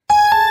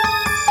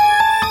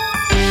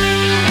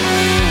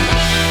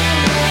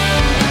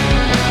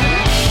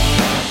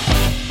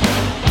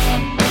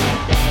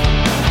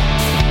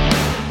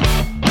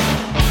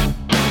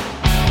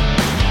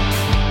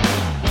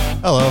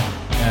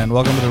and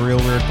welcome to the Real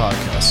Weird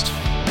Podcast.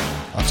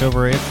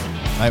 October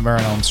 8th, Nightmare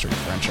on Elm Street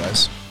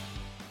franchise.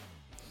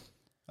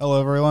 Hello,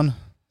 everyone.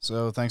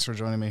 So, thanks for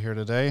joining me here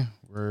today.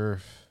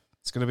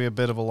 It's going to be a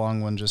bit of a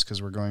long one just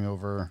because we're going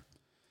over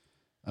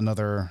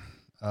another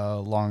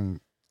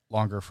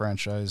longer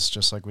franchise,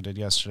 just like we did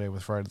yesterday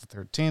with Friday the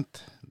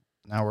 13th.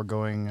 Now we're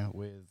going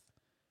with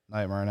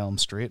Nightmare on Elm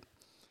Street.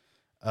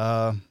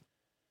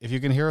 If you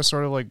can hear a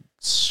sort of like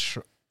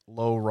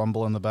low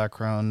rumble in the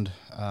background,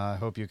 I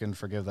hope you can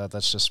forgive that.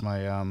 That's just my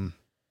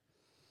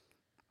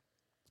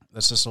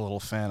that's just a little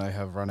fan I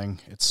have running.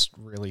 It's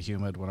really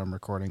humid when I'm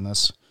recording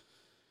this.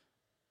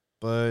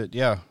 But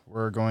yeah,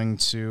 we're going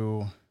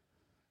to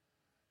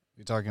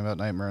be talking about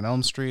Nightmare on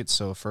Elm Street.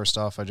 So first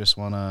off, I just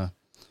want to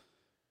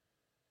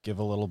give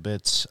a little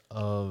bit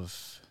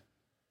of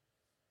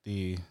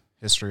the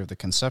history of the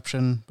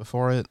conception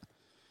before it.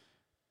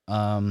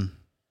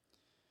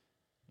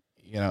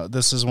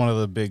 This is one of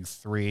the big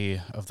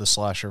three of the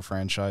slasher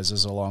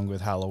franchises, along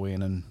with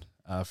Halloween and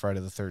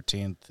Friday the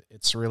 13th.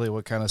 It's really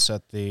what kind of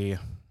set the,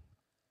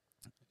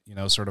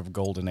 sort of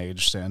golden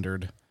age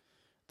standard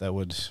that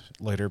would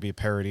later be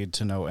parodied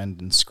to no end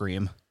in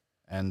Scream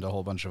and a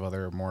whole bunch of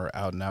other more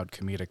out-and-out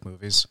comedic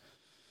movies.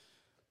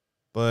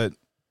 But,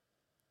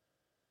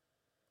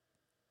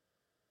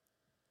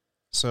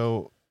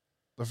 so,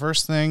 the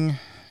first thing,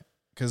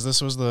 because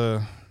this was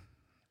the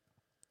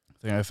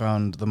thing I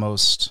found the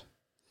most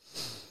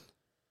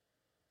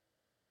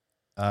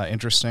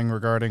interesting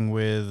regarding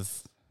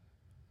with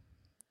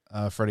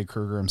Freddy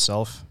Krueger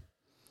himself,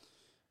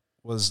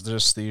 was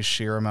just the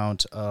sheer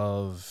amount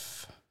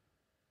of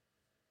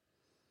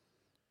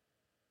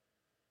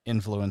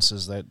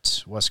influences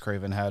that Wes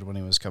Craven had when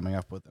he was coming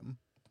up with them.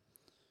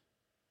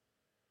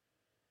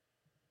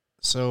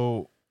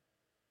 So,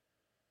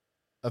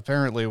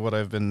 apparently from what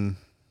I've been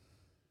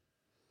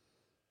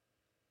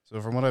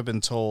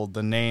told,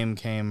 the name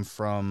came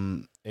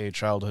from a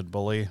childhood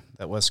bully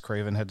that Wes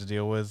Craven had to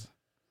deal with.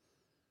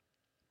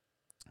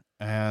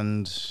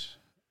 And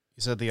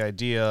he said the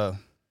idea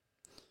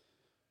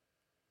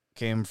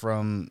came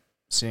from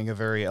seeing a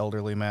very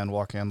elderly man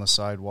walking on the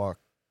sidewalk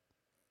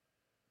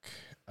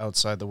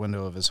outside the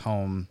window of his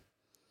home.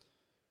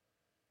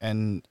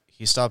 And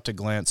he stopped to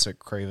glance at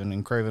Craven,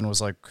 and Craven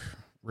was like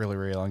really,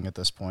 really young at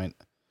this point.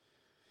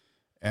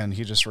 And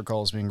he just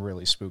recalls being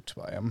really spooked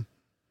by him.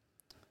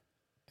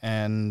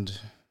 And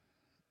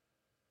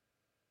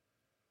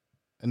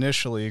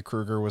initially,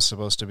 Krueger was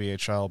supposed to be a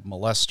child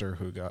molester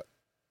who got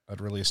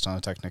released on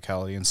a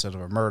technicality instead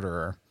of a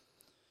murderer.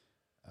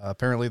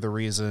 Apparently the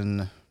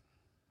reason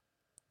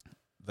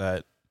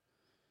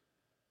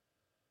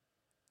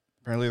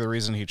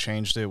he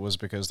changed it was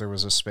because there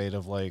was a spate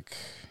of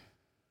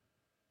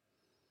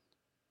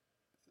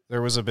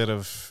there was a bit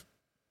of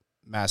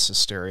mass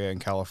hysteria in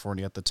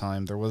California at the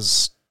time. There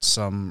was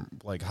some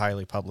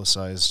highly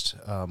publicized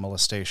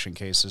molestation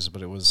cases,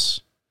 but it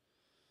was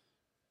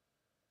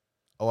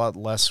a lot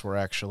less were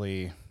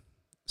actually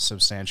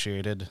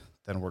substantiated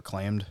than were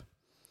claimed.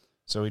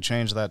 So he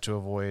changed that to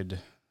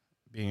avoid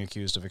being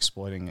accused of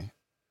exploiting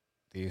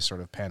the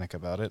sort of panic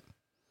about it.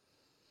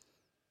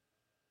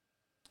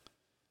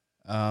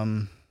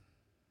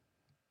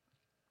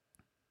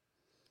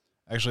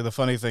 Actually, the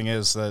funny thing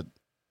is that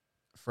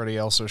Freddy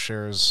also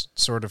shares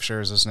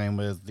his name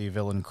with the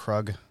villain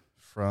Krug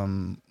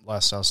from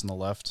Last House on the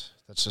Left.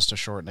 That's just a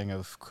shortening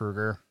of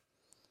Krueger,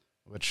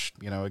 which,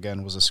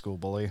 again, was a school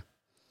bully.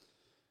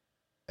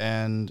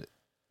 And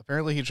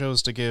apparently he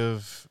chose to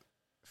give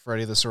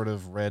Freddy the sort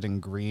of red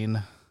and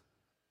green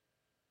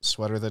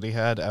sweater that he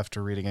had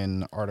after reading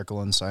an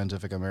article in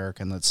Scientific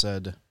American that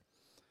said,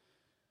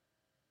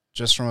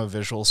 just from a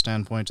visual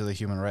standpoint to the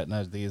human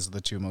retina, these are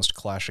the two most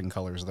clashing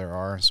colors there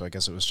are. So I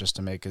guess it was just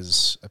to make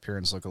his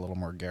appearance look a little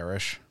more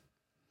garish.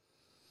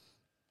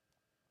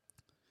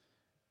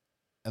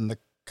 And the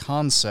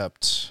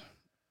concept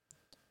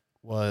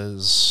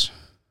was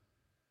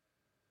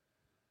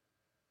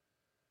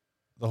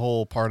the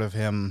whole part of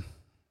him...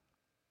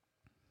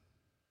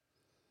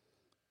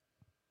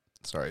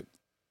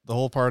 the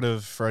whole part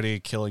of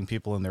Freddy killing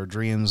people in their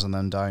dreams and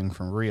then dying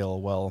from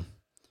real. Well,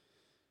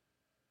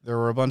 there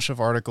were a bunch of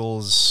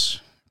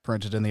articles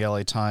printed in the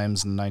LA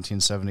Times in the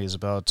 1970s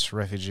about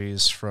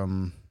refugees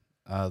from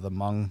the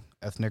Hmong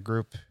ethnic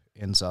group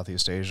in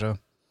Southeast Asia.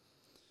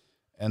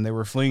 And they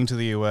were fleeing to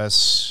the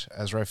U.S.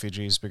 as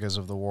refugees because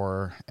of the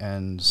war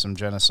and some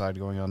genocide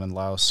going on in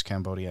Laos,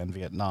 Cambodia, and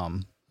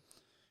Vietnam.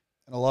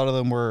 And a lot of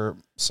them were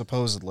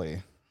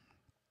supposedly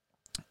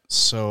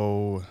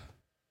so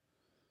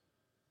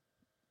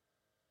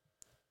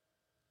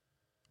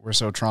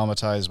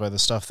traumatized by the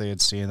stuff they had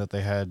seen that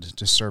they had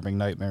disturbing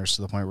nightmares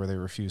to the point where they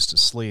refused to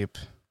sleep.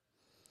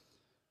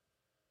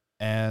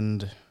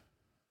 And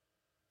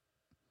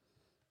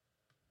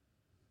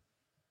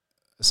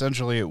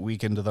essentially it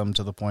weakened them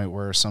to the point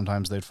where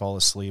sometimes they'd fall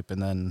asleep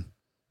and then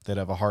they'd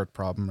have a heart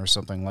problem or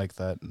something like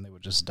that and they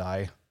would just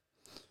die.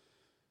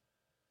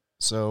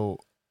 So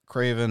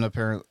Craven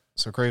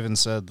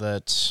said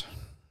that,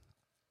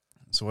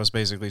 so Wes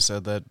basically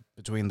said that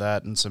between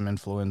that and some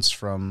influence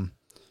from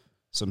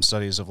some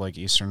studies of like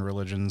Eastern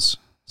religions.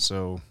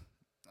 So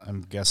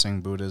I'm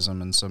guessing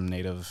Buddhism and some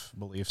native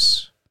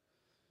beliefs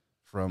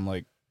from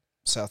like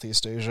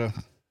Southeast Asia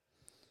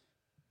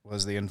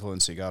was the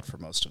influence he got for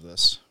most of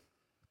this.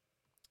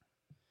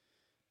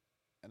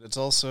 And it's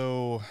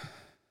also,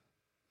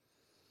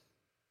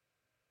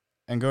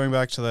 and going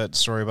back to that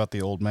story about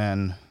the old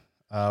man,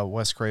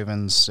 Wes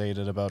Craven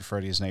stated about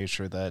Freddy's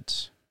nature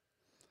that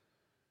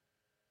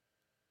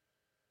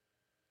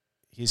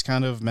he's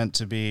kind of meant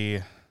to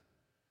be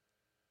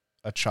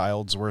a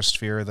child's worst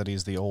fear, that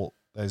he's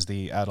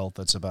the adult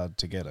that's about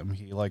to get him.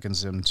 He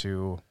likens him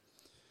to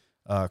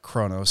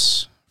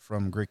Kronos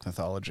from Greek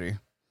mythology.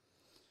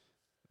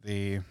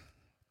 The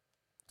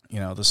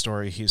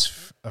story,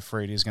 he's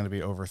afraid he's going to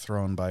be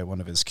overthrown by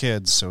one of his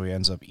kids, so he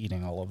ends up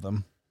eating all of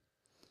them.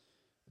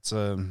 It's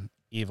a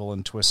evil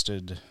and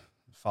twisted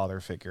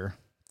father figure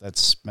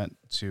that's meant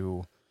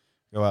to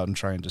go out and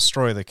try and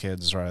destroy the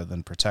kids rather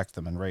than protect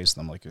them and raise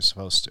them like you're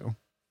supposed to.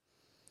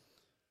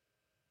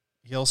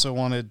 He also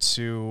wanted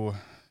to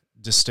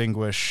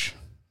distinguish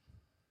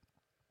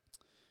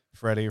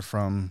Freddy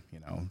from,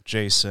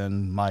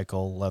 Jason,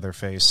 Michael,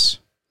 Leatherface.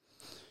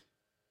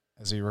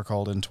 As he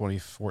recalled in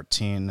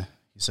 2014,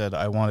 he said,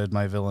 "I wanted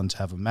my villain to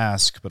have a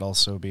mask, but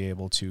also be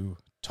able to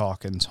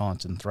talk and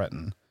taunt and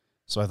threaten.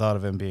 So I thought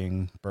of him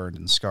being burned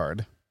and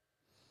scarred."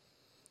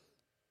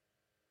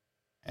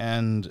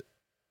 And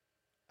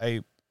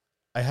I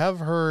have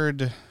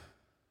heard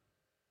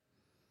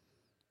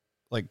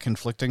like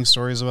conflicting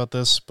stories about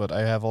this, but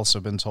I have also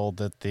been told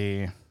that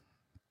the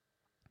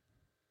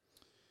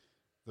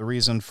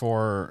reason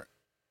for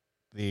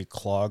the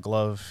claw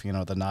glove,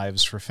 the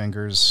knives for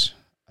fingers,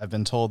 I've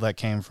been told that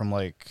came from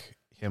like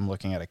him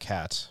looking at a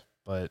cat,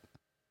 but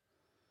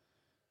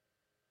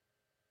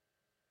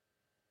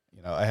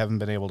I haven't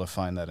been able to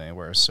find that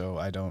anywhere, so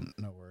I don't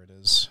know where it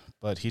is.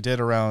 But he did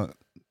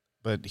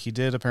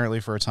apparently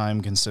for a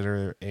time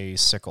consider a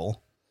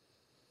sickle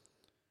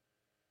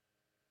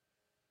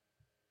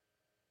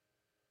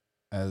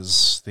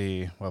as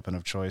the weapon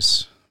of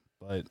choice,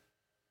 but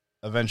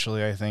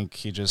eventually I think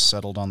he just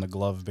settled on the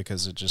glove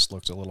because it just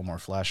looked a little more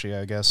flashy,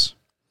 I guess.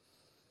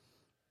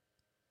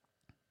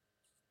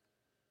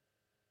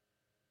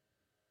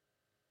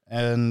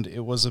 And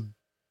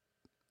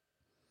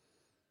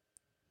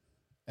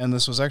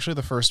this was actually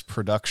the first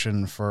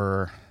production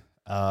for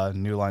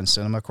New Line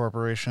Cinema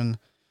Corporation.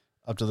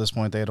 Up to this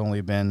point, they had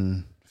only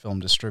been film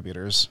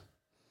distributors.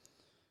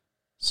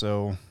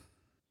 So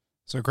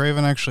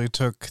Craven actually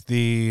took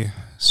the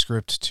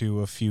script to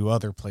a few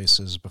other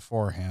places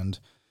beforehand.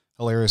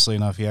 Hilariously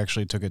enough, he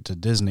actually took it to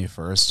Disney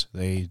first.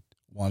 They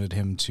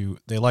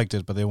liked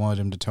it, but they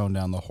wanted him to tone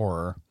down the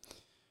horror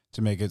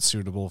to make it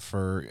suitable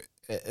for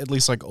at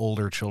least like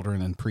older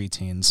children and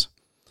preteens.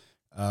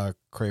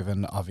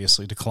 Craven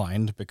obviously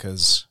declined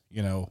because,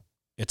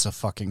 it's a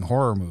fucking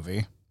horror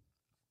movie.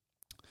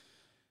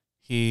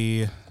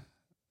 He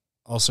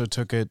also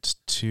took it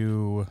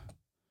to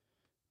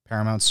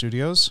Paramount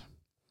Studios.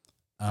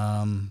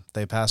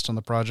 They passed on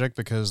the project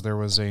because there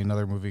was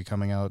another movie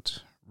coming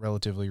out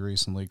relatively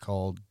recently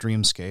called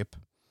Dreamscape,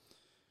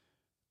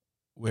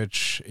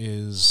 which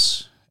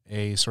is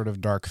a sort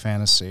of dark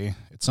fantasy.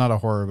 It's not a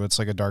horror, but it's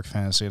like a dark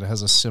fantasy. It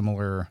has a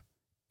similar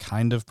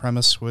kind of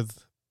premise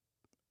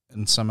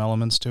and some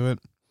elements to it.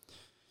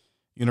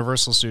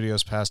 Universal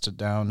Studios passed it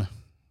down,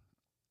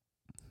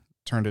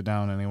 turned it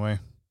down anyway.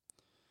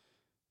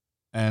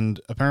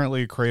 And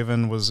apparently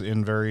Craven was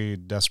in very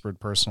desperate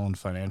personal and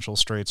financial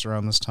straits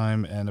around this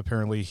time, and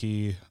apparently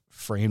he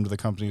framed the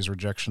company's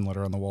rejection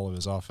letter on the wall of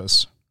his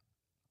office.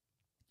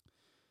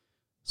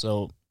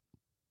 So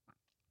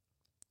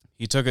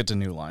he took it to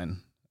New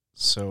Line.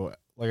 So,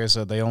 like I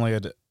said, they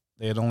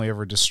had only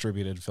ever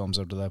distributed films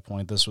up to that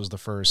point. This was the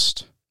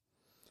first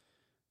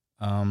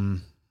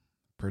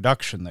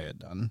production they had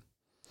done.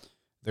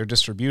 Their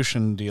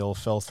distribution deal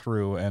fell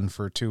through, and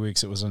for 2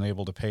 weeks it was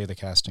unable to pay the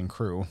cast and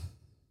crew.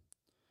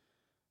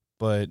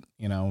 But,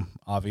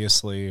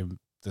 obviously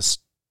this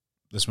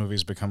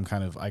movie's become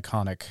kind of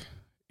iconic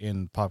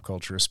in pop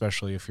culture,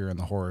 especially if you're in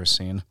the horror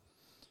scene,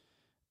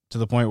 to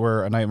the point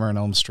where A Nightmare on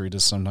Elm Street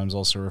is sometimes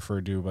also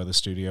referred to by the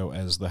studio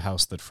as the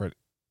house that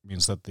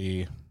means that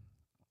the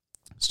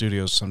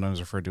studio is sometimes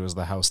referred to as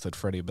the house that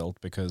Freddy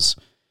built, because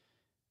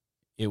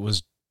it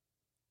was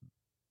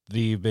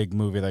the big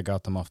movie that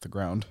got them off the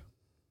ground.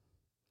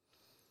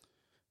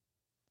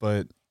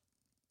 But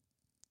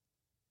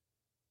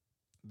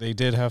they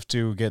did have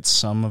to get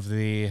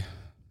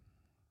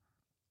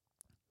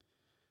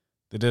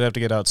they did have to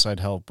get outside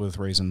help with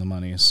raising the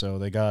money. So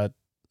they got,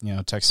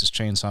 Texas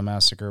Chainsaw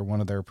Massacre. One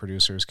of their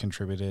producers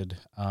contributed.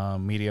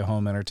 Media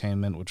Home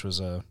Entertainment, which was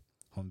a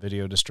home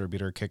video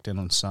distributor, kicked in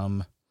on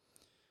some.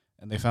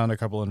 And they found a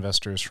couple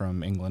investors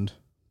from England.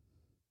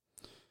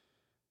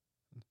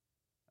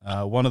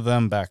 One of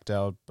them backed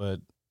out, but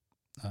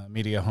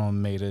Media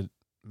Home made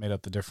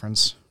up the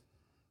difference.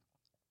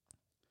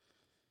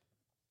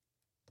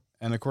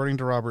 And according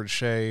to Robert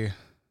Shea,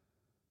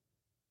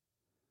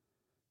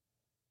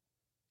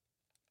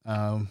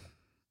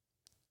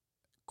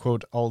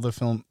 quote, all the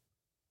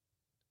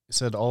he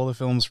said all the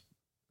film's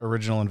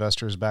original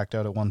investors backed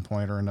out at one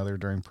point or another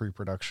during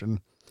pre-production.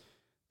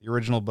 The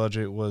original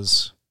budget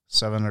was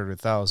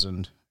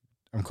 $700,000.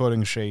 I'm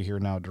quoting Shea here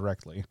now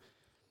directly.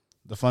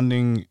 The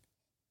funding,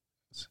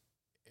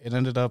 it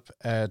ended up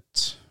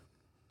at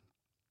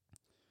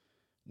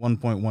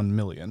 $1.1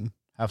 million.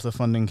 Half the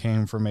funding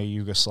came from a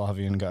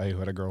Yugoslavian guy who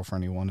had a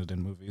girlfriend he wanted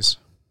in movies.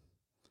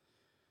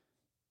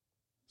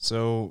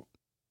 So,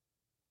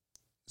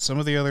 some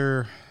of the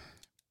other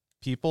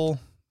people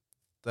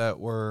that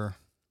were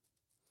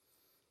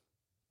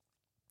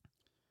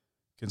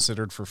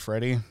considered for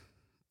Freddy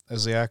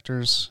as the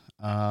actors,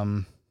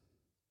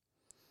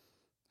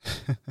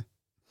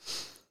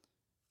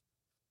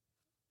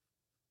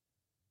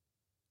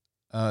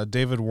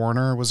 David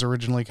Warner was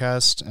originally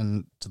cast,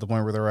 and to the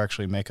point where there were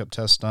actually makeup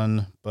tests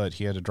done, but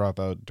he had to drop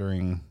out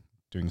during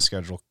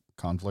schedule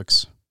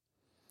conflicts.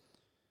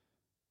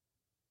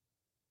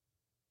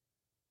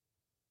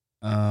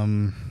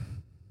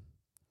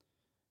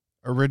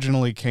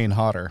 Originally, Kane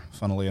Hodder,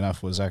 funnily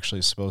enough, was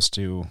actually supposed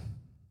to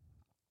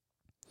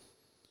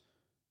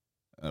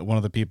one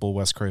of the people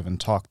Wes Craven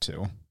talked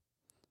to,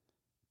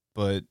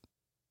 but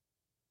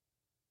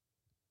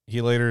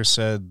he later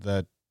said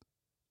that.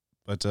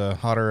 But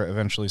Hodder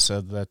eventually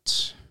said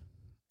that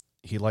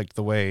he liked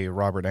the way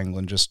Robert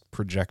Englund just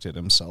projected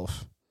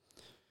himself.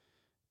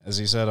 As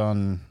he said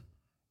on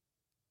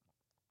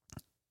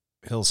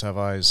Hills Have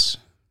Eyes,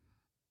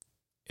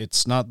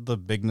 it's not the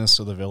bigness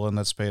of the villain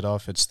that's paid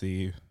off, it's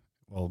the,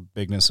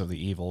 bigness of the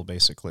evil,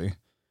 basically,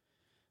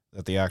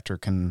 that the actor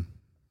can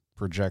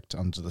project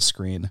onto the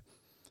screen.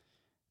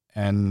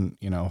 And,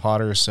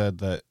 Hodder said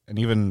that, and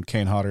even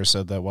Kane Hodder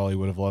said that while he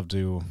would have loved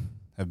to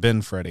have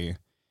been Freddy,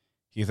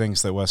 he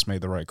thinks that Wes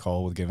made the right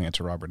call with giving it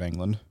to Robert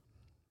Englund.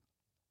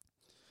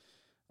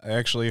 I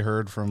actually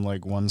heard from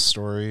one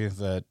story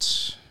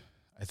that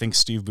I think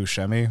Steve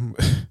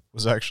Buscemi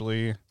was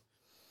actually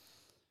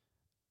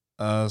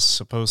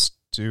was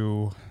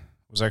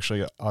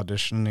actually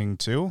auditioning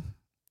too.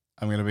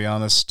 I'm going to be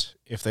honest,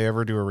 if they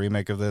ever do a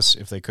remake of this,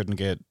 if they couldn't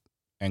get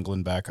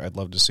Englund back, I'd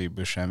love to see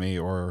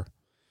Buscemi or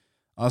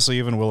honestly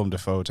even Willem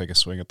Dafoe take a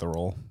swing at the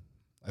role.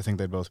 I think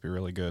they'd both be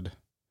really good.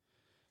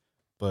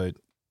 But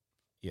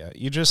yeah,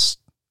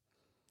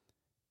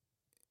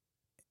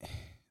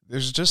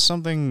 there's just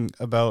something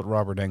about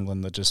Robert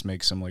Englund that just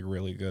makes him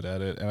really good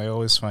at it. And I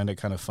always find it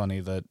kind of funny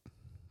that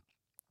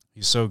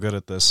he's so good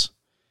at this.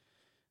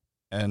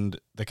 And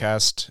the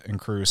cast and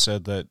crew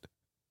said that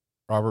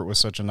Robert was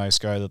such a nice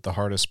guy that the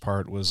hardest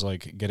part was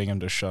getting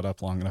him to shut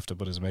up long enough to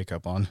put his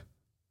makeup on.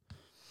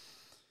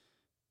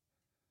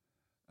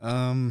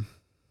 As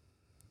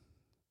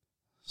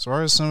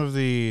far as some of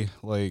the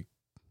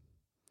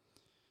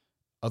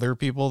other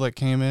people that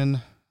came in,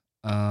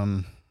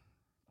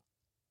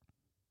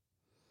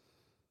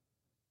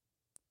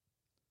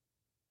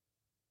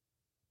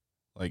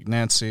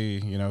 Nancy,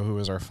 who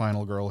is our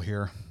final girl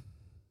here.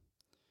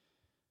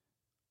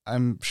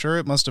 I'm sure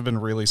it must have been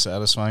really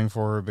satisfying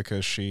for her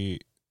because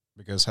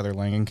Heather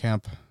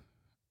Langenkamp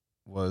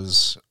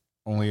was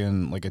only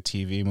in a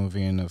TV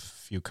movie and a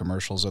few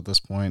commercials at this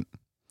point.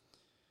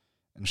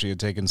 And she had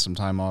taken some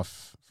time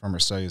off from her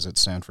studies at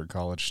Stanford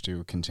College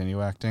to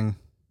continue acting.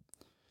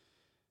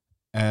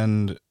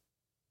 And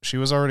she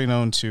was already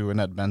known to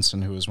Annette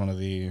Benson, who was one of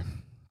the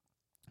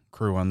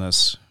crew on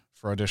this,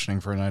 for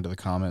auditioning for Night of the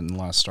Comet and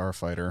Last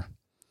Starfighter.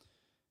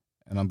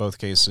 And on both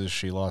cases,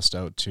 she lost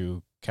out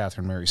to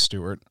Catherine Mary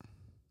Stewart.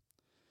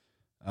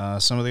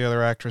 Some of the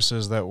other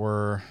actresses that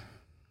were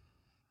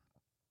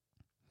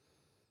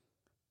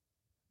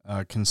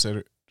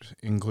considered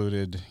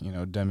included,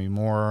 Demi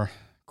Moore,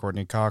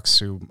 Courtney Cox,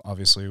 who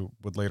obviously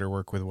would later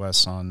work with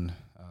Wes on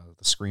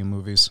the Scream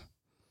movies.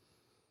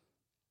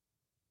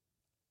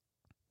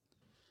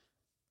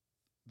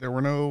 There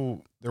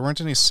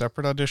weren't any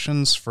separate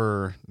auditions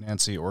for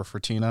Nancy or for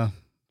Tina,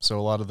 so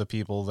a lot of the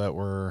people that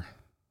were...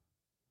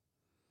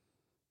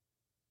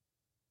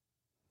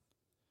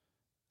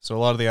 So a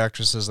lot of the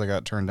actresses that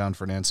got turned down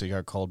for Nancy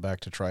got called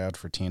back to try out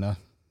for Tina.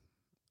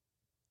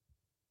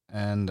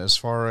 And as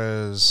far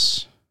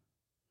as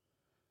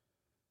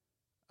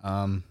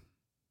her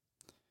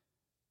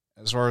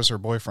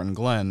boyfriend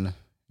Glenn,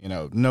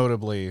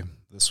 notably,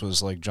 this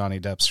was Johnny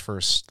Depp's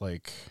first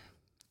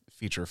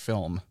feature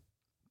film.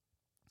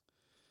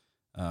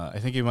 I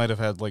think he might have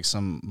had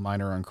some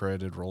minor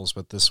uncredited roles,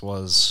 but this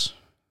was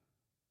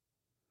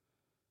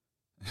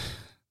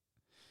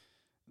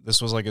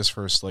his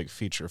first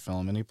feature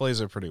film, and he plays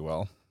it pretty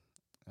well.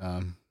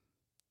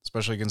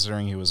 Especially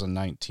considering he was a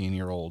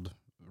 19-year-old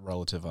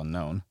relative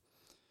unknown.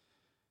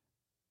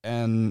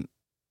 And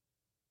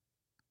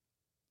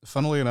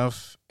funnily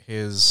enough,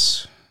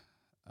 his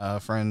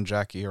friend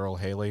Jackie Earle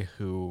Haley,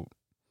 who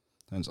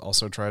has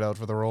also tried out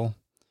for the role,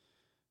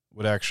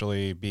 would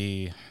actually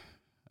be,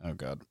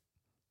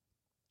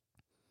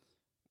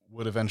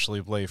 would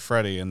eventually play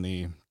Freddy in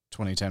the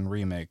 2010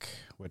 remake,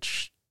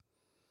 which,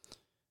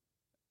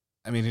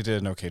 he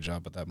did an okay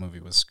job, but that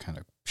movie was kind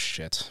of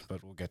shit,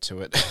 but we'll get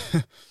to it.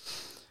 And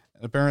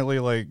apparently,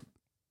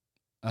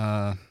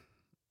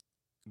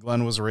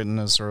 Glenn was written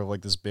as sort of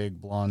like this big,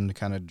 blonde,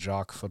 kind of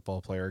jock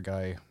football player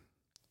guy,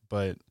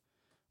 but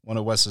one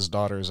of Wes's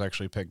daughters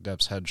actually picked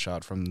Depp's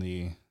headshot from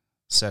the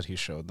set he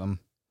showed them.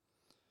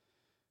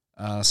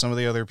 Some of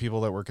the other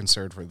people that were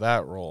considered for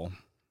that role,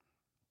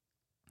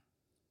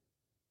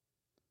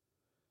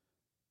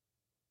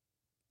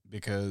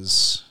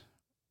 because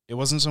it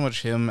wasn't so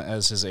much him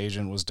as his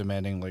agent was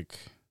demanding,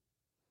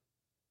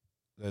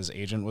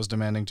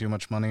 too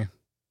much money.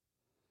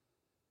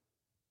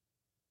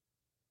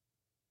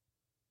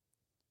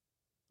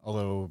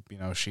 Although,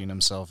 Sheen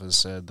himself has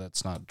said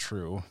that's not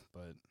true,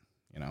 but,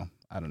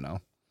 I don't know.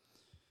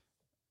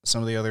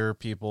 Some of the other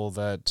people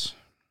that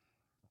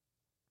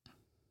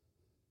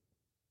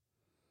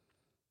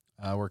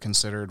were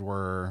considered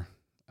were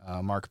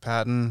Mark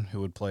Patton,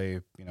 who would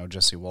play,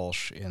 Jesse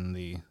Walsh in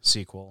the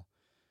sequel,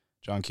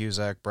 John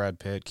Cusack, Brad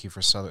Pitt,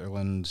 Kiefer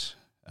Sutherland,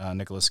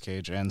 Nicolas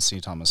Cage, and C.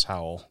 Thomas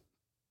Howell.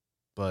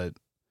 But,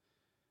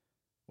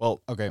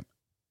 well, okay,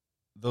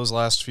 those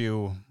last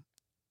few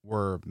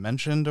were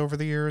mentioned over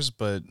the years,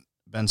 but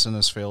Benson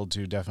has failed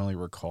to definitely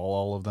recall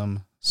all of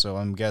them. So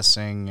I'm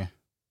guessing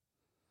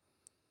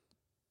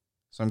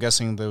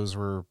those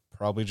were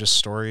probably just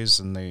stories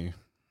and they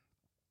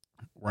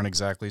weren't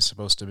exactly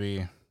supposed to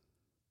be.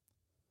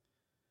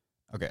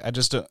 Okay,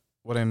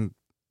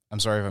 I'm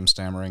sorry if I'm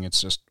stammering.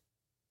 It's just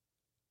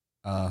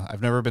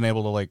I've never been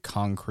able to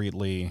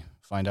concretely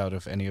find out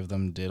if any of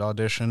them did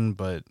audition,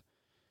 but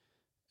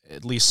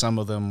at least some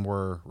of them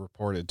were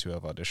reported to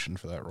have auditioned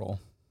for that role.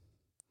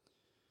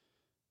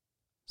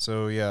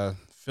 So yeah,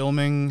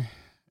 filming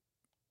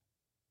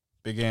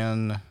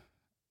began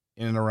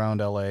in and around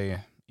LA,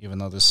 even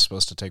though this is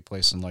supposed to take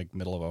place in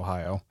middle of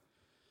Ohio.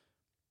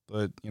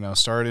 But,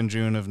 started in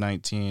June of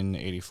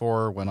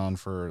 1984, went on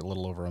for a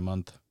little over a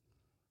month.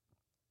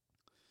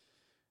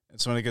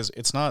 It's funny because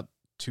it's not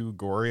too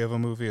gory of a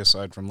movie,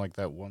 aside from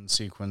that one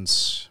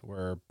sequence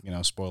where,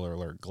 spoiler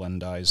alert, Glenn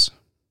dies.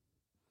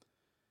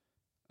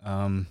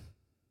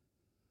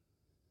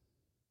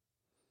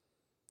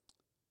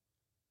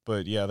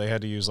 But yeah, they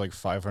had to use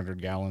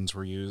 500 gallons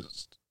were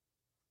used.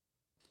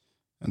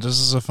 And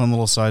just as a fun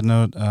little side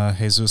note,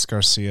 Jesus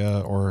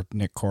Garcia, or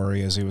Nick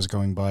Corey as he was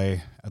going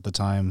by at the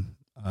time,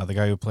 the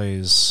guy who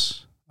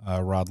plays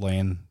Rod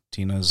Lane,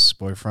 Tina's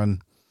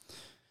boyfriend,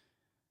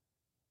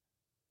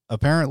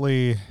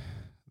 apparently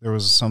there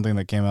was something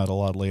that came out a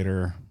lot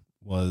later,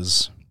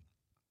 was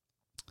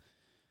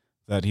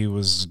that he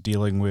was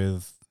dealing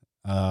with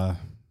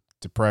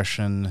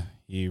depression.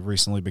 He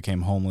recently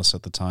became homeless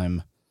at the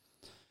time.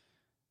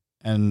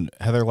 And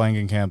Heather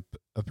Langenkamp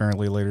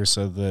apparently later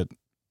said that,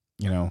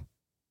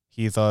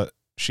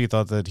 she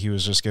thought that he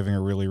was just giving a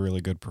really,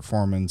 really good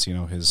performance. He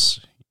was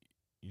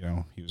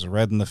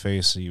red in the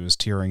face. He was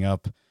tearing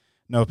up.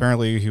 No,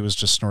 apparently he was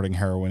just snorting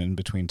heroin in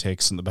between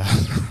takes in the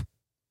bathroom.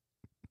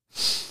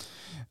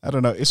 I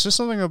don't know. It's just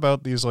something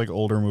about these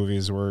older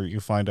movies where you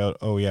find out,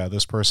 oh yeah,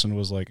 this person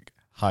was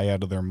high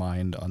out of their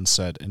mind on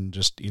set and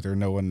just either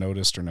no one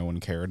noticed or no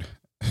one cared.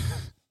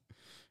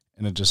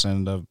 And it just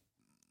ended up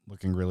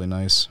looking really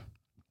nice.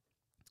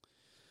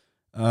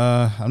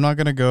 I'm not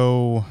going to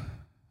go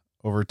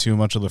over too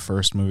much of the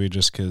first movie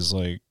just because,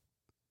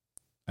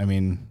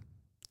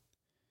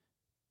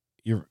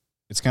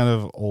 it's kind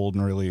of old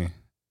and really,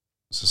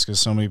 it's just because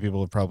so many people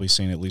have probably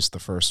seen at least the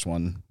first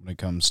one when it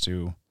comes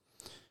to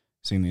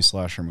seeing these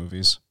slasher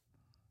movies.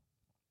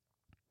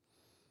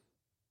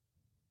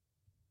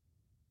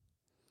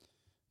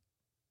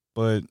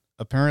 But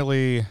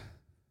apparently,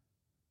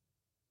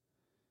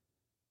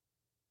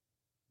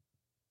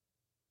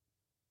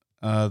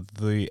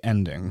 the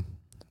ending,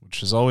 which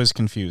has always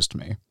confused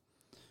me.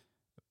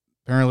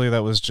 Apparently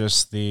that was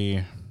just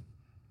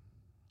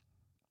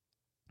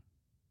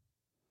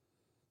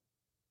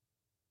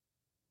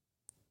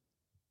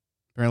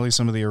apparently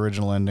some of the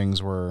original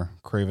endings were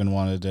Craven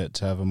wanted it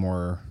to have a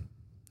more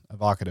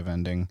evocative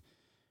ending.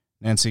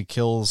 Nancy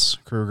kills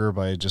Krueger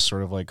by just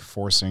sort of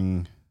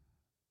forcing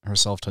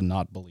herself to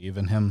not believe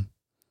in him.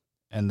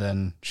 And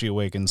then she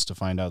awakens to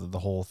find out that the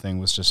whole thing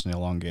was just an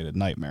elongated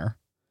nightmare.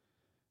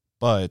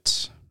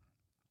 But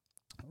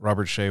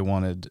Robert Shea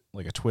wanted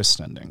a twist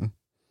ending.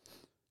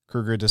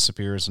 Krueger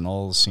disappears and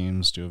all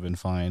seems to have been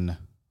fine,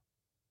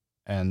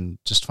 and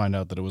just find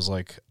out that it was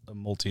a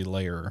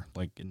multi-layer,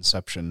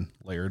 Inception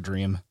layer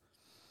dream.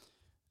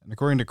 And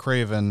according to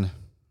Craven,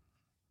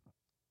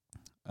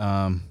 it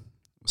was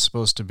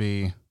supposed to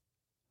be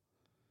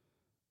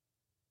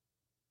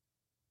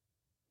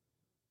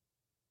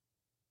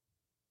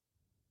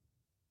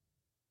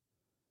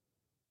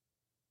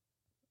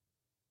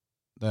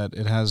that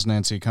it has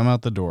Nancy come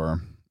out the door.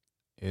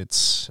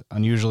 It's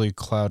unusually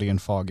cloudy and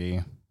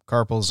foggy.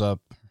 Car pulls up.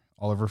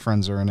 All of her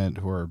friends are in it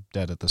who are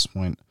dead at this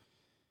point.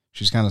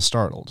 She's kind of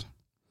startled.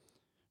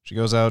 She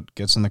goes out,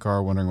 gets in the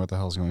car, wondering what the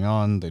hell's going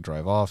on. They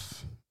drive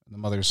off. The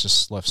mother's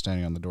just left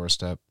standing on the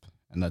doorstep,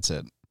 and that's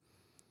it.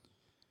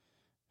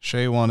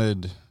 Shea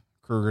wanted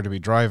Krueger to be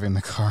driving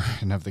the car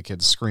and have the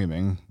kids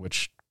screaming,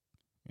 which,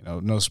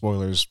 no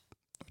spoilers,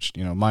 which,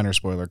 minor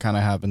spoiler, kind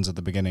of happens at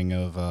the beginning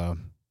of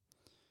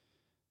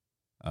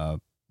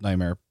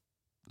Nightmare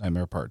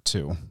Part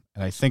 2.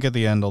 And I think at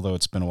the end, although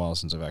it's been a while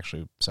since I've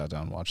actually sat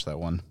down and watched that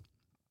one.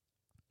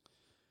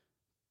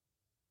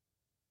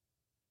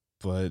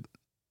 But,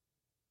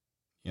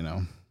 you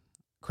know,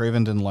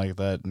 Craven didn't like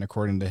that, and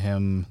according to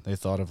him, they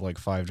thought of like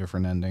 5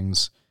 different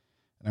endings.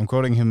 And I'm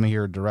quoting him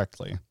here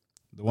directly.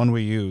 The one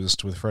we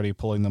used, with Freddy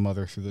pulling the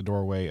mother through the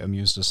doorway,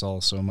 amused us all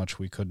so much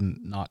we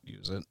couldn't not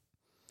use it.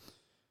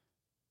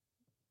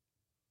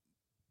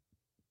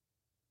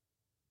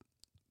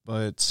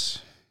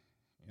 But,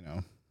 you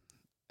know,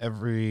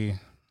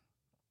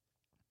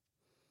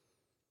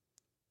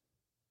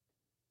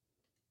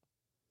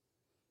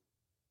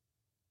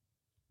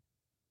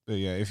 But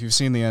yeah, if you've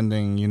seen the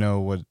ending, you know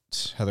what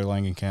Heather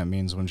Langenkamp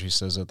means when she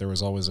says that there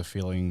was always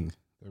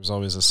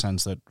a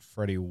sense that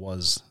Freddy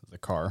was the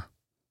car.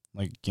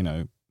 Like, you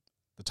know,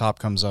 the top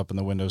comes up and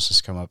the windows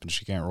just come up and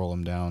she can't roll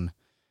them down.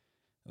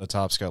 The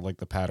top's got like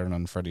the pattern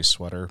on Freddy's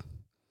sweater.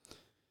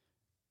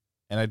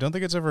 And I don't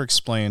think it's ever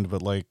explained,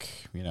 but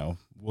like, you know,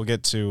 we'll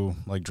get to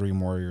like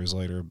Dream Warriors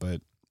later,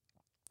 but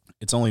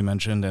it's only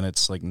mentioned and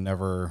it's like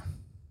never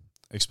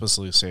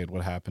explicitly said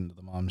what happened to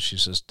the mom.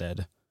 She's just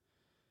dead.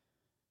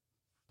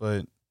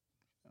 But,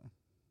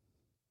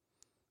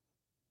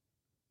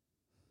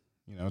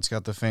 you know, it's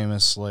got the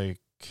famous, like,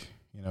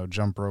 you know,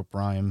 jump rope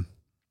rhyme.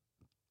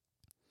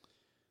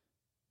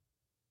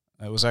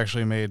 It was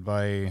actually made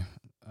by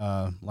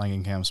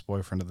Langenkamp's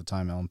boyfriend at the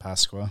time, Alan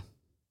Pasqua.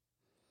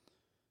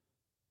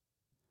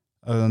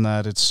 Other than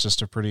that, it's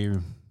just a pretty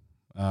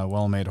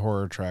well-made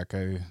horror track,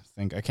 I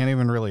think. I can't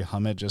even really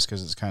hum it just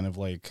because it's kind of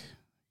like,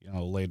 you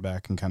know, laid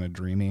back and kind of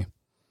dreamy.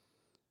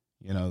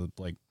 You know,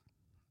 like,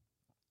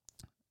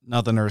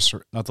 not the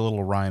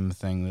little rhyme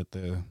thing that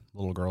the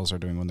little girls are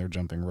doing when they're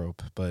jumping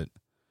rope, but,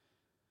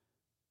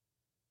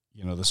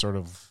 you know, the sort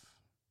of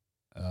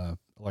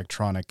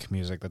electronic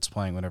music that's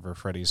playing whenever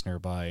Freddy's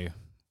nearby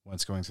when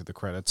it's going through the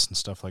credits and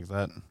stuff like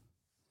that.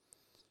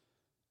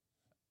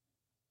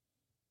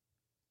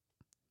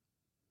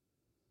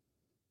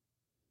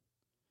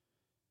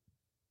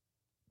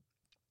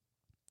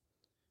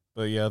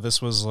 But yeah,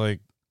 this was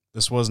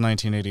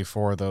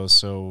 1984 though,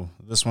 so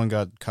this one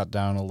got cut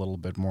down a little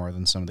bit more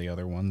than some of the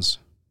other ones.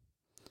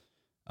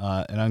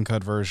 An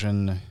uncut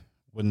version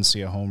wouldn't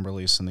see a home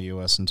release in the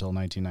U.S. until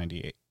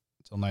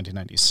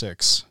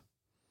 1996.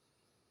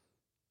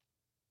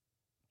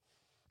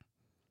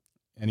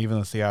 And even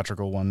the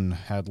theatrical one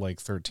had like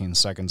 13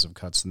 seconds of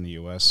cuts in the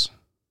U.S.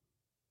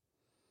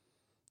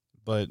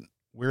 But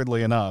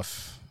weirdly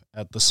enough,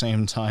 at the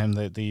same time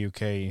that the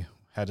UK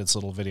had its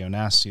little video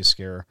nasty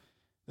scare,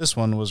 this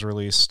one was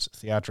released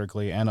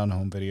theatrically and on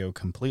home video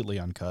completely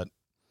uncut.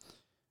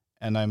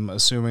 And I'm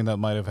assuming that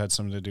might have had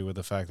something to do with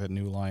the fact that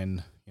New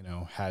Line, you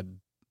know, had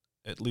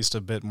at least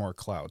a bit more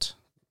clout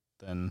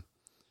than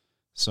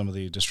some of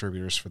the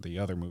distributors for the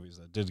other movies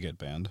that did get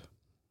banned.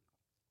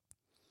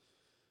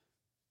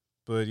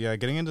 But yeah,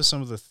 getting into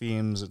some of the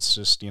themes, it's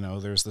just, you know,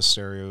 there's the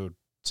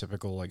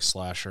stereotypical like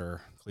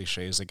slasher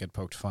cliches that get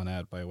poked fun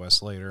at by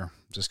Wes later,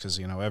 just because,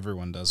 you know,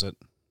 everyone does it.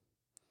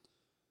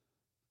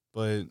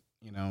 But,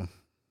 you know,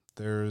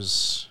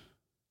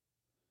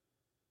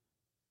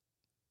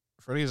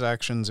 Freddy's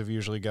actions have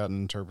usually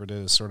gotten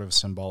interpreted as sort of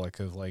symbolic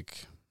of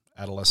like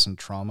adolescent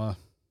trauma.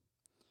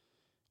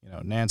 You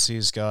know,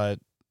 she's kind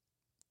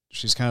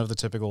of the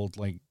typical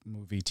like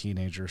movie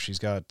teenager. She's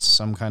got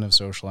some kind of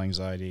social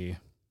anxiety.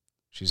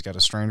 She's got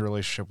a strained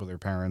relationship with her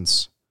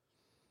parents.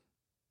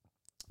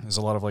 There's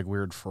a lot of like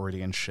weird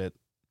Freudian shit.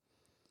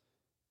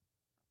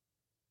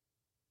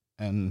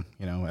 And,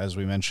 you know, as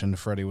we mentioned,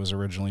 Freddy was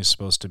originally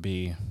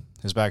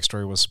his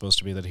backstory was supposed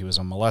to be that he was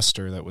a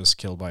molester that was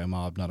killed by a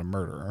mob, not a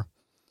murderer.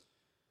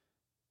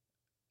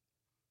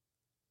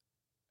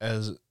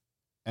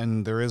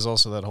 And there is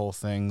also that whole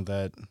thing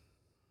that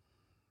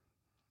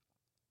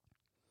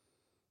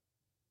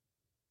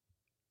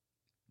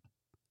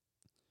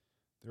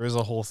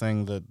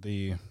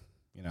you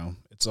know,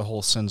 it's a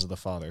whole sins of the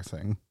father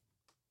thing.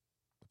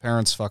 The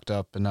parents fucked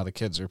up and now the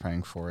kids are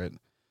paying for it.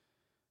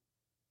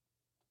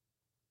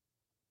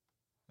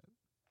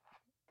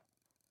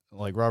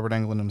 Like Robert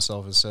Englund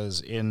himself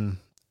says in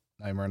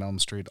Nightmare on Elm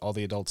Street, all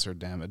the adults are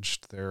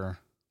damaged. They're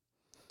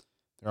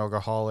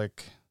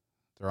alcoholic,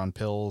 they're on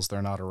pills,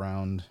 they're not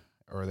around,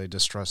 or they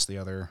distrust the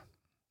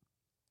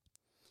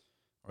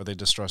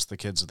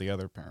kids of the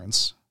other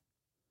parents.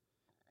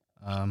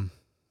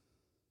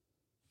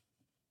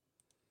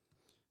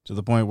 To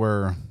the point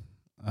where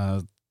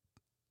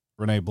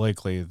Renee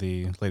Blakely,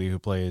 the lady who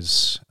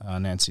plays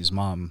Nancy's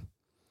mom,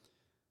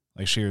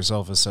 like she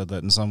herself has said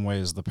that in some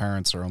ways the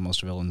parents are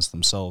almost villains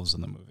themselves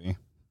in the movie.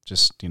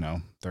 Just, you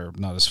know, they're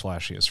not as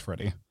flashy as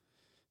Freddy.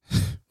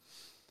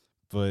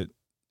 But,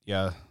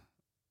 yeah,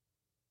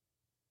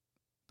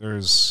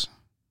 there's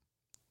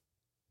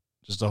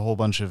just a whole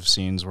bunch of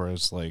scenes where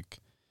it's like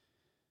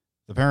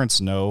the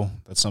parents know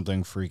that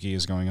something freaky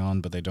is going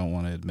on, but they don't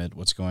want to admit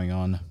what's going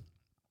on.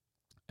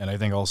 And I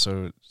think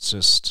also it's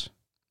just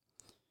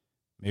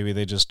maybe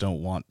they just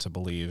don't want to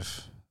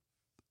believe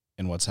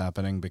in what's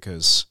happening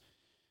because,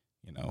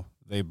 you know,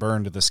 they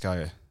burned this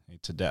guy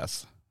to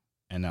death.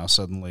 and now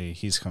suddenly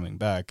he's coming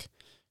back,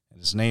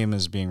 and his name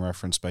is being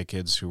referenced by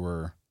kids who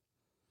were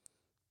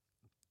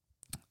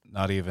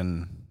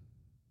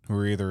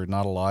either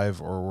not alive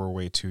or were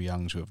way too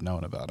young to have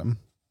known about him.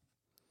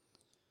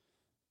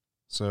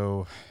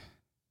 So,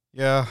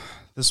 yeah,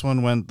 this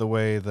one went the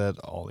way that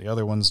all the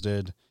other ones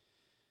did.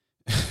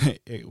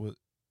 It was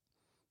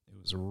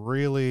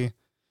really,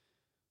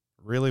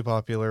 really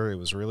popular. It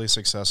was really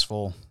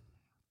successful.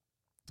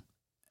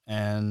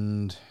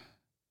 And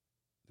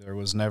there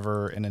was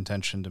never an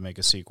intention to make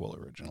a sequel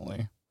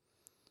originally.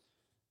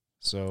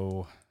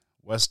 So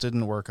Wes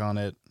didn't work on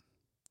it.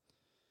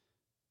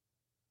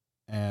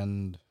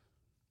 And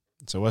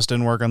so Wes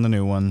didn't work on the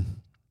new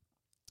one.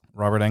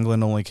 Robert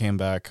Englund only came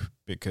back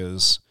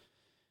because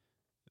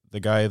the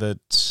guy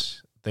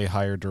that they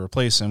hired to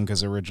replace him,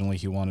 because originally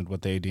he wanted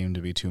what they deemed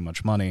to be too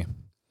much money,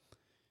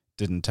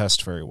 didn't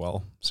test very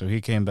well. So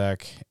he came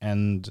back,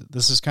 and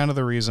this is kind of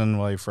the reason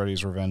why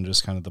Freddy's Revenge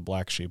is kind of the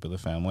black sheep of the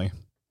family.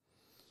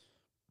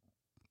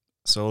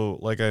 So,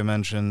 like I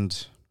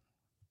mentioned,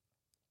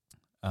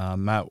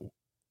 not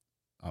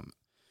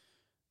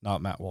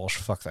Matt Walsh,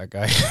 fuck that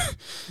guy.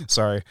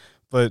 Sorry.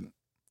 But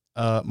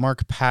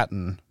Mark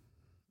Patton,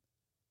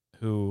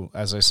 who,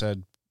 as I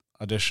said,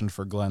 auditioned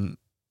for Glenn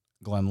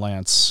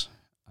Lance,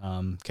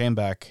 came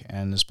back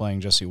and is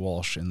playing Jesse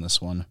Walsh in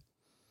this one.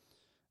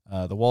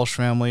 The Walsh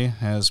family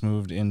has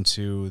moved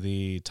into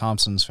the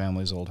Thompsons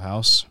family's old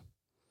house.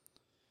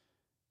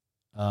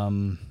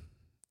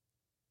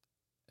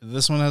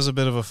 This one has a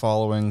bit of a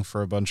following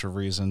for a bunch of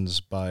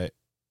reasons, but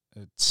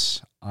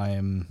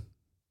I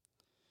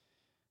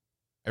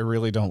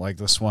really don't like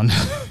this one.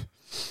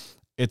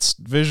 It's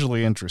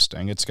visually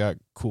interesting. It's got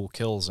cool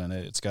kills in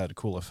it. It's got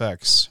cool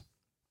effects.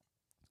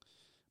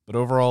 But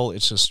overall,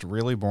 it's just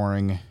really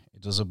boring.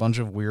 It does a bunch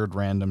of weird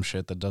random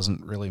shit that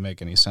doesn't really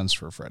make any sense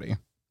for Freddy.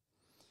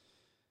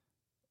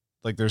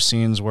 Like, there's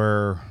scenes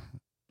where,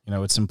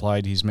 it's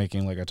implied he's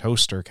making, like, a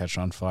toaster catch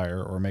on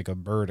fire or make a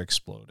bird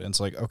explode. And it's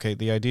like, okay,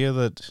 the idea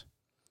that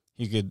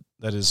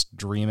that his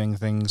dreaming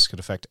things could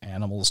affect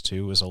animals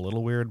too is a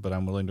little weird, but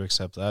I'm willing to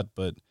accept that.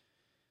 But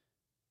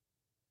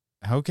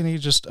how can he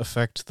just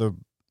affect the,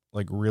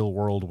 like, real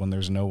world when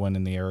there's no one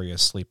in the area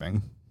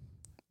sleeping?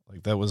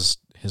 Like,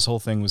 his whole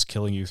thing was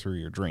killing you through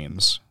your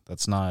dreams.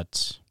 That's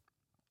not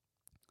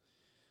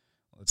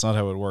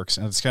how it works.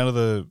 And it's kind of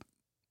the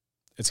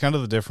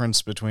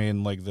difference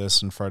between, like,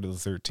 this and Friday the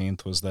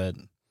 13th was that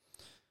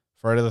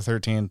Friday the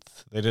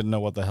 13th, they didn't know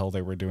what the hell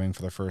they were doing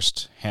for the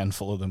first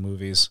handful of the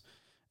movies.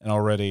 And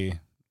already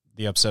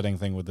the upsetting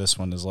thing with this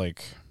one is,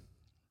 like,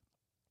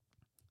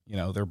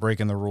 they're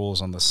breaking the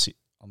rules on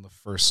the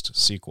first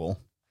sequel.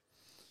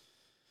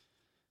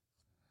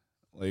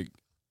 Like,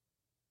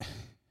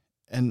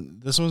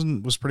 and this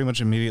one was pretty much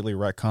immediately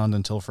retconned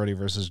until Freddy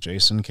vs.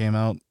 Jason came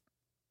out.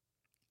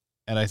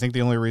 And I think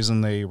the only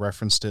reason they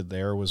referenced it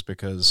there was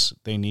because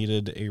they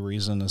needed a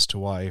reason as to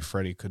why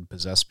Freddy could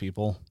possess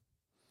people.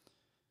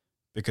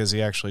 Because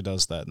he actually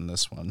does that in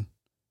this one.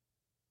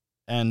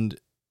 And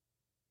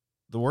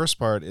the worst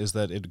part is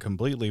that it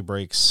completely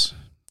breaks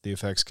the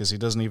effects because he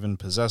doesn't even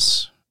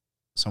possess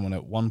someone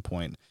at one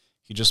point.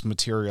 He just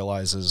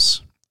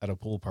materializes at a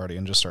pool party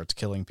and just starts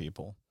killing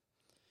people.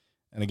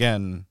 And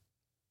again,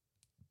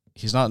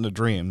 he's not in a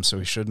dream, so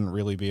he shouldn't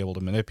really be able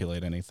to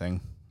manipulate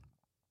anything.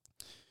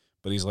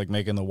 But he's, like,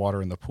 making the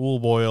water in the pool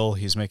boil.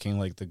 He's making,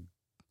 like,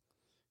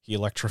 he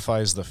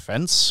electrifies the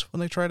fence when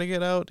they try to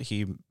get out.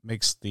 He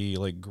makes the,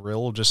 like,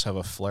 grill just have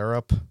a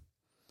flare-up.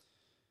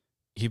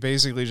 He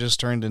basically just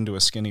turned into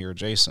a skinnier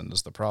Jason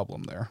is the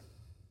problem there.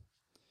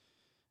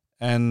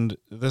 And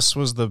this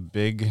was the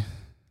big...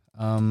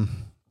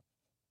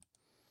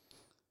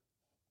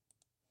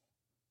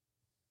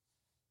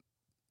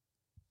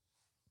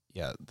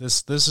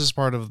 this is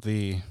part of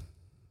the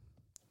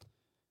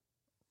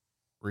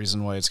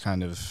reason why it's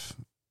kind of,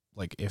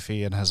 like,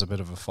 iffy and has a bit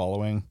of a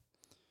following.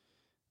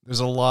 There's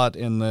a lot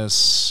in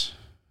this.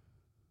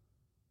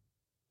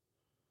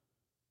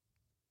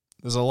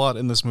 There's a lot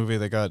in this movie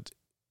that got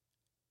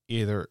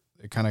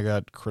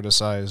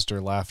criticized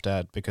or laughed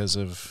at because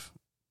of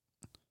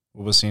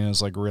what was seen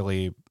as, like,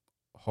 really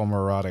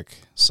homoerotic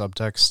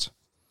subtext.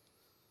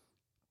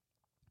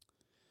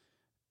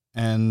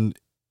 And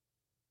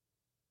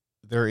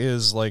there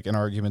is, like, an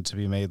argument to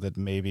be made that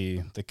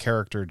maybe the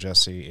character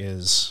Jesse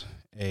is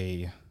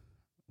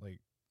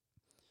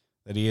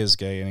that he is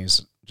gay and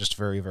he's just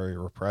very, very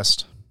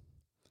repressed.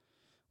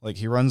 Like,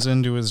 he runs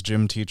into his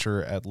gym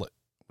teacher when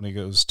he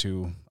goes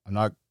to, I'm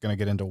not going to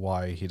get into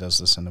why he does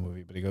this in the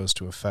movie, but he goes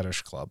to a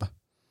fetish club.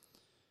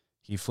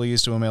 He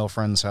flees to a male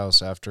friend's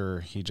house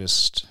after he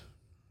just,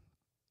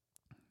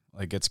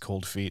 like, gets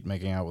cold feet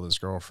making out with his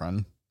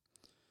girlfriend.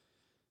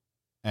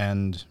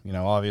 And,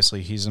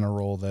 obviously he's in a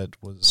role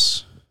that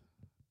was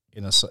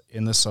in this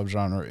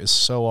subgenre is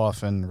so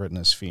often written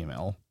as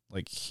female.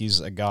 Like, he's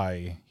a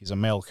guy, he's a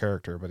male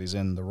character, but he's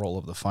in the role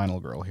of the final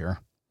girl here.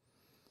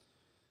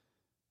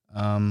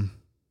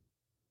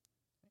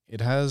 It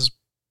has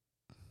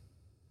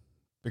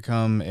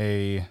become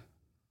a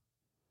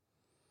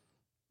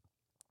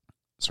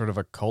sort of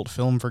a cult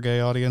film for gay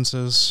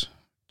audiences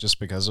just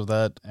because of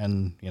that.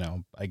 And,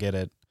 I get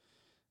it.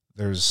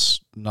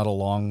 There's not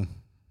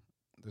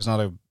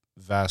a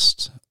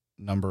vast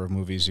number of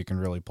movies you can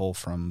really pull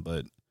from,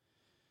 but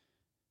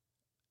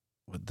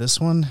with this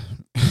one,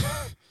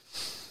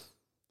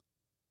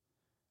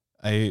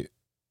 I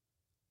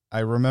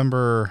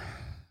remember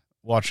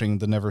watching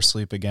the Never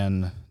Sleep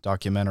Again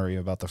documentary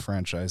about the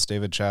franchise.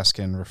 David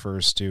Chaskin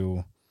refers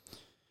to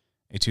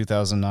a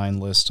 2009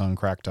 list on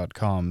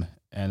crack.com,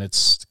 and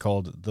it's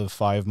called The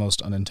 5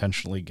 Most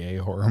Unintentionally Gay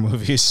Horror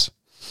Movies.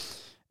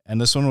 And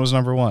this one was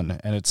number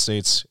 1, and it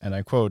states, and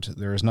I quote,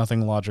 "There is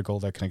nothing logical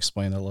that can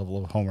explain the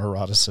level of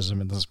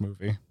homoeroticism in this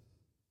movie."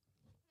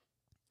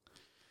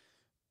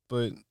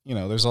 But,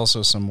 there's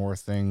also some more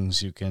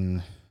things you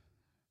can,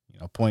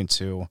 point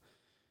to.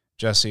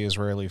 Jesse is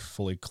rarely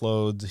fully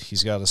clothed.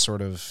 He's got a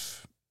sort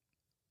of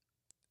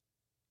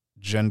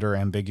gender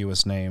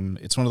ambiguous name.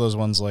 It's one of those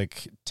ones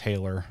like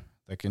Taylor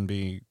that can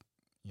be,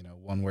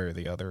 one way or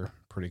the other,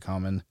 pretty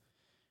common.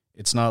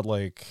 It's not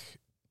like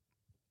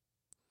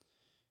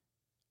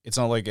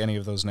any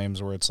of those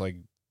names where it's like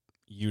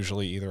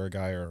usually either a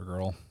guy or a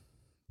girl.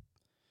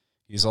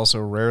 He's also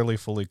rarely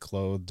fully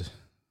clothed.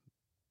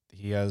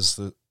 There's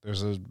a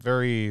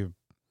very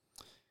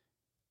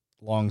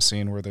long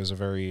scene where there's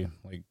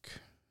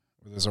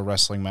a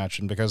wrestling match,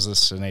 and because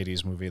this is an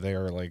 80s movie, they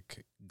are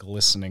like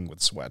glistening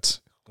with sweat.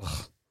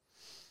 Ugh.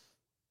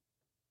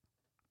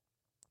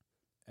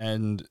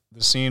 And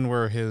the scene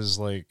where his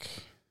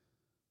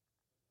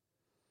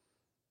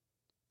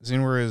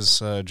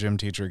gym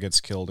teacher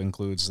gets killed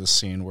includes this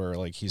scene where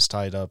like he's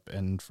tied up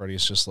and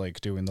Freddy's just like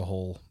doing the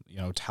whole,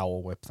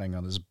 towel whip thing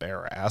on his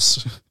bare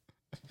ass.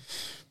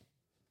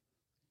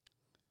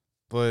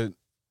 But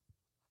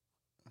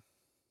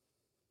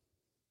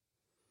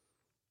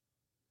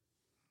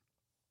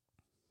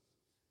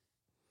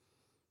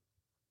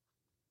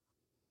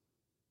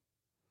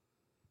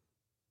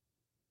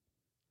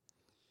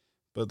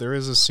there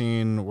is a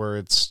scene where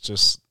it's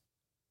just,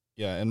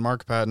 and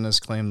Mark Patton has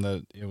claimed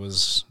that it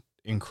was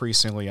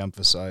increasingly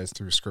emphasized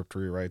through script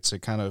rewrites.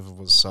 It kind of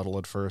was subtle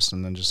at first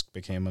and then just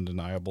became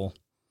undeniable.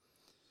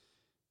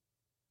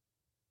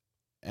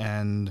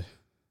 And,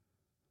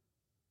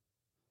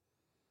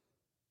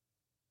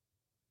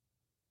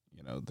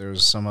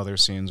 there's some other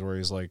scenes where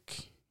he's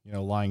like,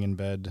 lying in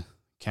bed,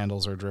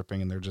 candles are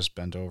dripping and they're just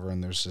bent over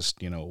and there's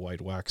just,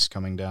 white wax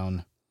coming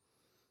down.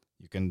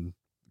 You can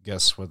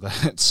guess what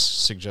that's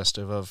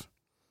suggestive of.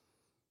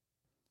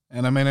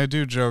 And I mean, I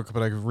do joke,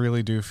 but I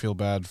really do feel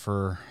bad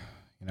for,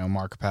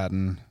 Mark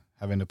Patton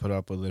having to put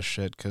up with this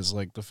shit, because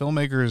like the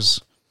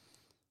filmmakers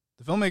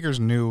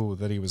knew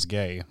that he was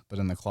gay, but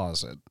in the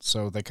closet.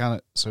 So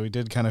he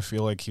did kind of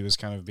feel like he was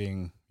kind of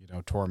being,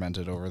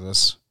 tormented over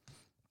this.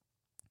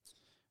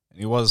 And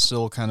he was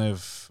still kind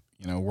of,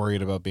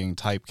 worried about being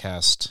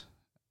typecast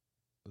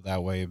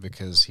that way,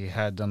 because he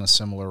had done a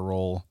similar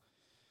role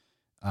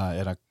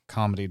in a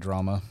comedy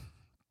drama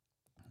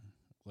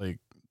like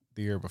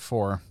the year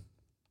before.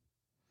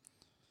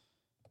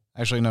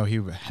 Actually, no, he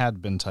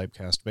had been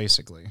typecast,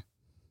 basically.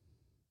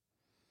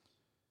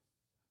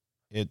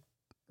 It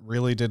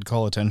really did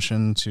call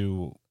attention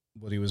to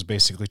what he was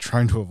basically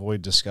trying to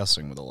avoid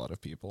discussing with a lot of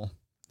people.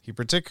 He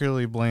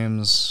particularly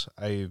blames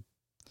the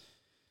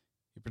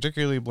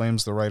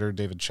writer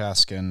David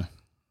Chaskin,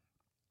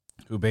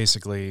 who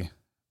basically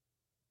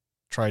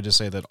tried to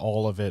say that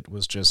all of it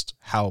was just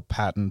how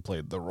Patton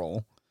played the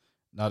role,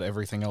 not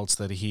everything else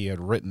that he had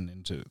written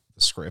into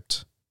the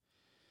script.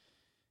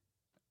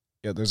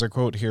 Yeah, there's a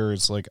quote here.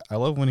 It's like, "I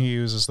love when he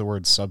uses the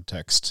word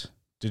subtext.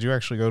 Did you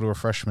actually go to a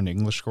freshman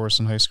English course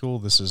in high school?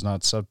 This is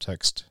not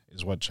subtext,"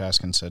 is what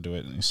Chaskin said to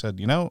it. And he said,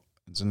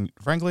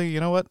 frankly, you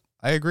know what?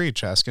 I agree,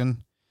 Chaskin.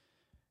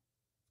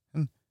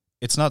 And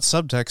it's not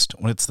subtext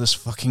when it's this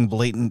fucking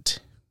blatant.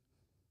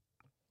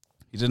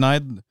 He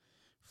denied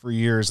for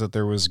years that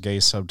there was gay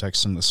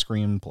subtext in the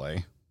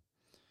screenplay.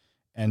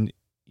 And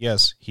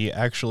yes, he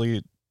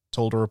actually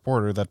told a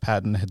reporter that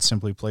Patton had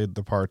simply played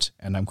the part,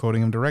 and I'm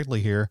quoting him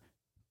directly here,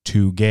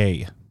 too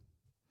gay.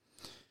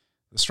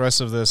 The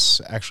stress of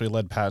this actually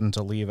led Patton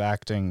to leave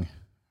acting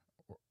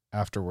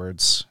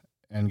afterwards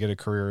and get a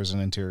career as an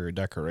interior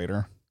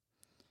decorator.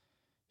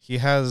 He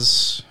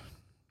has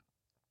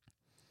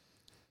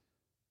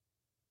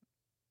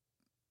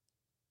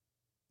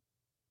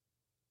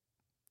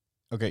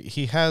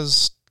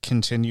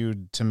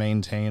continued to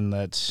maintain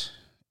that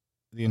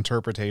the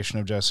interpretation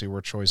of Jesse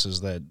were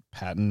choices that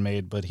Patton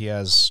made, but he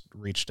has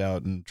reached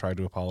out and tried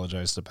to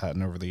apologize to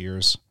Patton over the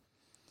years.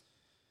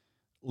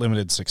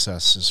 Limited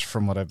success is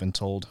from what I've been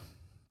told.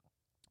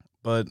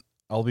 But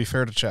I'll be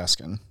fair to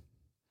Chaskin.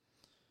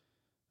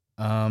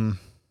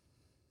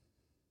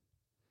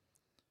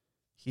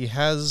 He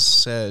has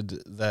said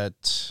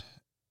that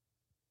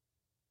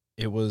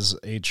it was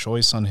a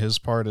choice on his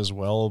part as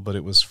well, but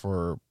it was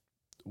for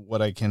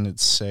what I can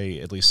say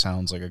at least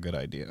sounds like a good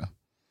idea.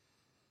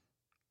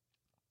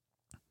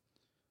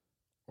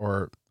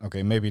 Or,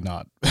 okay, maybe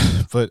not,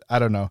 but I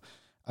don't know.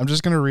 I'm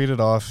just going to read it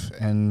off,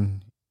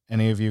 and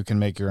any of you can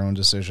make your own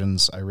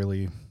decisions. I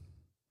really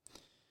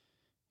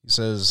He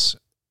says,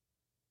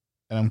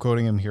 and I'm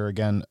quoting him here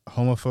again,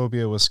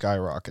 homophobia was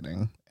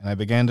skyrocketing, and I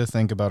began to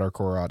think about our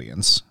core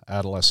audience,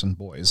 adolescent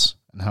boys,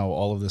 and how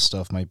all of this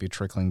stuff might be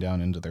trickling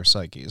down into their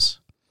psyches.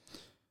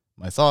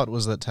 My thought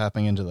was that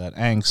tapping into that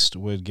angst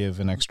would give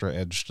an extra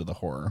edge to the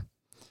horror.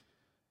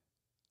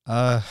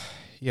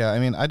 Yeah, I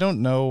mean, I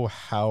don't know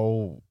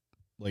how,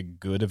 like,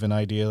 good of an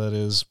idea that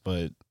is,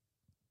 but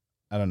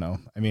I don't know.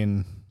 I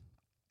mean,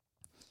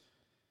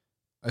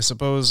 I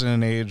suppose in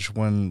an age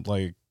when,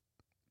 like,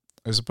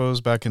 I suppose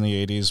back in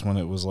the 80s when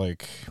it was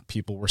like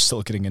people were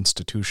still getting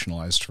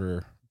institutionalized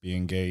for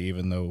being gay,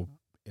 even though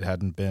it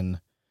hadn't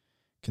been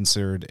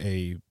considered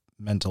a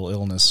mental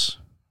illness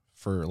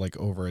for like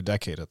over a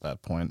decade at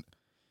that point.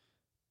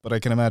 But I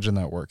can imagine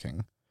that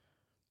working.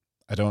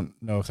 I don't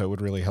know if that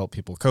would really help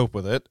people cope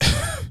with it.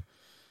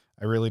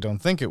 I really don't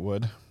think it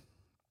would.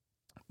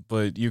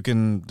 But you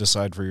can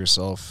decide for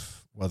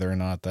yourself whether or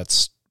not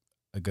that's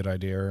a good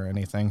idea or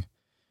anything.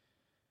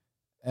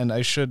 And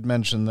I should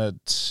mention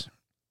that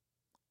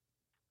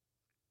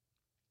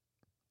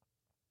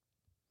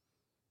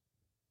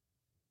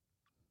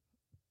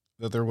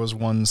there was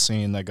one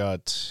scene that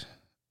got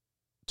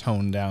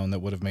toned down that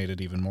would have made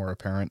it even more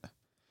apparent.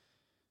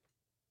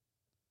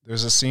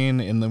 There's a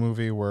scene in the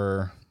movie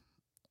where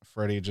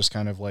Freddy just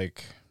kind of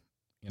like,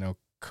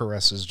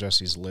 caresses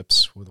Jesse's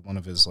lips with one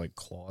of his like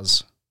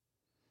claws.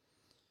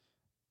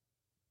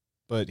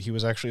 But he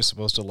was actually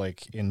supposed to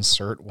like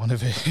insert one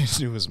of it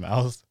into his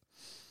mouth.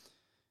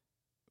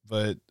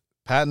 But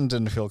Patton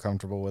didn't feel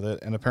comfortable with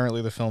it, and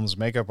apparently the film's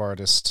makeup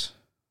artist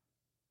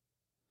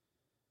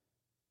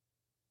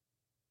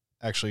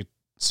actually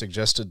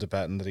suggested to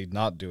Patton that he'd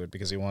not do it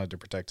because he wanted to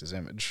protect his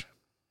image.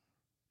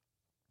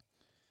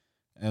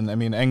 And I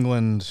mean,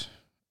 Englund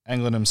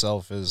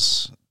himself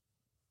has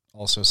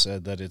also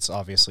said that it's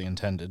obviously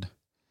intended.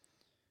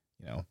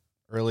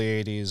 Early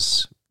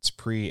 80s, it's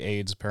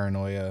pre-AIDS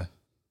paranoia.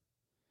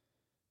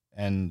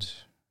 And,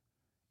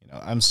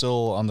 I'm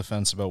still on the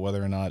fence about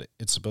whether or not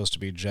it's supposed to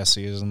be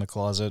Jesse is in the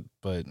closet,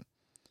 but,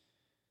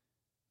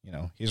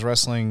 he's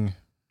wrestling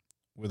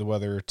with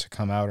whether to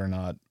come out or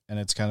not, and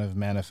it's kind of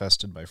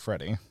manifested by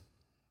Freddy.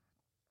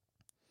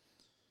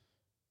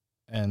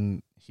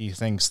 And he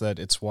thinks that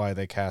it's why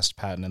they cast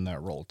Patton in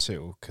that role,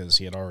 too, because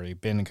he had already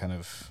been kind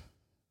of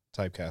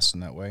typecast in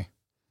that way.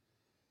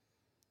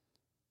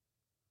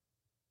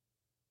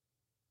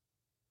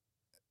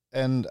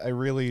 And I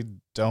really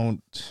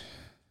don't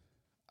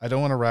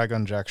want to rag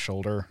on Jack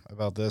Shoulder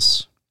about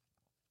this.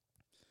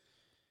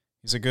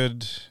 He's a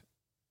good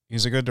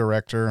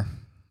director.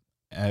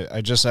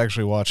 I just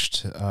actually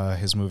watched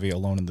his movie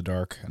Alone in the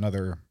Dark,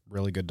 another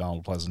really good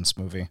Donald Pleasance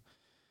movie.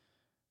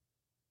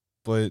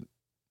 But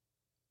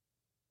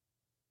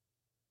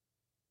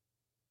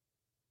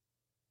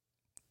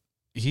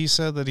he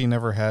said that he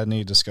never had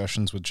any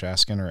discussions with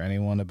Chaskin or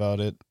anyone about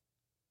it,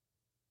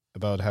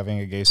 about having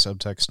a gay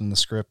subtext in the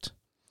script.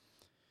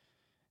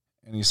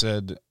 And he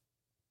said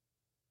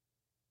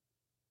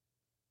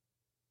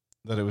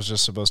that it was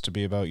just supposed to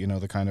be about,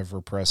 the kind of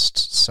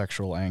repressed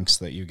sexual angst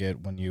that you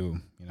get when you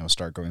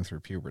start going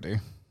through puberty.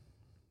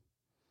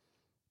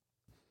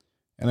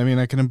 And I mean,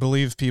 I can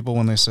believe people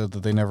when they said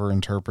that they never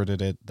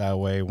interpreted it that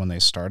way when they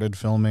started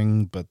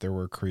filming, but there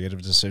were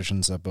creative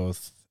decisions that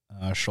both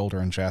Shoulder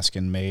and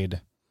Chaskin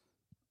made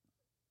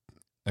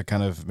that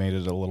kind of made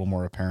it a little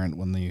more apparent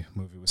when the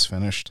movie was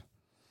finished.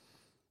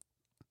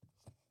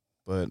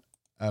 But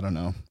I don't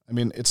know. I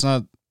mean, it's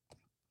not...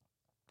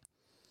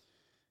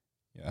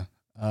 Yeah.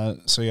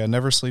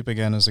 Never Sleep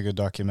Again is a good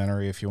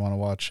documentary if you want to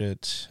watch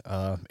it.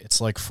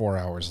 It's like 4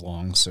 hours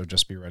long, so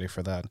just be ready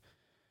for that.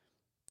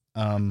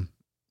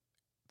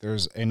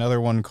 There's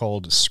another one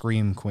called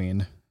Scream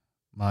Queen,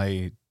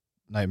 My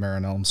Nightmare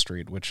on Elm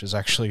Street, which is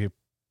actually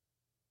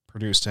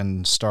produced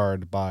and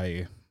starred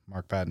by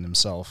Mark Patton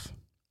himself,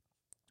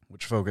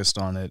 which focused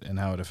on it and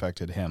how it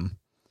affected him.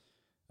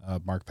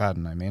 Mark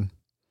Patton, I mean.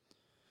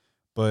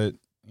 But,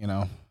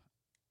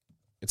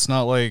 it's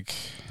not like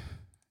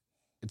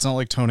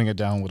toning it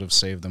down would have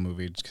saved the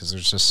movie because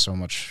there's just so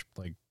much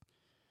like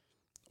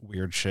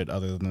weird shit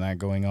other than that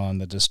going on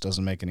that just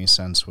doesn't make any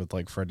sense with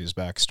like Freddy's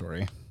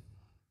backstory.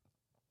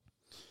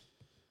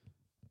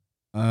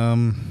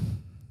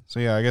 So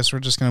yeah, I guess we're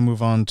just gonna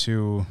move on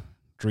to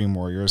Dream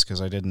Warriors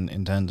because I didn't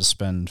intend to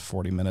spend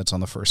 40 minutes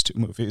on the first two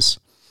movies.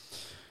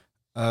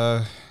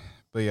 But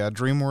yeah,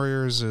 Dream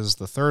Warriors is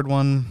the third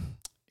one.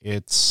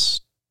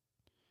 It's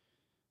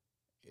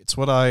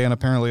what I, and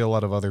apparently a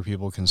lot of other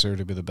people, consider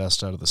to be the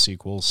best out of the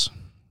sequels.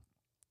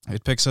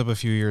 It picks up a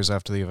few years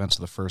after the events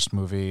of the first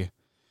movie.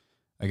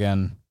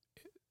 Again,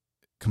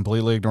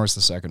 completely ignores the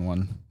second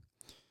one.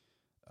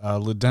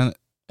 Lieutenant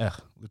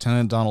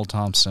Donald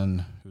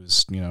Thompson,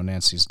 who's,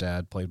 Nancy's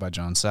dad, played by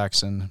John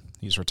Saxon.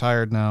 He's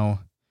retired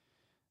now.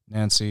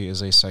 Nancy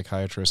is a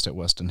psychiatrist at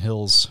Weston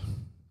Hills.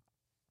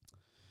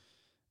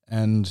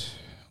 And,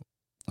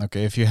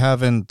 okay, if you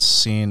haven't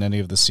seen any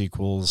of the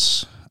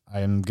sequels,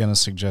 I'm going to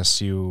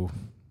suggest you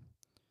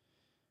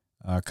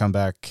come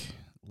back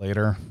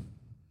later,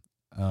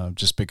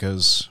 just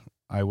because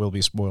I will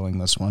be spoiling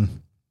this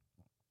one.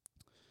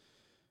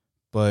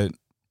 But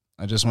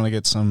I just want to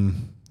get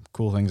some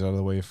cool things out of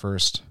the way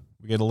first.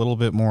 We get a little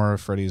bit more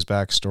of Freddy's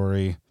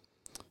backstory,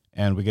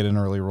 and we get an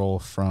early role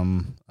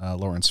from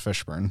Lawrence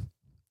Fishburne,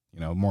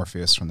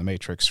 Morpheus from The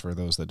Matrix, for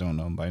those that don't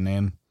know him by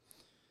name.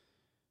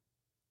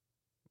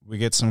 We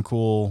get some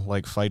cool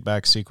fight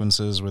back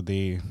sequences with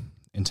the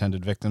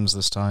intended victims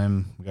this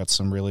time. We got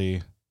some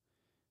really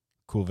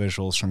cool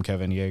visuals from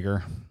Kevin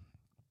Yeager.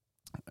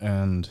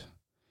 And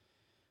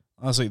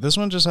honestly, this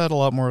one just had a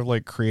lot more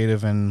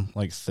creative and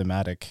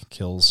thematic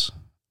kills.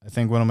 I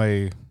think one of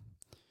my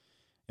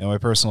my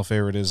personal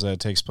favorite is that it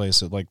takes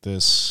place at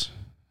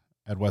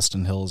at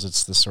Weston Hills.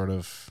 It's this sort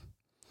of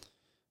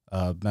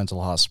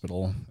mental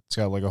hospital. It's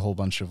got a whole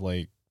bunch of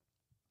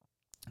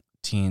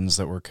teens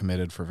that were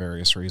committed for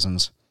various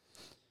reasons.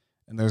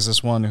 And there's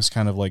this one who's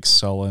kind of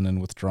sullen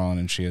and withdrawn,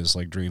 and she has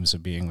dreams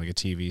of being a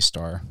TV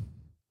star.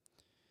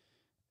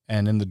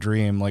 And in the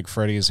dream,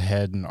 Freddy's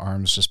head and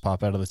arms just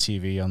pop out of the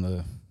TV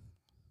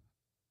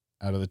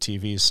out of the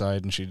TV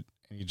side, and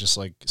he just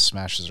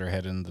smashes her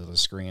head into the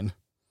screen.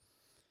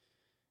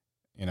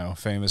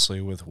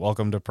 Famously with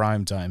 "Welcome to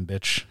Prime Time,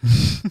 bitch."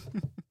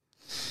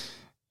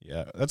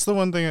 Yeah, that's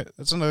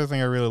another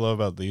thing I really love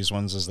about these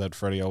ones, is that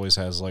Freddy always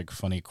has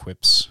funny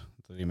quips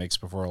that he makes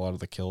before a lot of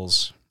the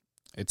kills.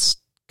 It's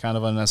kind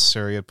of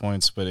unnecessary at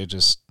points, but it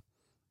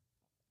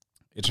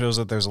shows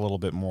that there's a little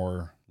bit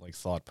more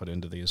thought put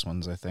into these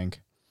ones, I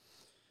think.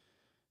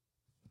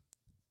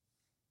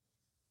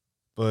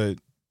 But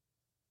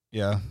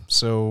yeah,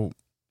 so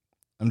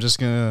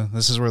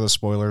this is where the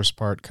spoilers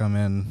part come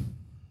in,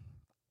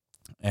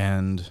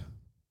 and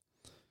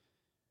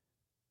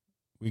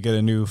we get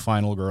a new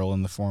final girl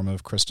in the form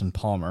of Kristen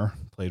Palmer,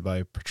 played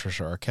by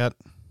Patricia Arquette,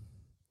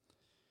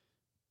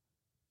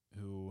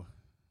 who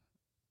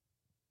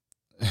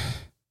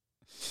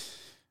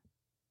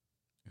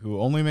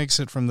only makes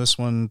it from this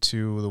one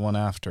to the one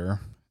after,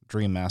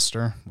 Dream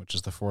Master, which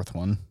is the fourth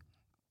one.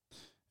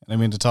 And I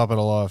mean, to top it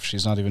all off,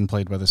 she's not even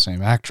played by the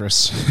same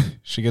actress.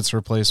 She gets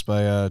replaced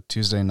by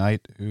Tuesday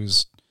Knight,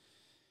 who's,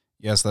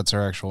 yes, that's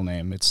her actual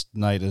name. It's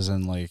Knight as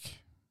in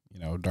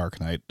Dark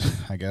Knight,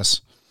 I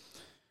guess.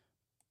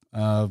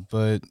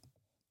 But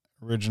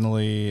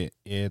originally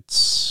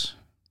it's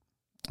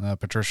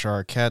Patricia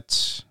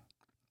Arquette,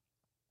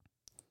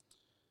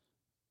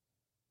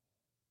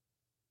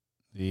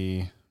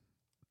 the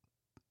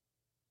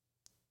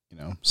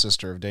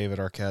sister of David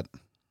Arquette.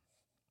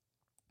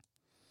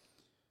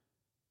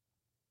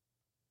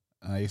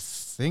 I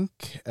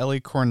think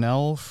Ellie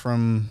Cornell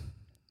from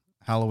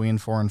Halloween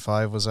 4 and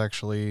 5 was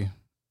actually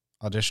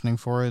auditioning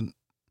for it.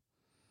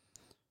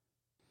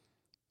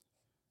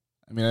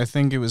 I mean, I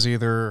think it was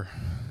either,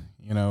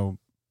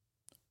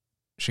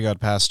 she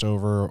got passed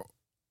over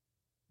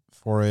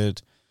for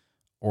it,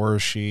 or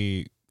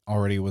she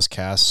already was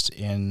cast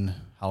in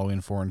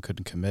Halloween 4 and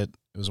couldn't commit.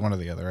 It was one or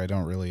the other. I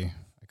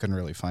couldn't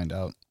really find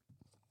out.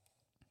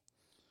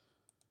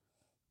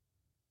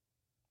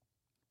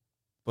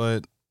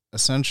 But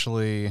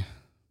essentially,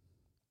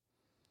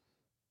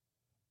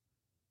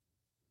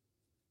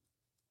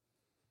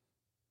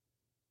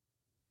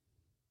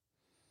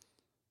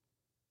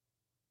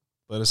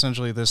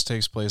 this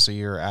takes place a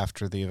year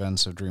after the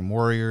events of Dream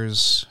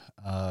Warriors.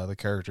 The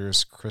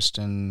characters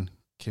Kristen,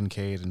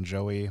 Kincaid, and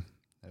Joey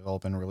have all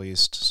been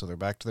released, so they're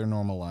back to their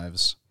normal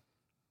lives.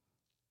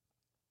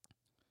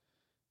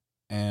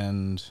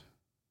 And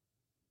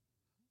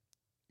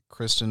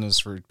Kristen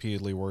is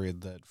repeatedly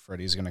worried that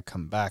Freddy's going to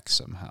come back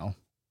somehow.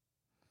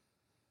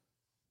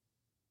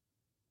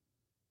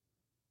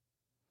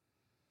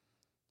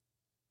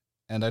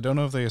 And I don't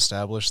know if they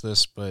established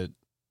this, but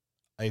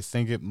I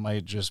think it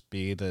might just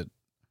be that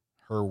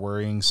her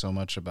worrying so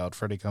much about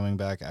Freddy coming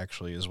back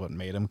actually is what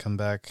made him come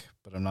back,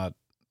 but I'm not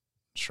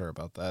sure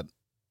about that.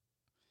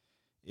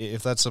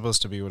 If that's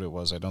supposed to be what it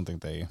was, I don't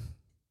think they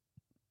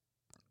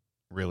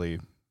really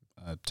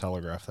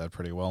telegraphed that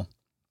pretty well.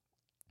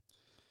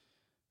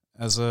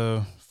 As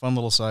a fun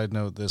little side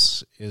note,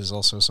 this is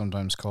also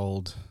sometimes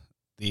called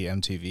the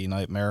MTV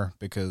Nightmare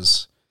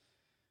because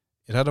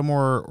it had a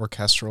more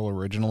orchestral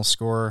original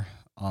score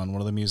on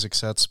one of the music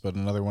sets, but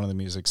another one of the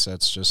music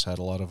sets just had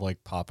a lot of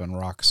pop and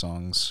rock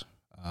songs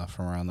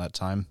from around that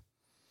time.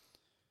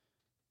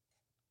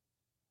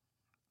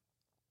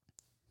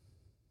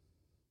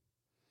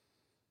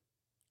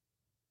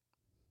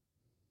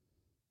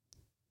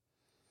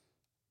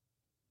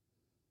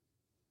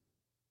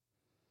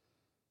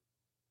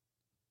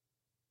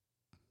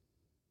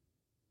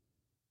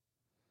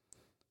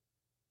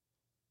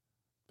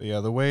 But yeah,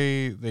 the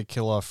way they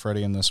kill off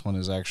Freddy in this one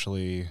is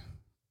actually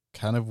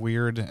kind of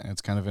weird, and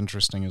it's kind of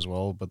interesting as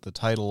well, but the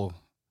title,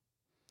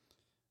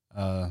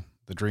 The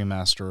Dream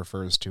Master,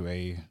 refers to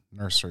a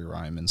nursery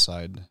rhyme in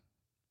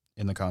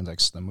the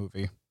context of the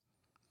movie.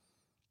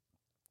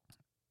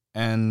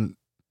 And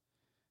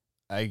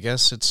I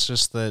guess it's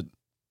just that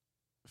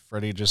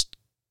Freddy just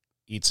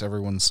eats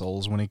everyone's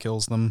souls when he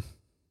kills them.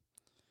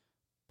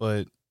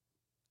 But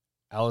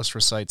Alice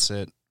recites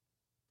it,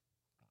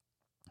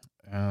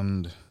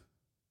 and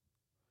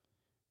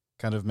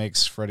kind of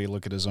makes Freddy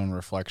look at his own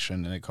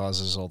reflection, and it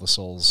causes all the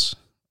souls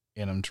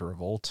in him to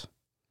revolt.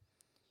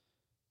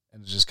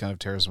 And it just kind of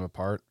tears him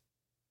apart,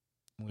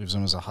 leaves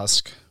him as a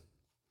husk.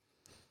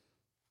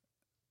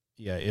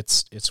 Yeah,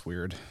 it's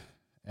weird.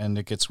 And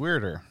it gets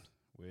weirder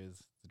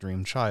with the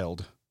Dream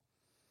Child.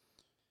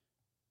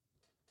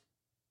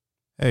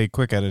 Hey,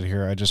 quick edit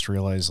here. I just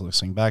realized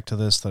listening back to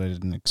this that I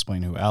didn't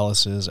explain who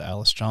Alice is.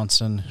 Alice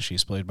Johnson.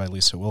 She's played by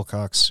Lisa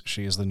Wilcox.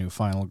 She is the new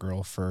final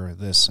girl for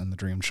this and the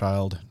Dream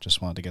Child. Just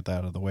wanted to get that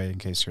out of the way in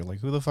case you're like,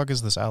 who the fuck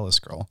is this Alice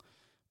girl?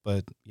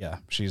 But yeah,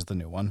 she's the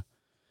new one.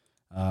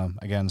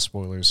 Again,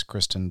 spoilers,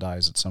 Kristen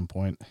dies at some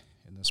point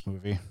in this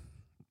movie.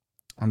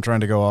 I'm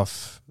trying to go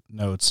off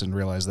notes and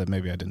realize that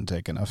maybe I didn't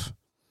take enough.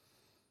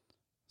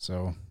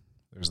 So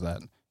there's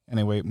that.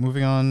 Anyway,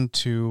 moving on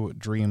to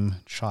Dream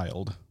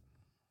Child.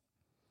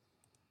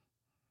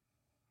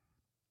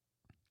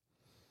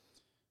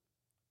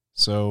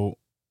 So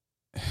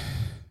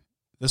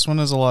this one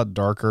is a lot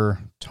darker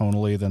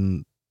tonally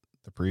than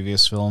the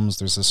previous films.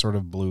 There's this sort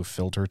of blue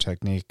filter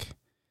technique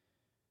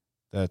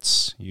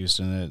that's used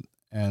in it.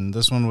 And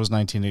this one was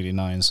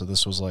 1989, so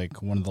this was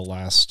like one of the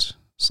last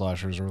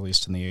slashers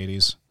released in the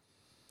 80s.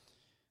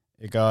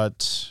 It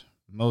got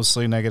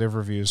mostly negative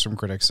reviews from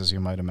critics, as you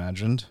might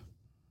imagine.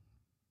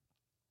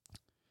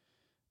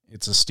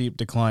 It's a steep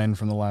decline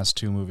from the last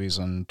two movies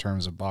in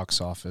terms of box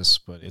office,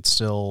 but it's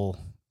still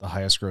the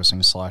highest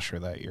grossing slasher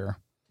that year.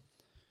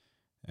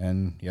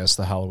 And yes,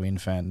 the Halloween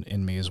fan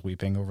in me is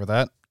weeping over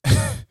that.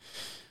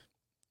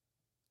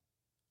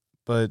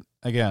 But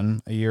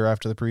again, a year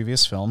after the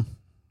previous film,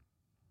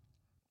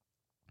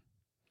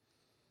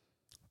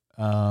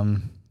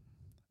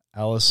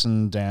 Alice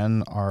and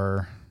Dan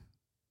are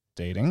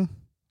dating,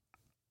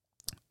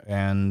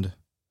 and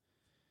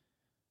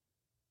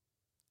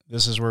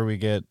this is where we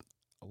get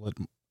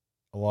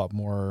a lot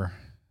more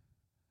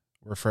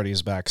where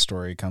Freddy's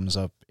backstory comes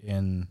up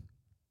in,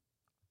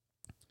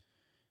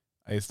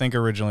 I think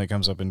originally it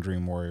comes up in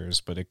Dream Warriors,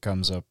 but it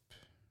comes up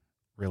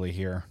really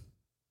here.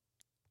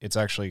 It's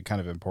actually kind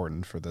of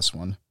important for this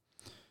one.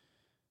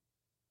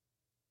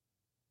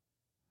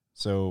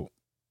 So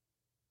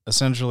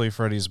essentially,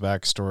 Freddy's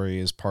backstory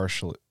is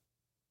partially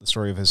the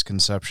story of his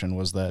conception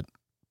was that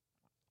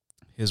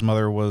his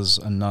mother was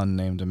a nun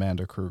named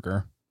Amanda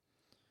Krueger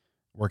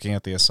working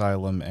at the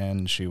asylum,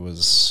 and she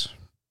was,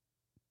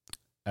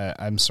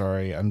 I'm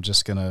sorry, I'm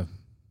just gonna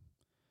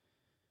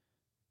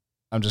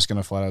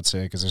flat out say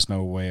it because there's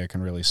no way I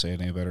can really say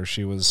it any better.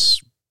 She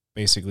was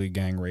basically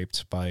gang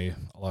raped by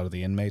a lot of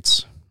the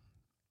inmates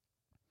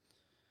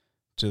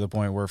to the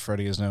point where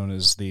Freddy is known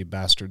as the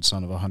bastard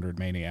son of 100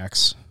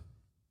 maniacs.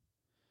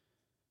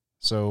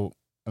 So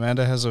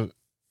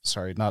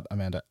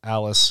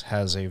Alice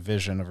has a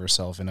vision of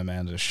herself in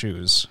Amanda's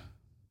shoes,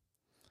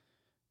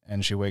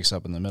 and she wakes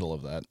up in the middle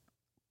of that.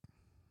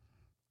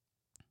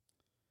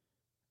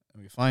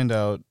 And we find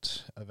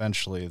out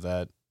eventually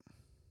that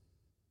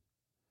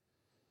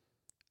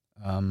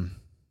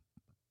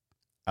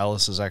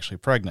Alice is actually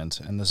pregnant,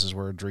 and this is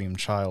where Dream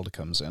Child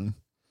comes in.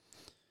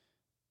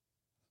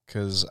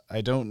 Because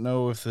I don't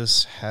know if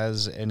this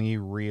has any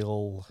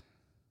real...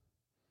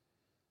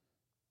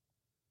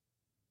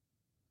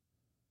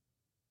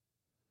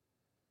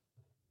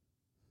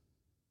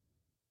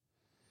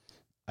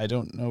 I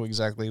don't know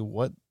exactly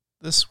what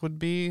this would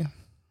be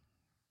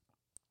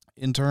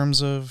in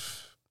terms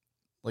of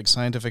like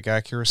scientific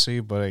accuracy,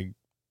 but I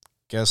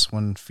guess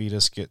when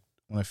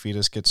a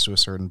fetus gets to a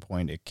certain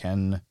point, it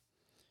can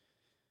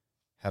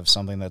have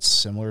something that's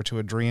similar to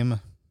a dream.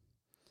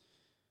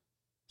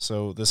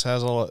 So this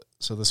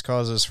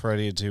causes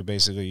Freddy to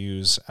basically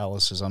use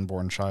Alice's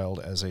unborn child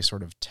as a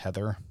sort of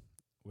tether,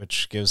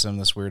 which gives him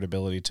this weird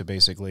ability to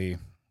basically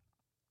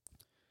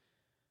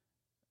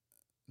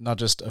not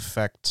just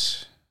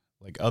affect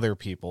like other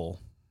people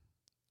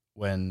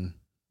when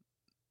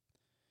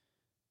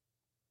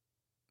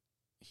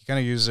he kind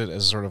of uses it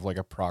as sort of like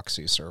a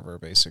proxy server,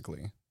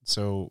 basically.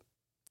 So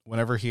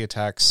whenever he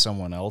attacks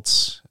someone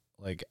else,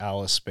 like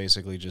Alice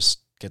basically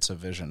just gets a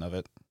vision of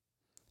it,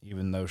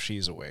 even though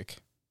she's awake.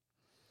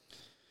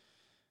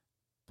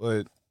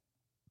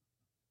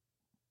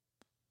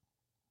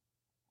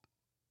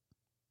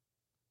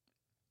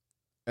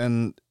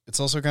 And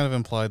it's also kind of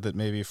implied that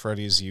maybe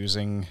Freddy's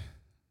using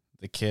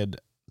the kid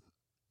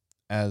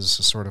as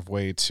a sort of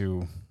way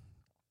to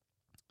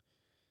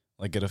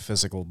like get a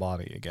physical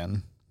body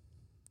again.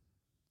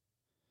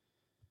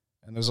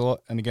 And there's a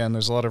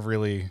lot of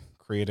really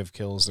creative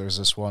kills. There's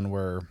this one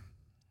where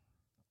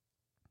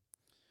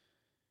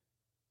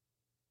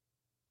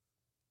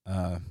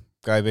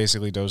guy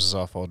basically dozes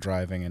off while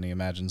driving, and he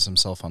imagines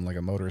himself on like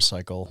a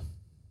motorcycle.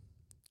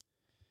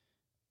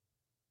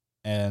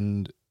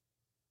 And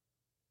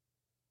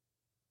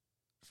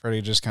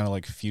Freddy just kind of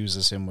like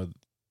fuses him with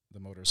the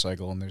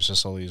motorcycle, and there's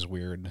just all these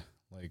weird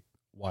like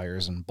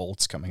wires and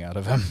bolts coming out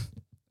of him.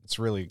 It's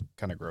really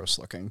kind of gross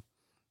looking.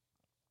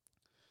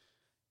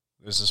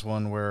 There's this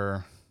one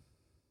where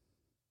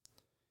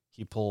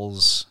he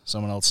pulls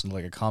someone else into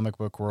like a comic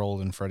book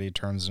world, and Freddy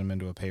turns him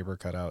into a paper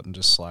cutout and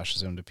just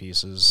slashes him to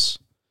pieces.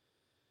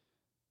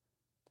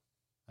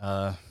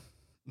 Uh,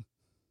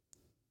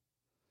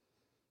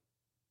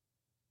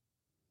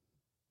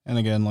 and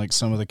again, like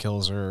some of the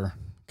kills are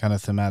kind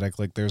of thematic.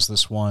 Like there's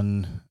this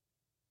one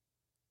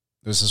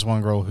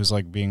girl who's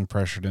like being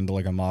pressured into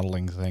like a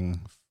modeling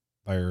thing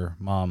by her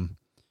mom.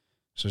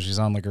 So she's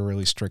on like a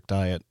really strict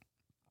diet.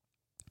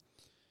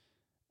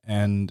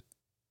 And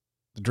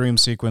the dream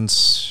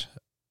sequence,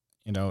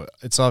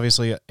 it's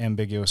obviously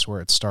ambiguous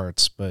where it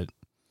starts, but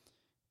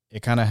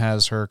it kind of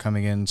has her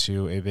coming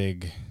into a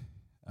big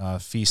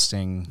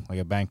feasting, like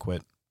a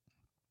banquet,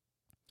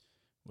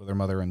 with her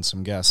mother and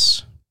some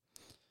guests.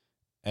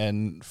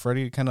 And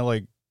Freddy kind of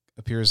like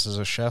appears as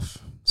a chef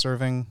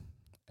serving,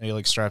 and he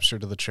like straps her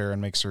to the chair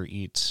and makes her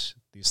eat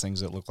these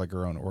things that look like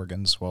her own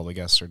organs while the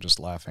guests are just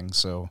laughing.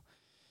 So,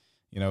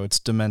 it's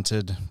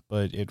demented,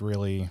 but it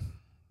really,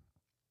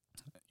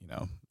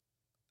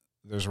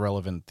 there's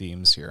relevant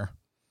themes here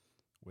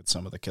with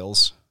some of the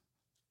kills.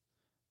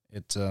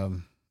 It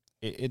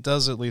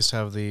does at least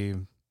have the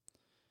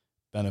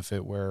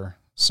benefit where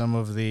some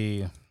of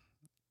the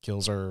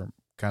kills are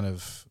kind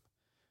of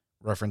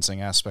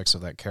referencing aspects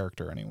of that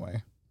character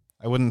anyway.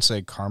 I wouldn't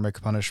say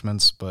karmic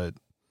punishments, but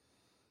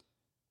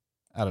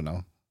I don't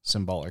know,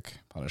 symbolic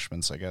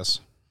punishments, I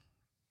guess.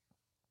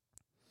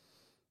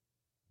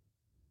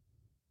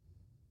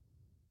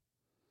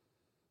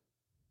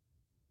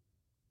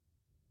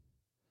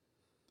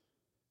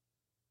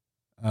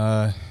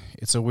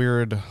 It's a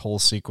weird whole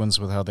sequence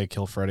with how they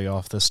kill Freddy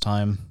off this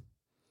time,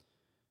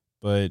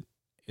 but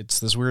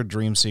it's this weird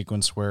dream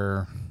sequence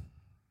where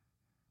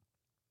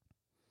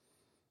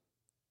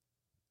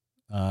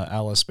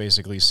Alice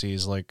basically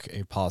sees like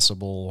a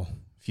possible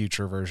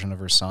future version of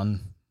her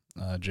son,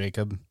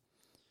 Jacob,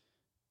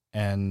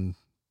 and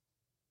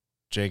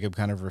Jacob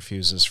kind of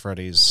refuses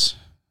Freddy's,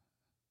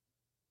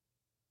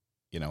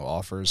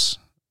 offers,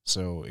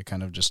 so it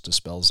kind of just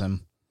dispels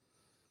him.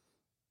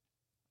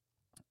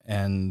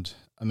 And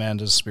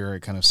Amanda's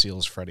spirit kind of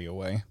seals Freddy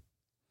away.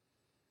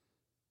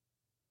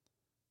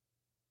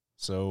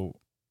 So,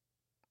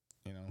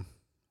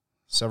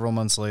 several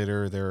months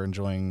later, they're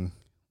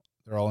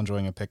all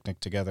enjoying a picnic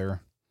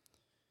together.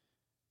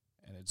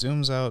 And it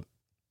zooms out,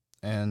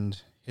 and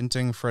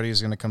hinting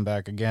Freddy's going to come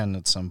back again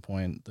at some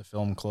point, the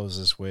film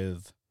closes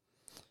with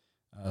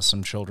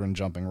some children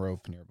jumping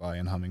rope nearby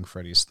and humming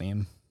Freddy's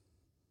theme.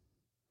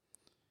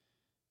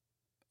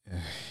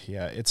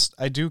 Yeah,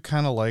 I do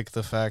kind of like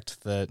the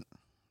fact that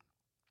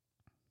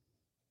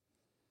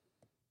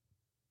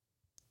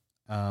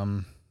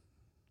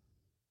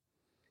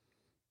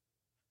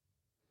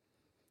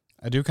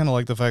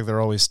they're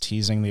always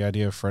teasing the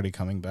idea of Freddy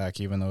coming back,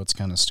 even though it's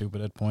kind of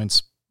stupid at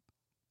points.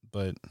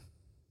 But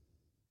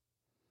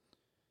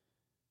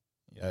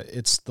yeah,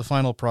 the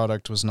final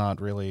product was not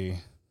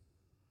really.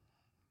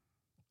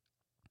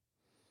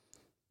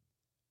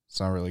 It's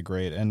not really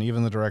great. And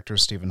even the director,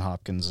 Stephen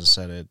Hopkins, has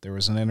said it. There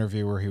was an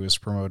interview where he was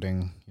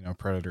promoting,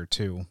 Predator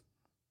 2.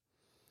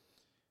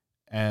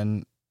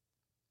 And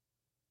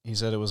he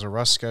said it was a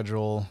rush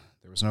schedule.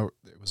 It was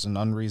an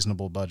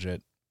unreasonable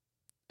budget.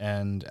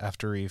 And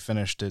after he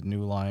finished it,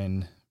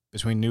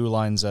 between New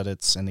Line's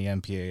edits and the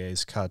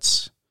MPAA's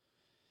cuts,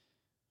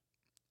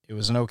 it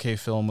was an okay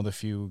film with a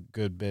few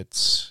good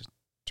bits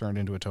turned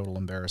into a total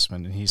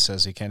embarrassment. And he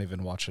says he can't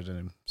even watch it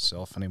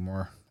himself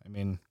anymore. I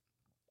mean,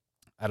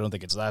 I don't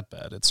think it's that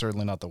bad. It's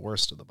certainly not the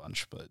worst of the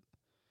bunch, but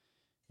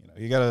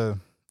you gotta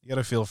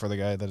feel for the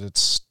guy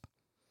that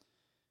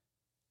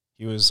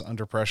he was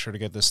under pressure to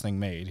get this thing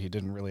made. He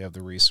didn't really have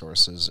the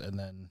resources, and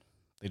then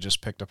they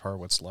just picked apart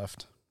what's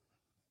left.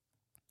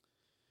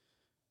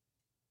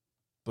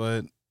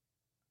 But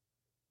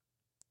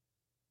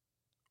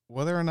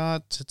whether or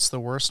not it's the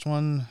worst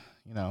one,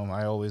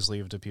 I always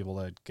leave to people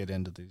that get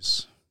into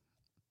these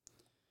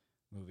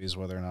movies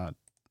whether or not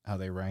how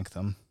they rank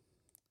them.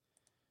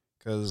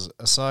 Because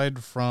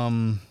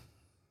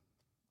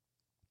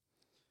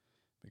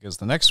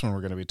the next one we're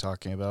going to be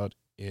talking about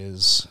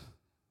is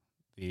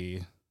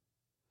the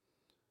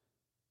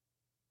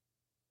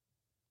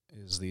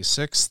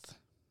sixth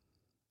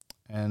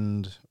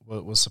and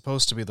what was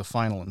supposed to be the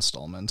final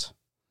installment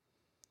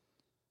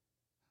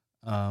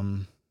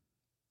of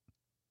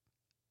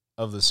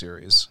the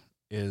series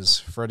is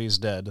Freddy's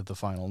Dead, The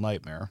Final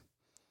Nightmare.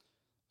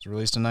 It was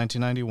released in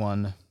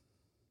 1991,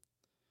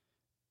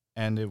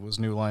 and it was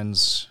New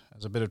Line's,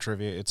 as a bit of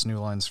trivia, it's New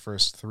Line's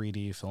first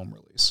 3D film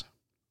release.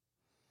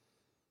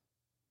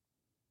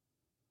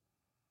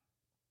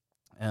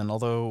 And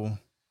although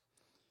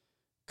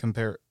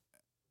it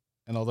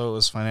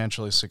was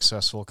financially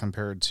successful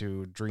compared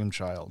to Dream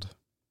Child,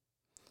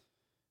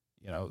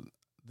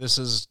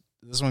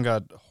 this one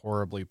got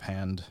horribly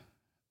panned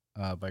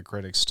by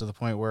critics to the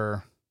point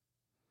where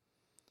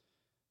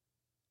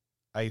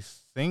I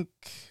think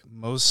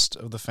most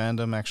of the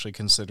fandom actually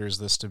considers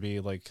this to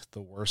be like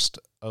the worst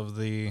of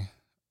the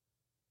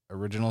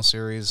original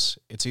series.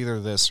 It's either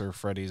this or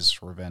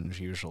Freddy's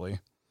Revenge usually.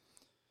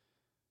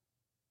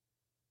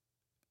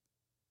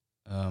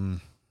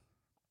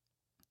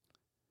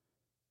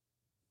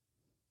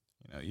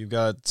 you've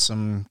got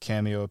some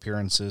cameo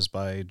appearances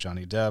by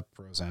Johnny Depp,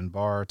 Roseanne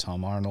Barr,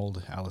 Tom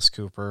Arnold, Alice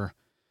Cooper.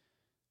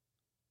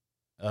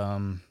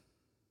 But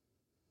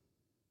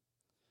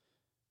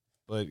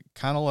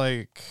kind of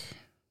like,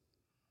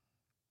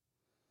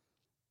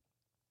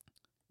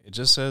 it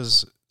just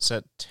says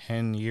set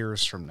 10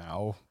 years from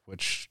now,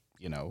 which,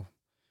 no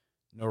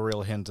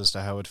real hint as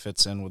to how it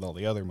fits in with all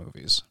the other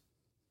movies.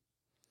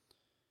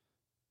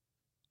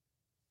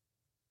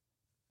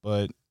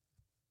 But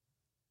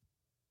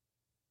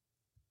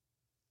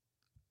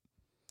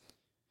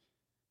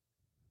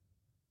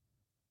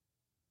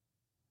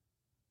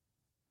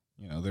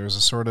there's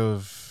a sort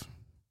of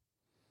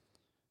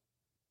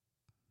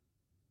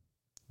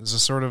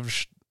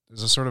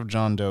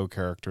John Doe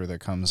character that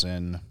comes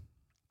in.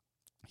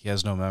 He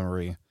has no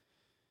memory.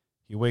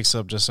 He wakes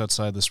up just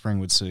outside the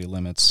Springwood city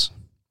limits.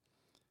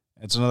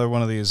 It's another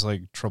one of these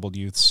like troubled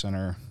youth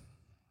center.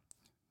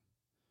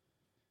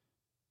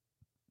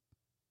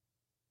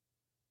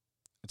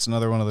 It's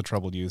another one of the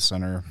troubled youth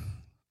center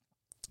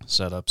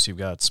setups. You've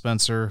got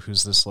Spencer,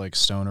 who's this like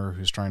stoner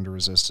who's trying to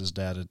resist his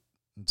dad's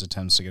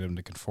attempts to get him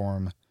to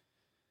conform.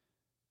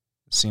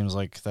 It seems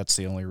like that's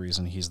the only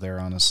reason he's there,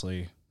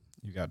 honestly.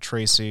 You got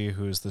Tracy,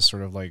 who is this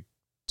sort of like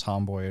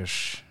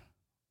tomboyish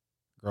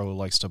girl who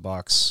likes to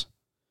box,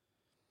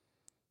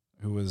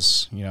 who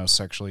was,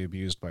 sexually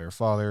abused by her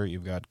father.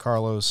 You've got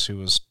Carlos, who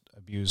was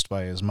abused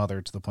by his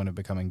mother to the point of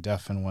becoming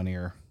deaf in one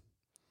ear.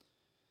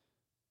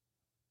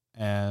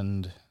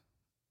 And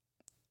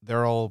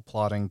they're all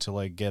plotting to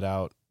like get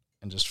out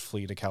and just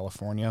flee to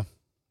California.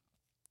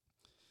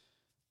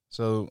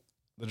 So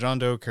the John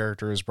Doe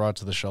character is brought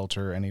to the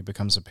shelter, and he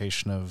becomes a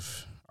patient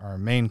of our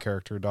main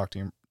character,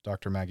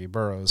 Dr. Maggie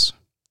Burroughs.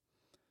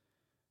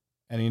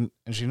 And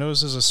she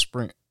notices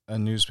a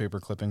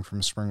newspaper clipping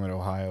from Springwood,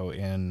 Ohio,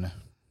 in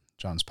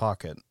John's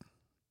pocket.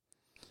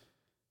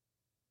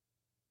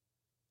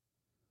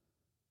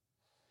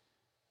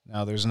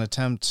 Now, there's an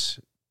attempt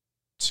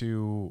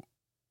to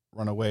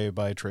run away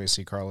by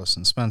Tracy, Carlos,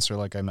 and Spencer,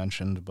 like I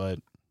mentioned, but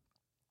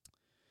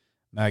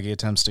Maggie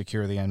attempts to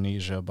cure the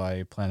amnesia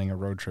by planning a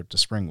road trip to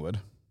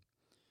Springwood.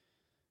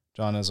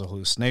 John has a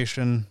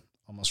hallucination,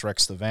 almost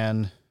wrecks the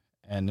van,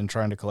 and in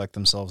trying to collect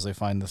themselves, they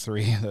find the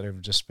three that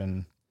have just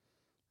been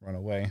run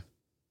away.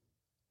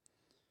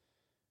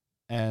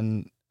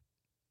 And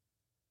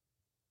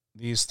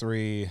these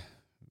three,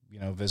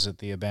 visit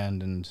the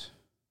abandoned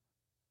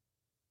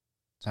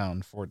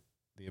town,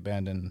 the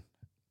abandoned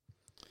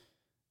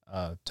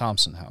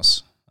Thompson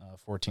House,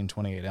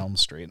 1428 Elm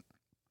Street.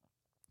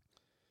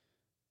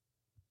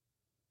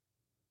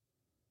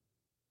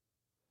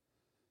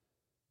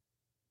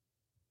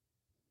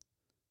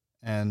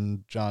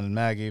 And John and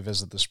Maggie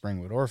visit the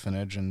Springwood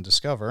orphanage and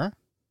discover,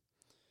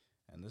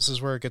 and this is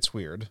where it gets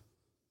weird,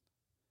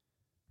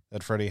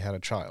 that Freddy had a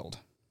child.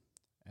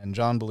 And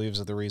John believes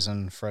that the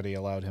reason Freddy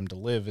allowed him to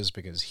live is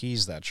because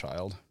he's that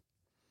child.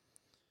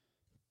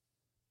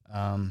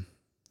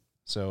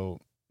 So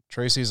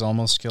Tracy's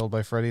almost killed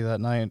by Freddy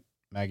that night.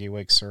 Maggie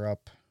wakes her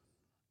up.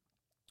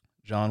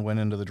 John went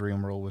into the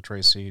dream world with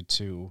Tracy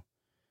to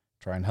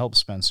try and help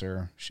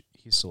Spencer.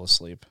 He's still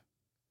asleep.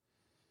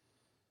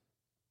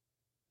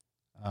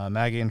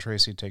 Maggie and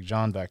Tracy take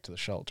John back to the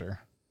shelter.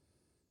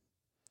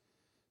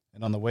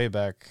 And on the way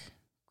back,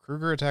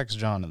 Krueger attacks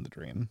John in the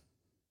dream.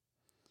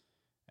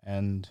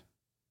 And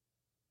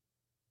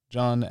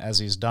John, as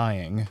he's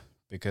dying,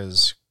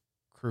 because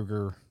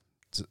Krueger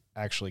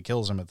actually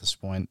kills him at this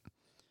point,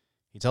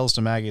 he tells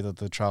to Maggie that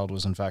the child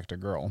was in fact a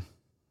girl.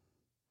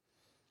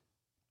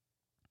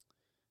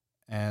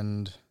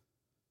 And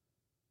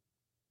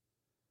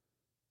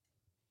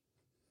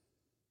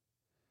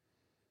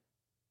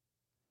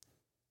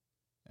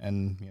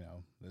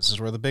this is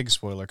where the big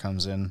spoiler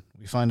comes in.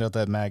 We find out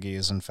that Maggie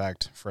is in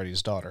fact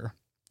Freddy's daughter.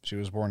 She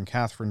was born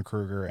Catherine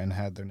Krueger and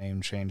had their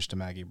name changed to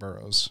Maggie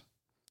Burroughs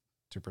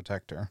to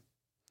protect her.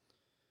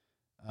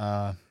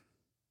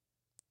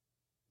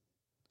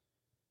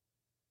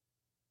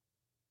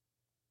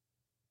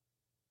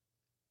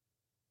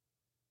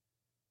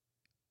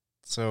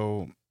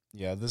 So,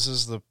 yeah, this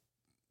is the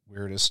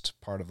weirdest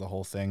part of the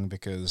whole thing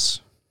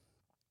because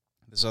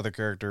this other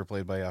character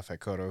played by Yaphet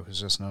Kotto,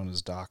 who's just known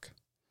as Doc,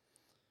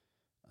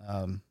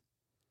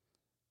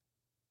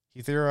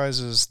 he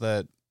theorizes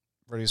that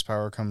Freddy's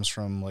power comes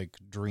from, like,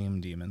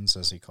 dream demons,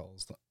 as he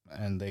calls them,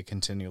 and they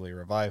continually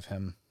revive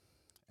him,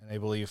 and they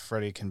believe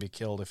Freddy can be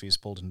killed if he's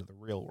pulled into the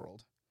real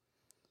world.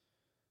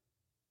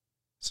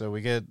 So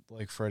we get,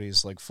 like,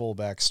 Freddy's, like, full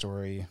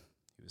backstory.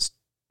 He was,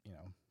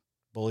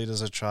 bullied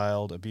as a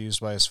child, abused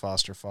by his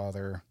foster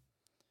father,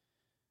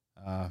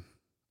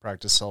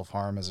 practiced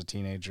self-harm as a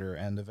teenager,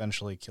 and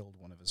eventually killed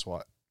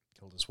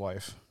his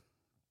wife.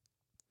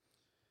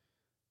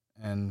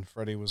 And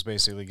Freddy was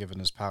basically given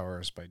his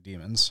powers by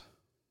demons.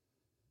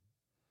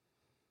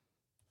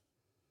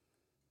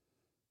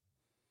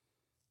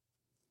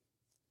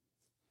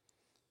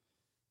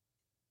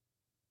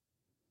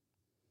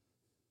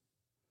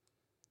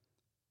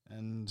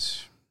 And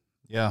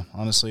yeah,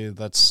 honestly,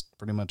 that's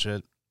pretty much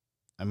it.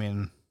 I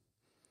mean,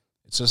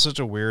 it's just such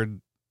a weird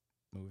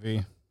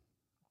movie.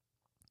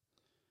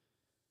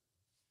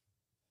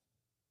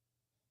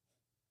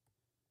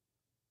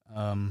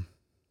 And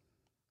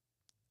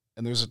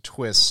there's a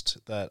twist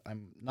that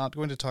I'm not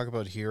going to talk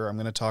about here. I'm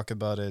going to talk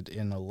about it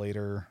in a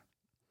later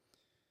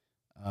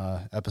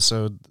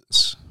episode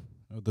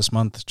this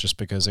month, just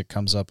because it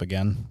comes up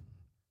again.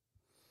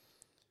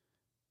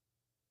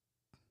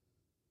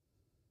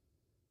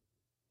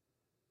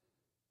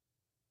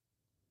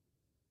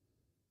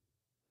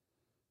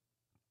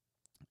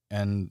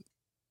 And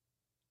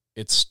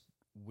it's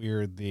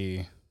weird,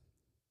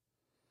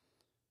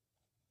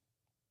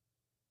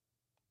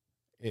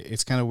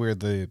 it's kind of weird,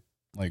 the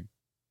like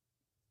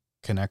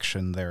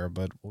connection there,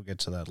 but we'll get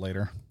to that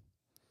later.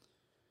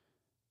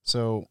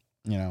 So,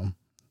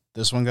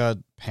 this one got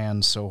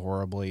panned so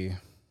horribly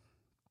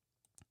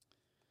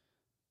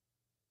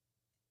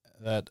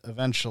that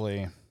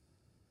eventually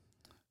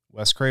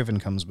Wes Craven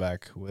comes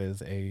back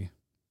with a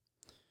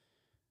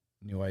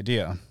new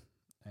idea.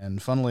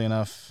 And funnily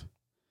enough,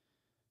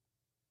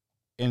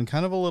 in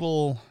kind of a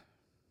little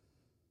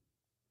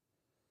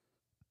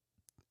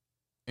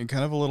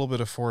bit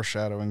of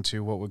foreshadowing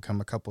to what would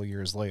come a couple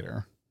years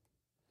later,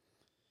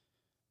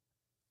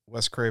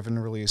 Wes Craven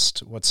released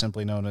what's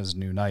simply known as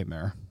New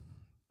Nightmare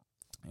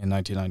in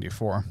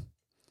 1994.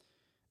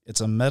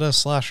 It's a meta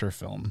slasher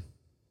film.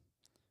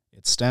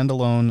 It's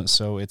standalone,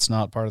 so it's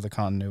not part of the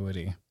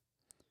continuity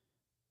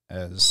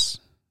as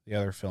the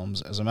other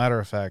films. As a matter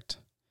of fact,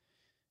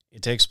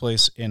 it takes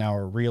place in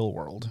our real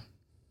world.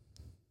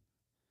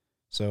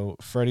 So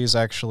Freddy's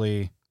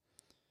actually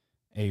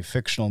a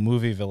fictional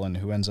movie villain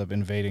who ends up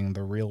invading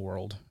the real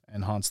world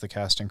and haunts the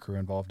cast and crew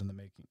involved in the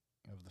making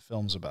of the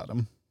films about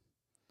him.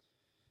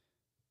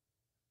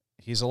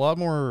 He's a lot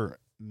more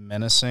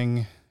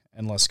menacing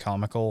and less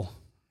comical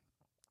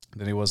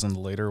than he was in the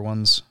later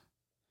ones.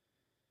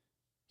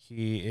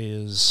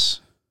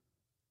 His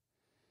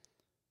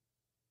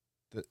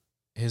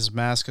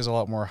mask has a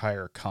lot more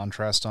higher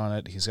contrast on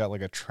it. He's got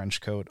like a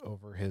trench coat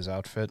over his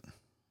outfit.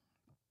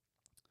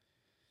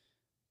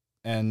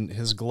 And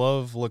his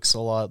glove looks a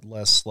lot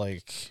less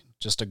like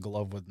just a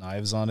glove with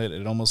knives on it.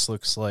 It almost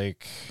looks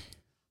like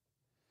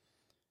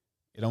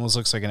an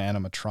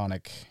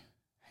animatronic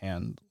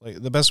hand.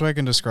 Like, the best way I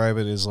can describe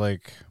it is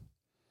like,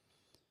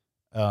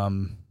 I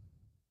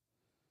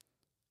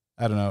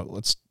don't know,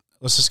 let's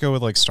just go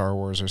with like Star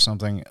Wars or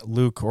something.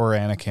 Luke or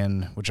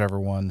Anakin, whichever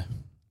one.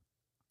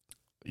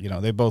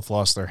 They both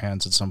lost their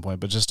hands at some point,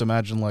 but just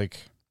imagine like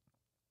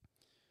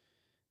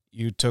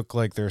you took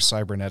like their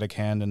cybernetic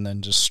hand and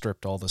then just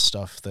stripped all the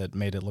stuff that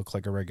made it look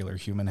like a regular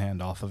human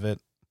hand off of it.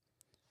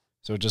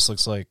 So it just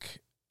looks like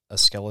a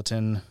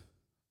skeleton.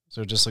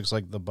 So it just looks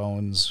like the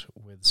bones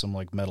with some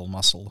like metal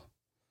muscle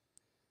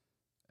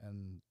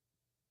and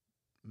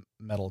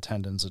metal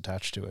tendons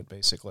attached to it,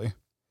 basically.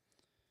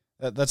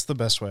 That's the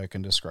best way I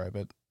can describe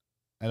it.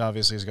 And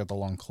obviously he's got the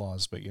long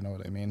claws, but you know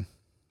what I mean.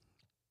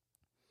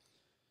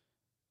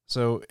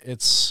 So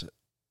it's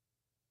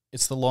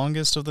the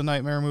longest of the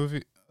Nightmare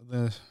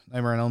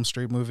on Elm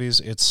Street movies.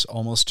 It's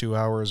almost 2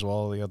 hours,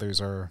 while the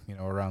others are,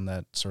 around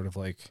that sort of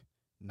like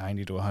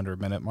 90 to 100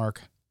 minute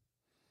mark.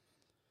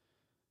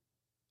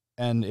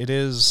 And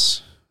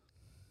it's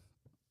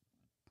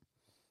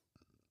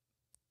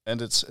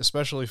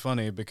especially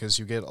funny because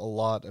you get a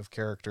lot of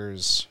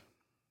characters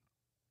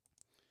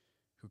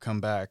who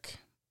come back.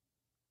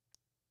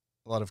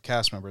 A lot of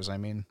cast members, I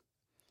mean.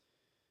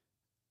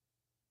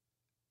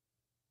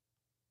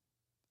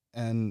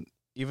 And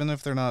even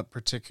if they're not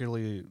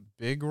particularly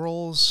big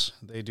roles,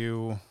 they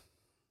do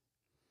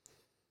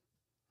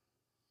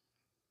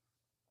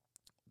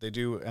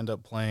end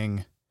up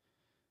playing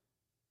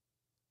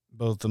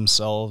both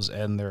themselves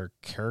and their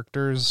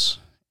characters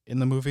in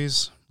the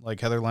movies. Like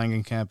Heather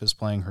Langenkamp is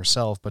playing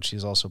herself, but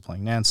she's also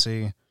playing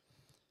Nancy.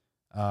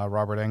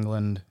 Robert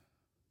Englund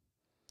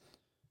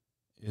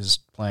is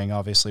playing,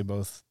 obviously,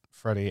 both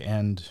Freddy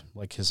and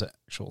like his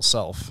actual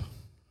self.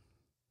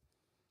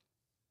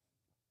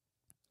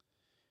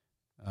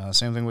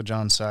 Same thing with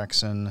John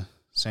Saxon.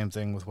 Same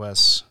thing with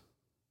Wes.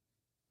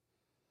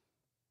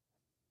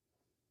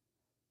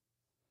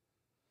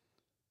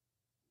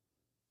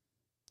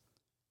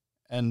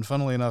 And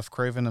funnily enough,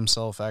 Craven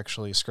himself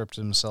actually scripted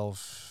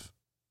himself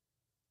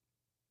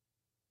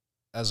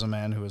as a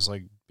man who was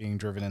like being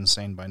driven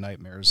insane by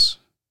nightmares.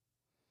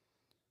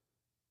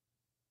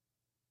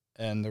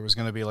 And there was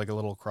going to be like a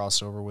little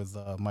crossover with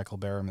Michael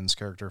Berryman's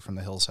character from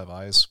The Hills Have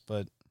Eyes,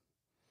 but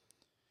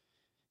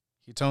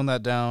he toned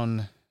that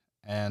down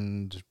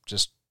and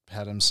just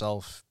had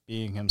himself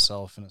being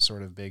himself in a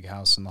sort of big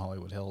house in the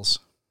Hollywood Hills.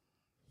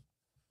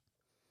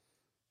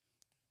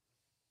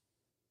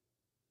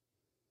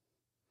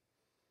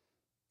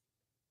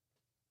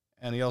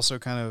 And he also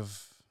kind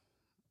of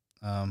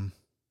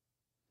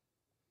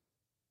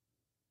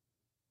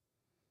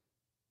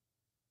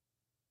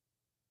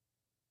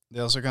they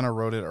also kind of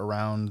wrote it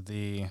around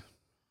the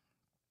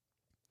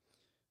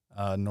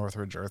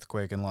Northridge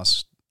earthquake in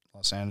Los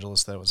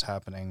Angeles that was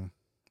happening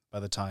by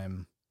the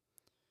time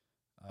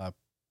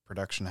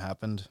production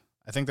happened.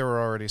 I think there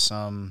were already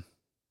some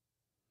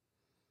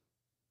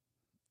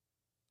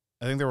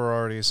I think there were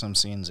already some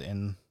scenes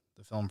in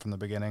the film from the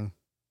beginning,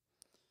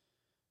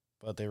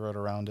 but they wrote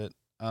around it.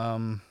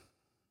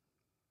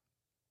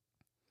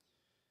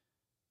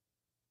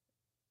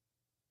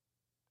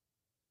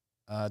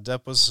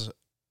 Depp was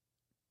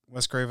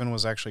Wes Craven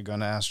was actually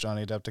going to ask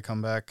Johnny Depp to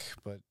come back,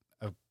 but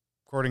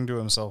according to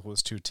himself,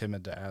 was too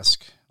timid to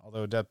ask.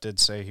 Although Depp did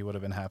say he would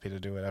have been happy to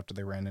do it after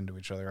they ran into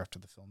each other after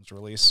the film's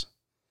release.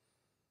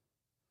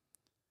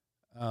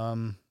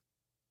 And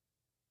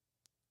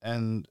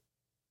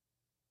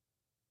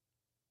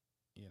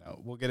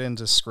we'll get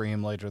into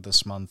Scream later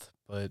this month,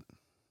 but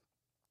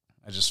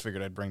I just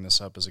figured I'd bring this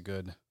up as a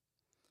good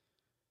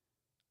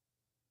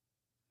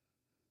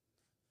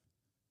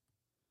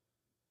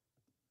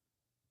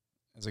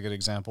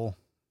example,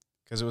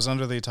 because it was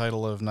under the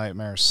title of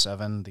Nightmare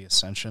 7: The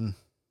Ascension.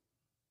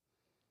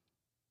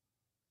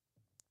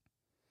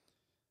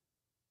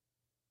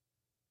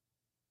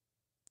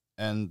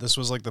 And this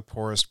was like the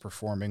poorest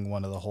performing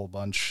one of the whole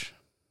bunch,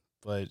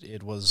 but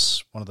it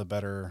was one of the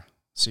better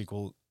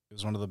sequels,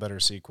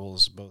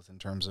 both in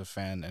terms of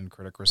fan and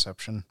critic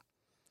reception.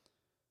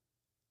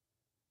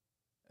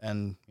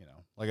 And,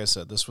 like I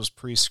said, this was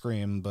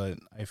pre-Scream, but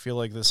I feel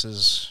like the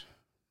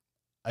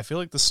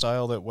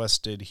style that Wes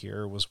did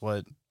here was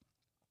what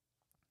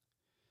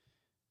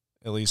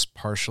at least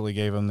partially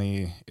gave him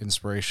the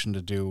inspiration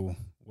to do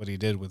what he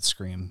did with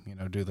Scream.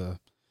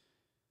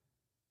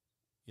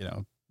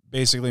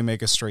 Basically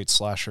make a straight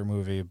slasher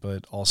movie,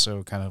 but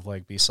also kind of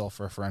like be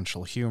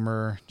self-referential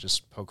humor,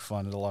 just poke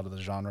fun at a lot of the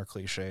genre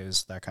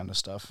cliches, that kind of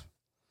stuff.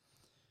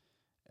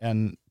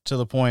 And to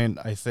the point,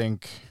 I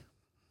think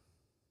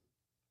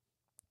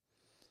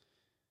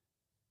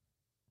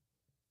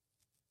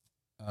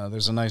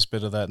there's a nice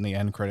bit of that in the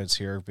end credits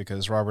here,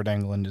 because Robert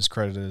Englund is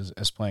credited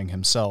as playing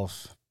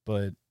himself,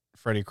 but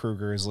Freddy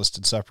Krueger is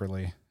listed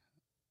separately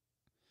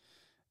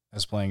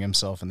as playing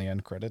himself in the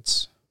end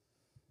credits.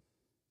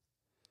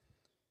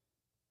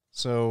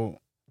 So,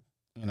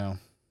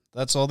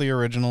 that's all the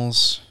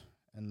originals.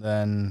 And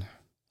then,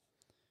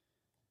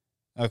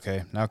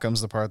 okay, now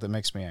comes the part that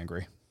makes me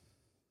angry.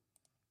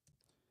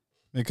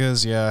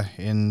 Because,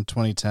 in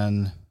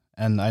 2010,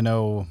 and I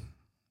know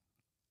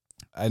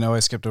I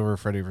skipped over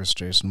Freddy vs.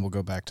 Jason. We'll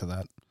go back to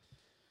that.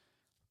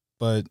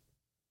 But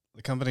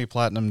the company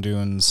Platinum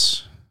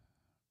Dunes,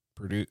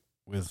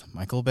 with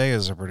Michael Bay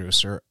as a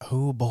producer.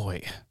 Oh,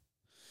 boy.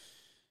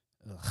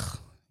 Ugh.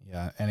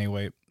 Yeah,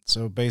 anyway.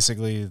 So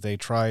basically, they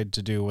tried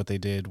to do what they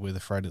did with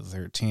Friday the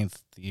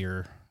 13th the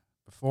year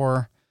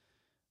before.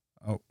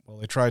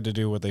 They tried to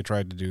do what they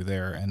tried to do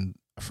there, and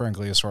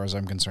frankly, as far as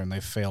I'm concerned, they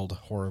failed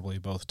horribly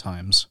both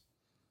times.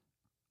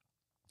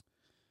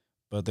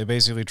 But they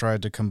basically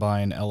tried to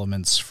combine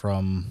elements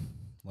from,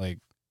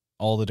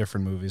 all the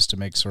different movies to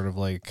make sort of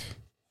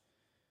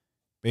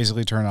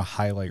basically turn a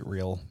highlight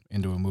reel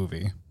into a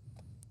movie.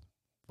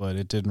 But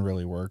it didn't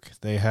really work.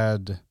 They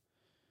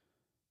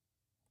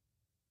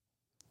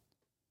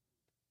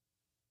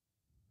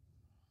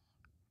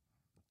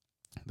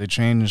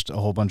changed a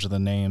whole bunch of the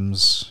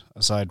names,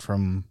 aside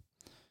from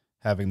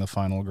having the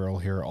final girl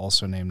here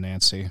also named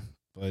Nancy.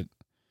 But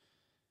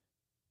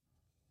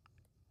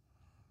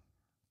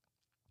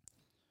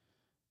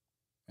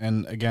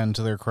and again,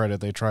 to their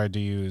credit, they tried to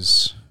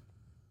use...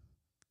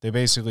 They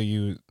basically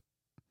use...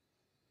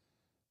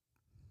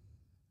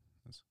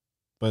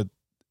 But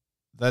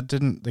that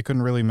didn't... They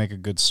couldn't really make a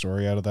good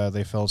story out of that.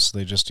 They felt so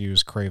they just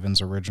used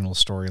Craven's original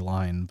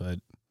storyline, but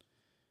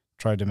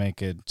tried to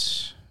make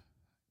it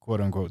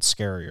quote-unquote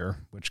scarier,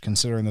 which,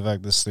 considering the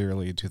fact this is the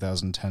early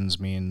 2010s,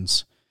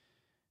 means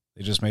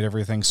they just made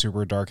everything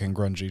super dark and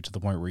grungy to the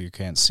point where you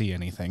can't see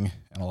anything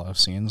in a lot of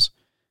scenes.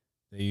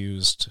 They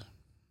used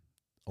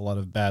a lot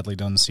of badly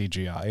done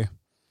CGI.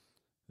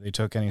 They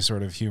took any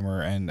sort of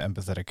humor and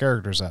empathetic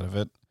characters out of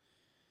it.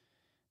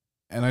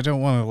 And I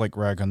don't want to,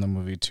 rag on the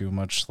movie too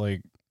much.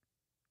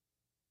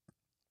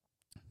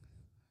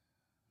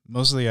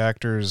 Most of the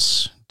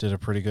actors did a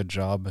pretty good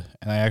job,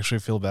 and I actually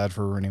feel bad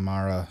for Rooney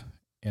Mara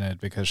in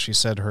it, because she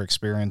said her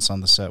experience on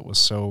the set was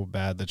so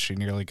bad that she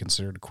nearly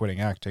considered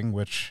quitting acting,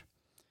 which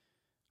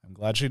I'm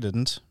glad she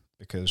didn't,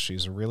 because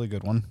she's a really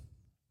good one.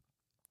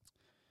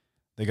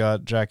 They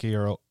got Jackie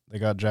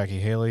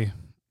Haley,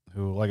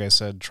 who, like I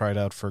said, tried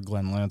out for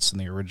Glenn Lance in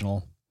the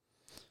original.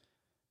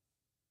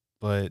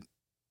 But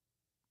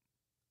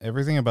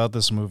everything about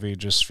this movie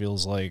just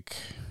feels like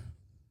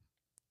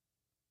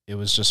it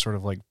was just sort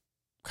of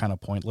kind of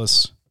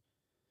pointless.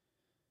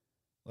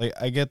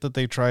 I get that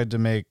they tried to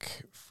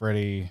make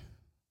Freddy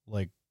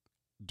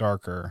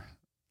darker,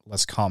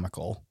 less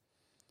comical.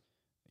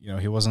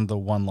 He wasn't the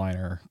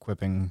one-liner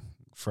quipping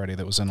Freddy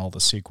that was in all the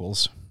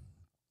sequels.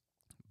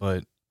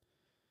 But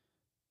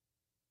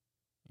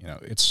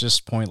it's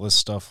just pointless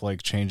stuff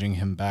like changing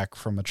him back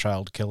from a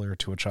child killer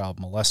to a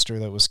child molester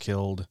that was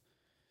killed.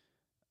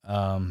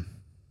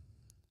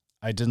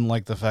 I didn't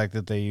like the fact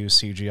that they used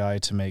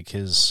CGI to make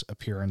his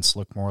appearance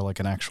look more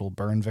like an actual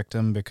burn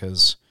victim,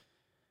 because,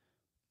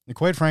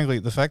 quite frankly,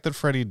 the fact that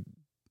Freddy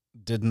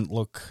didn't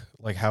look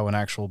like how an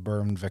actual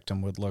burn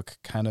victim would look,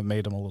 kind of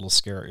made him a little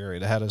scarier.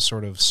 It had a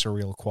sort of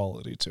surreal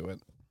quality to it.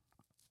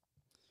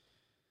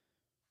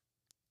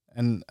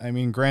 And I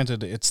mean,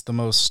 granted, it's the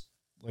most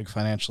like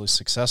financially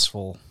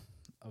successful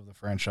of the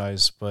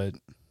franchise, but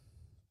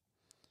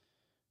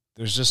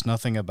there's just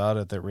nothing about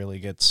it that really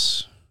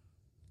gets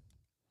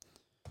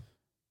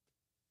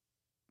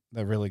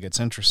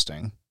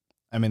interesting.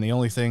 I mean, the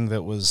only thing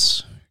that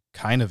was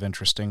kind of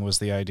interesting was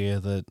the idea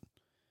that,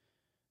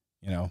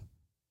 you know,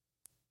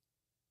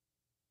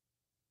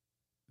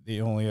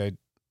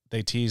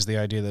 they teased the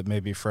idea that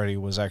maybe Freddy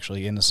was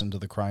actually innocent of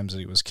the crimes that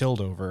he was killed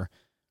over,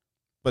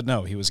 but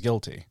no, he was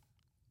guilty.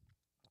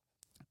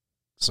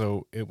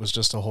 So it was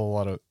just a whole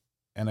lot of,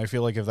 and I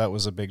feel like if that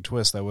was a big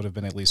twist, that would have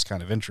been at least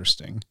kind of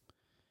interesting.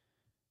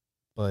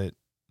 But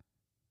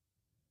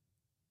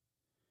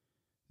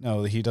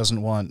no, he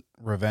doesn't want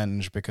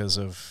revenge because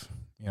of,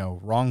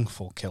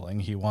 wrongful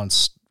killing. He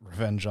wants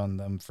revenge on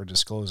them for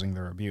disclosing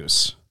their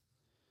abuse.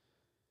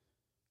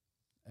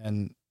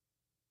 And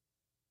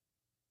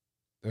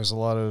there's a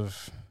lot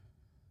of,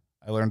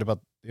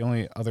 the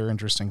only other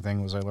interesting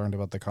thing was I learned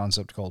about the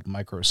concept called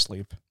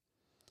microsleep,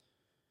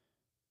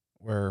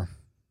 where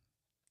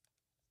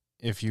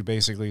if you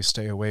basically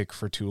stay awake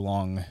for too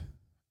long,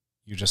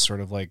 you just sort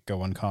of like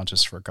go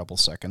unconscious for a couple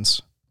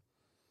seconds.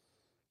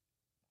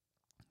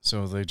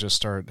 So they just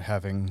start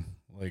having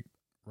like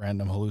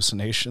random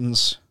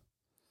hallucinations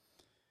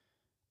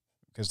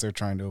because they're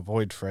trying to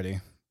avoid Freddy.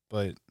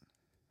 But,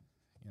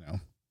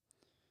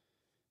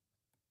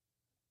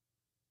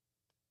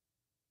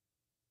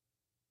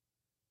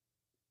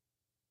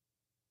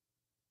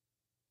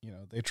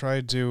 they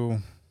tried to,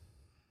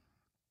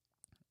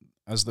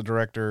 as the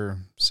director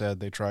said,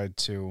 they tried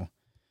to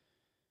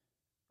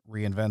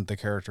reinvent the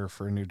character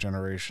for a new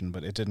generation,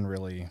 but it didn't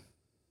really.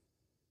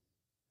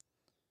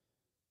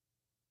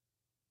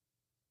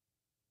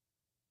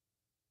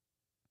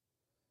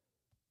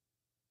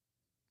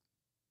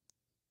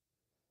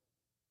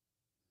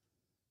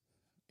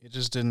 It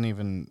just didn't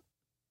even.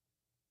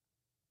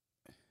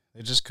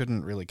 They just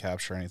couldn't really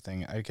capture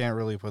anything. I can't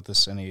really put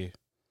this any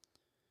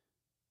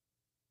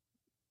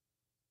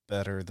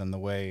better than the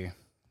way,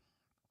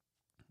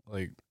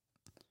 like,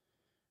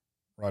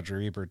 Roger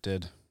Ebert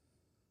did.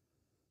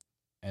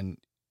 And,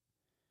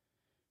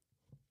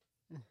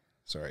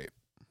 sorry,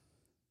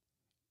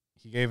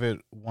 he gave it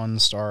 1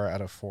 star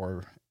out of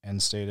 4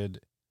 and stated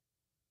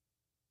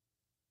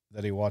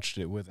that he watched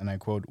it with, and I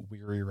quote,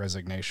 weary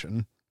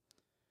resignation.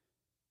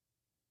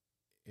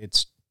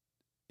 It's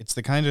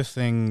the kind of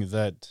thing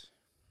that,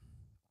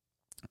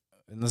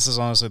 and this is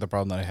honestly the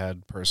problem that I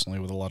had personally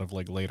with a lot of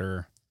like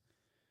later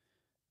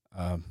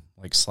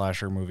like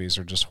slasher movies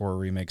or just horror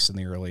remakes in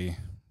the early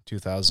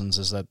 2000s,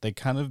 is that they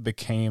kind of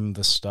became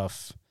the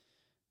stuff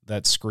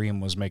that Scream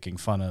was making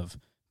fun of,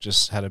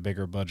 just had a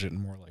bigger budget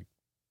and more like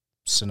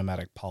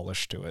cinematic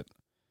polish to it,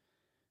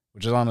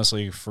 which is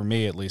honestly, for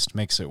me at least,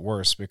 makes it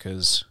worse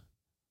because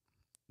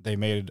they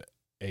made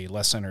a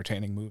less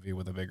entertaining movie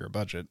with a bigger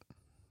budget.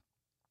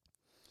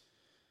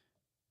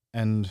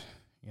 And,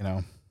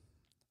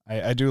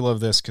 I do love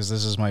this because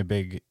this is my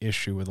big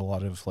issue with a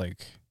lot of,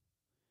 like,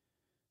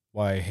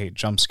 why I hate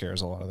jump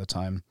scares a lot of the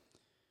time.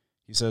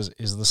 He says,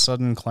 is the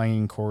sudden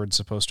clanging chord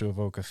supposed to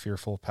evoke a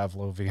fearful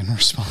Pavlovian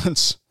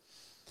response?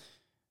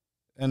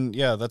 And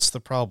yeah, that's the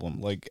problem.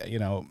 Like,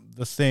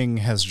 The Thing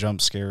has jump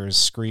scares,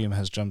 Scream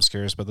has jump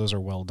scares, but those are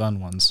well done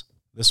ones.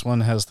 This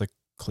one has the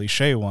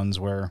cliche ones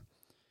where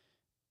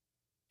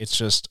it's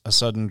just a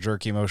sudden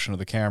jerky motion of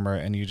the camera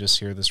and you just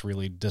hear this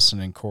really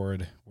dissonant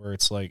chord where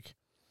it's like,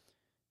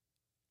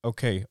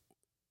 okay,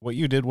 what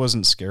you did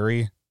wasn't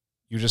scary.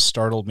 You just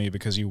startled me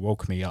because you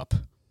woke me up.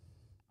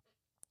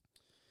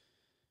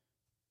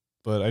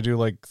 But I do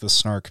like the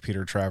snark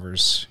Peter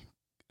Travers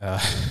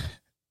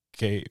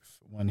gave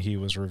when he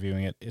was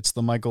reviewing it. It's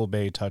the Michael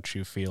Bay touch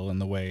you feel in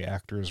the way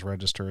actors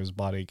register his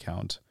body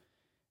count,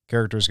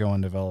 characters go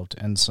undeveloped,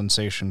 and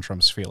sensation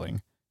trumps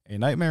feeling. A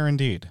nightmare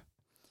indeed.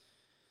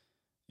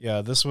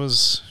 Yeah, this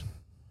was...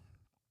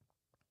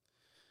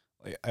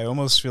 I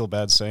almost feel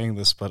bad saying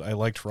this, but I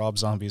liked Rob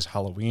Zombie's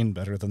Halloween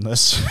better than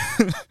this.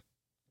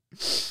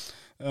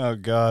 Oh,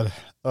 God.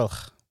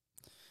 Ugh.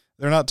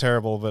 They're not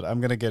terrible, but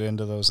I'm going to get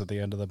into those at the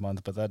end of the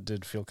month, but that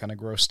did feel kind of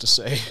gross to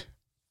say.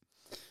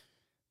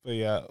 But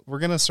yeah, we're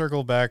going to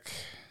circle back,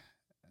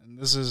 and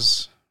this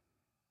is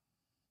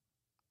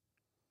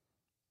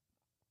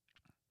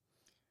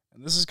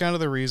kind of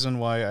the reason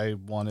why I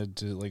wanted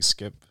to like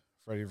skip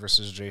Freddy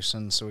vs.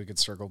 Jason so we could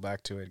circle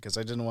back to it, because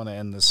I didn't want to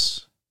end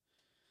this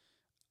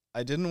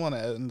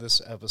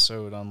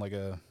episode on like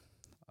a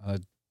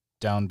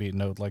downbeat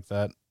note like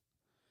that.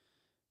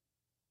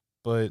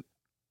 But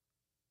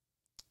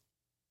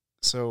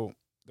so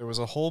there was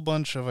a whole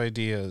bunch of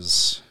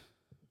ideas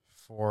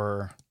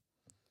for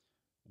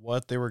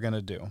what they were going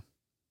to do.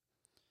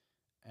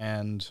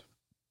 And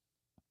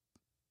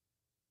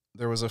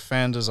there was a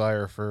fan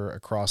desire for a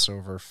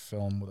crossover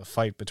film with a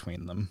fight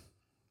between them.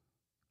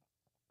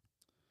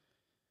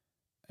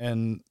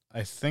 And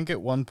I think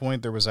at one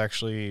point there was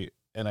actually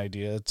an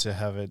idea to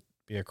have it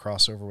be a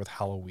crossover with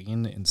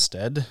Halloween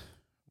instead,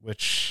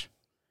 which,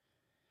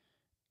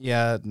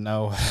 yeah,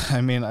 no.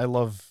 I mean, I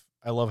love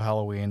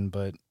Halloween,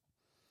 but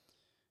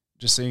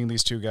just seeing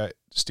these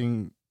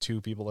seeing two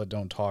people that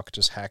don't talk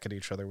just hack at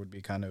each other would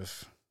be kind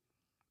of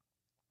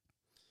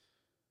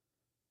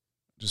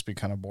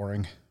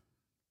boring.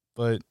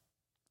 But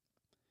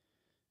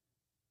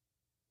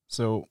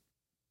so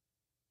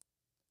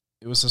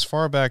it was as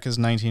far back as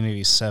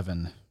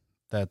 1987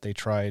 that they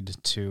tried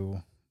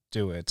to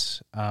do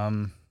it.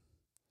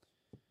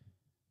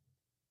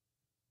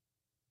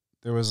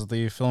 There was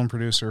the film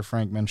producer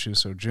Frank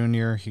Mancuso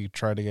Jr. He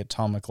tried to get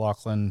Tom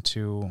McLaughlin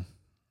to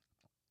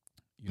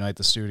unite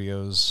the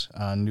studios,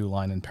 New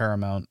Line and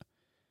Paramount,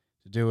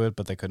 to do it,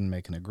 but they couldn't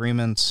make an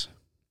agreement.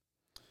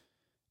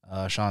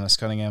 Sean S.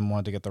 Cunningham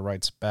wanted to get the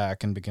rights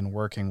back and begin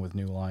working with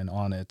New Line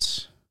on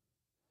it.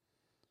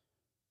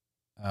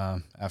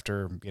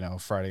 After,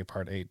 Friday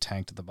Part 8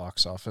 tanked at the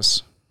box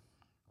office.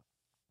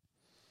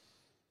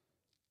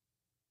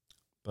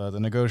 But the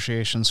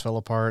negotiations fell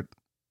apart.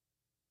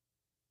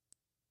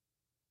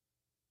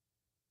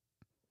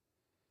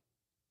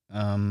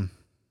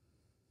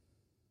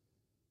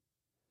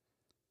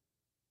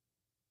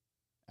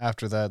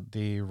 After that,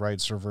 the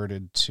rights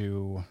reverted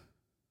to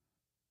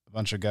a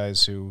bunch of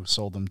guys who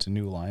sold them to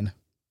New Line.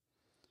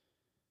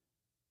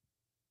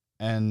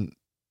 And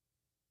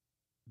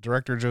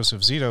director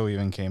Joseph Zito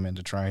even came in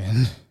to try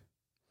and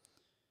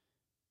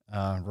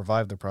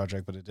revive the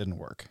project, but it didn't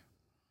work.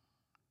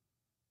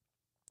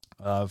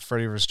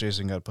 Freddy vs.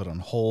 Jason got put on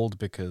hold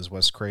because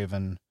Wes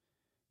Craven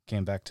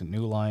came back to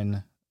New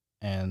Line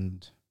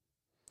and,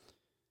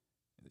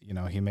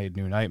 he made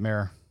New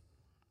Nightmare.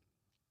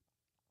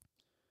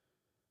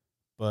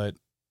 But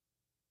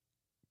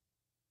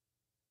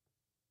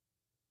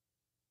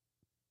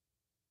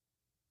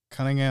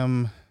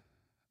Cunningham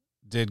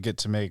did get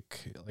to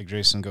make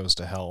Jason Goes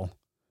to Hell,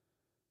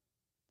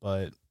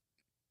 but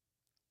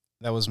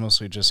that was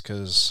mostly just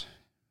because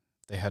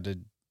they had to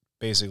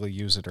basically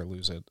use it or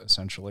lose it,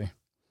 essentially.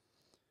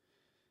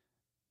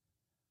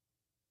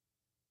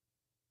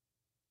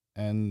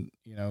 And,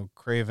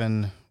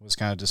 Craven was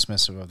kind of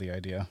dismissive of the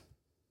idea.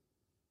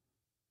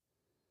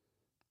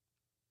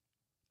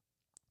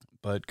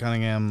 But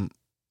Cunningham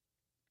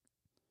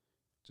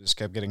just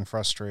kept getting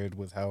frustrated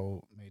with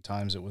how many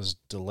times it was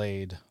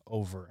delayed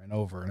over and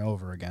over and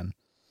over again,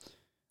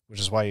 which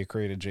is why he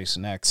created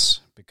Jason X,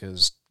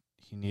 because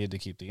he needed to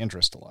keep the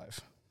interest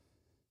alive.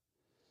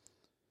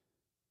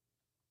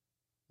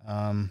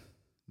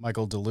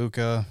 Michael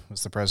DeLuca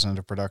was the president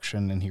of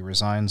production, and he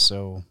resigned,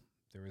 so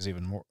there was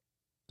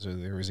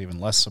even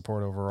less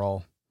support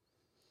overall.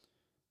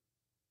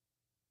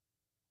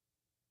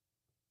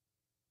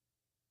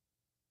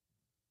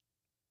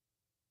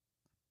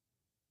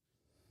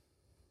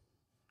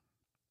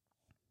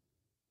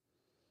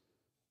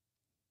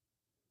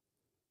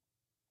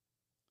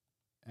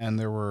 And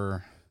there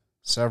were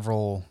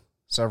several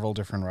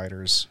different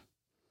writers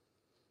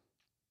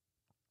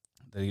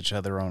that each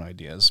had their own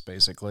ideas,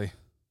 basically.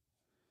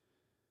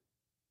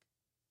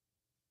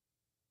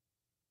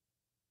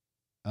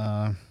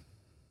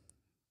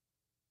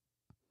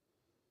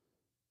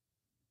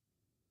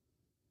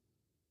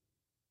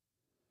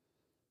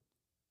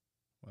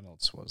 What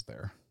else was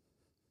there?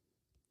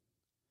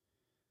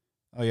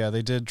 Oh yeah,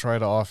 they did try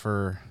to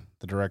offer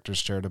the director's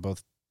chair to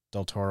both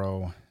Del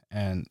Toro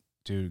and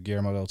to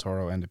Guillermo del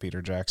Toro and to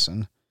Peter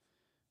Jackson,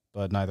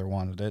 but neither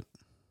wanted it.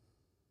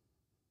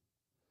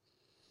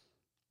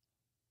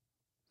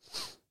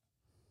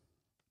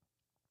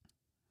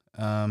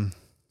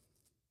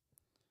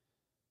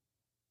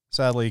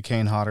 Sadly,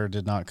 Kane Hodder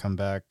did not come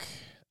back.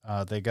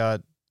 They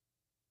got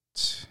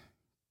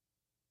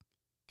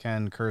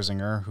Ken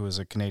Kersinger, who is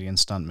a Canadian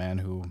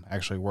stuntman who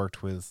actually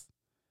worked with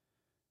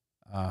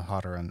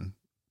Hodder on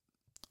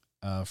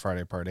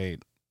Friday Part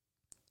 8.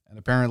 And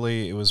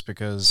apparently it was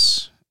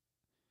because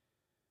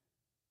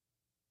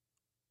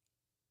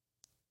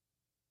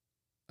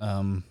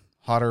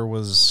Hodder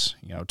was,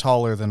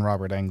 taller than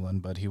Robert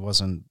Englund,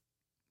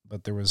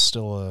 but there was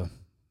still a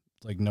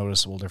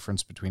noticeable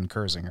difference between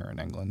Kersinger and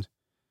Englund.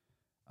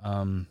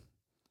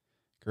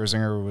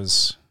 Kersinger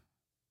was,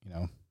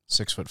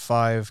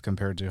 6'5"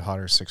 compared to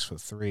Hodder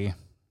 6'3",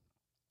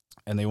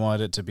 and they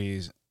wanted it to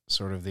be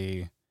sort of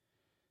the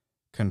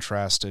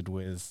contrasted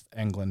with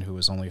Englund, who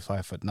was only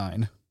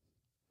 5'9".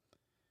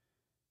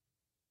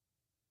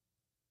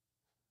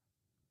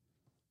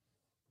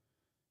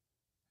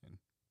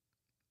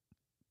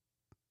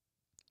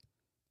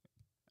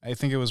 I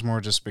think it was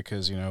more just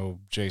because,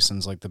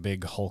 Jason's the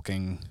big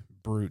hulking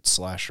brute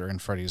slasher,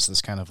 and Freddy's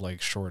this kind of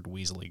short,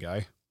 weaselly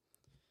guy.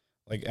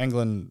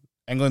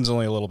 Englund's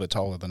only a little bit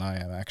taller than I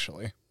am,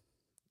 actually.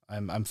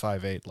 I'm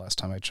 5'8" last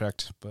time I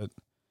checked, but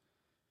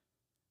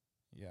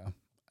yeah.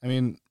 I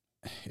mean,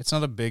 it's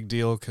not a big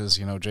deal because,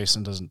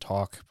 Jason doesn't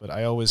talk, but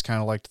I always kind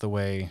of liked the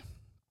way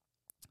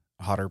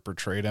Hodder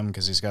portrayed him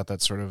because he's got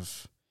that sort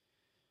of,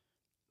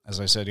 as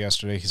I said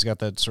yesterday, he's got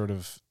that sort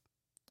of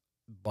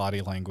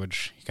body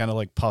language. He kind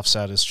of puffs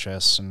out his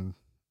chest and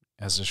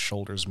as his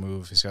shoulders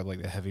move. He's got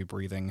like the heavy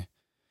breathing.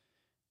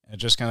 It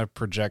just kind of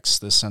projects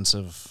this sense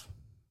of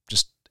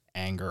just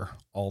anger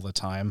all the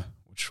time,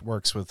 which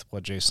works with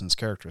what Jason's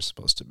character is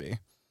supposed to be.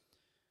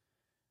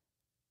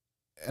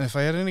 And if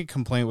I had any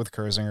complaint with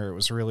Kurzinger, it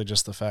was really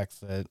just the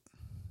fact that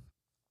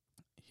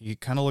he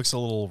kind of looks a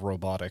little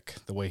robotic,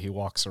 the way he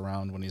walks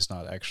around when he's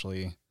not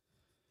actually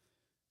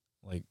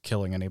like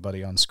killing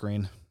anybody on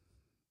screen.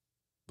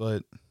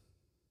 But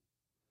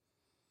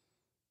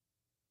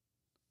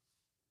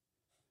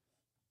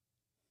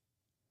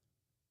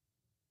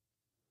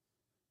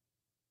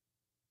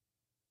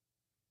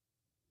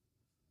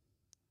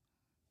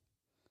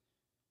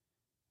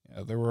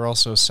yeah, there were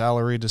also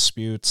salary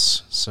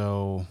disputes,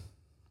 so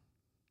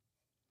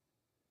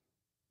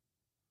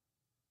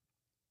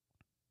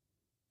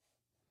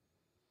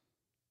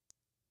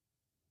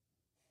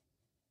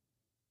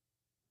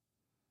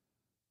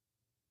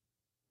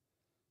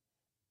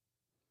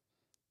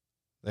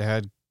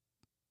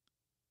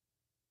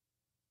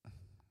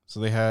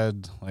they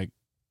had like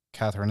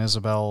Catherine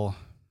Isabel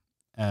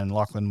and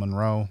Lachlan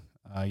Monroe.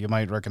 You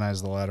might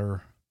recognize the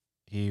latter.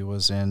 He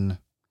was in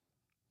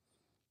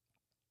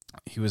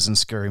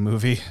Scary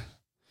Movie.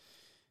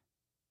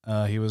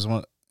 He was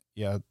one.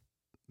 Yeah,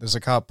 there's a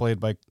cop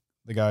played by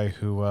the guy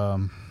who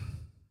I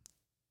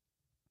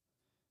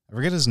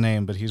forget his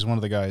name, but he's one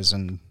of the guys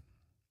in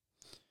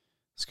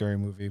Scary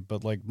Movie.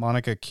 But like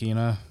Monica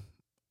Keena,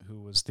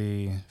 who was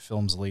the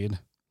film's lead.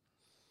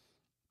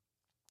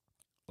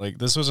 Like,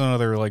 this was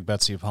another, like,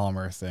 Betsy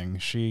Palmer thing.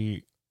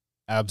 She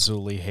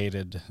absolutely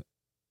hated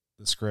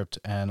the script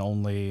and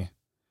only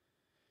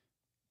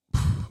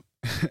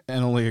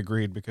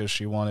agreed because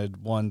she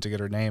wanted, one, to get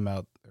her name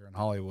out there in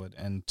Hollywood,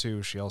 and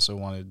two, she also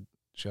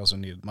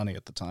needed money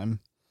at the time.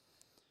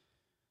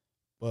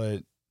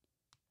 But,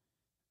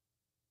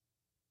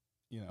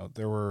 you know,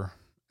 there were,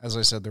 as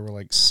I said, there were,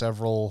 like,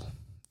 several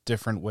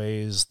different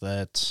ways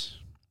that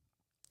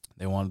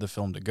they wanted the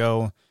film to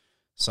go.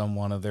 Some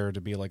wanted there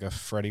to be like a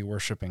Freddy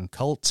worshipping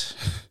cult.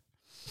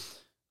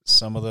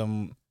 Some of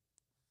them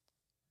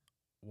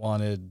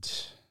wanted,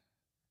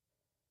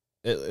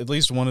 at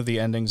least one of the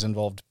endings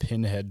involved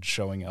Pinhead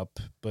showing up,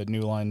 but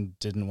New Line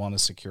didn't want to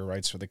secure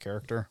rights for the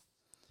character.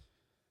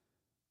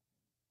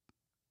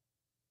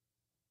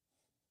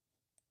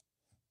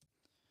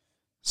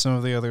 Some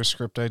of the other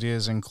script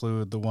ideas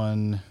include the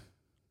one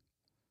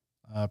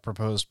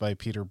proposed by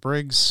Peter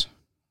Briggs.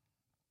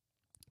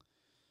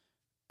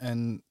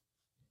 And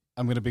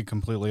I'm going to be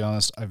completely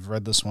honest, I've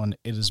read this one.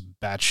 It is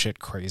batshit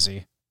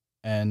crazy.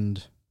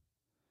 And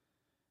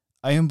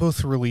I am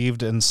both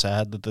relieved and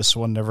sad that this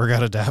one never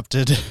got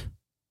adapted.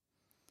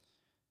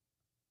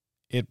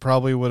 It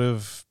probably would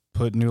have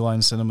put New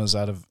Line Cinemas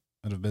out of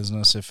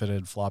business if it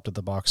had flopped at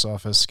the box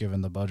office,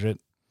 given the budget.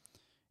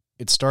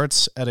 It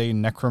starts at a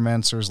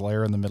necromancer's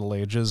lair in the Middle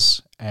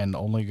Ages and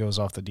only goes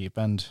off the deep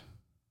end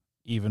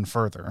even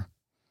further.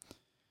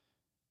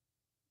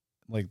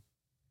 Like,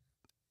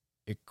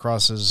 it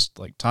crosses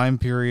like time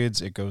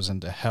periods, it goes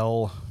into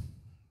hell.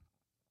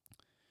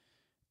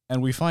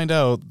 And we find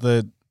out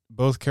that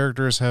both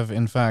characters have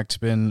in fact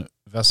been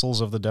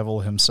vessels of the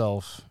devil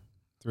himself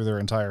through their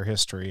entire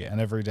history, and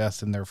every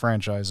death in their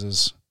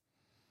franchises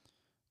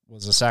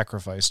was a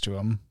sacrifice to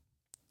him.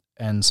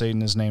 And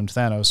Satan is named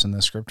Thanos in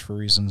the script for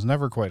reasons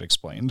never quite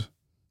explained,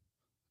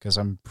 because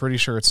I'm pretty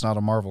sure it's not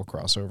a Marvel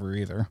crossover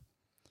either.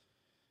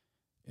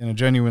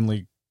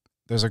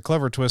 There's a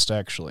clever twist,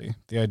 actually.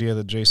 The idea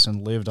that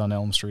Jason lived on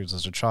Elm Street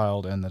as a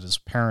child and that his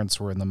parents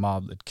were in the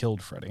mob that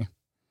killed Freddy.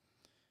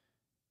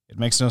 It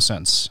makes no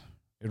sense.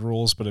 It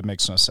rules, but it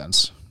makes no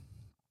sense.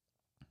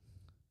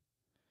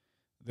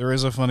 There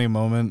is a funny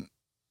moment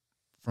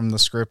from the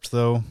script,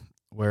 though,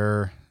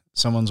 where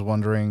someone's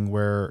wondering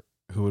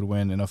who would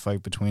win in a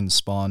fight between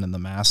Spawn and the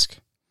Mask.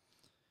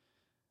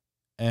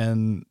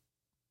 And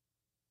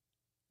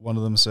one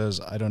of them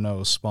says, I don't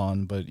know,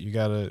 Spawn, but you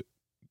gotta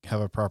have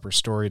a proper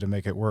story to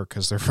make it work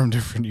because they're from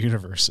different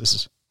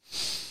universes.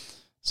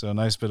 So a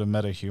nice bit of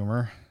meta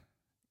humor.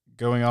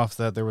 Going off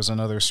that, there was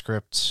another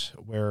script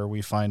where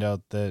we find out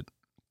that,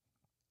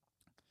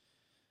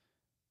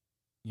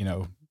 you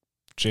know,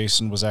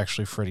 Jason was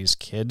actually Freddy's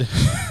kid.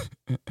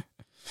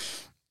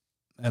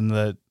 And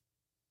that,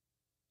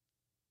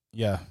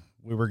 yeah,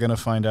 we were going to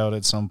find out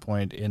at some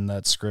point in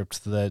that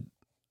script that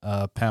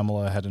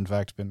Pamela had in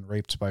fact been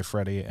raped by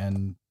Freddy,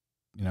 and,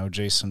 you know,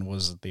 Jason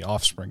was the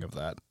offspring of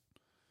that.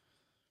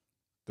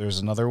 There's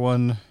another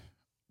one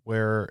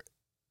where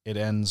it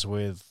ends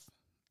with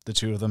the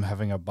two of them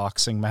having a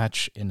boxing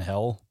match in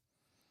hell.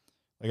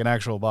 Like an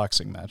actual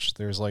boxing match.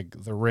 There's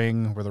like the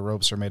ring where the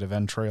ropes are made of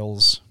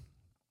entrails.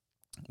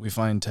 We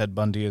find Ted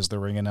Bundy as the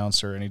ring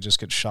announcer, and he just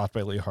gets shot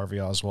by Lee Harvey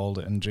Oswald,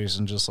 and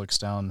Jason just looks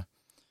down.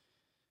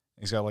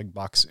 He's got like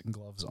boxing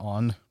gloves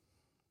on.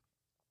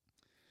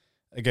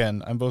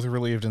 Again, I'm both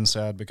relieved and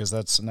sad because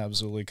that's an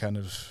absolutely kind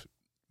of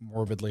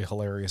morbidly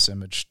hilarious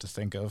image to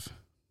think of.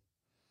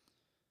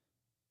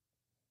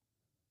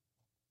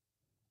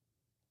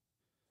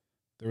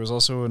 There was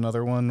also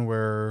another one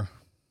where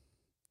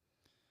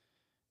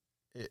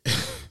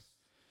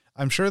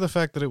I'm sure the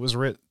fact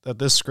that that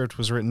this script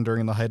was written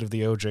during the height of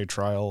the OJ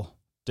trial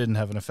didn't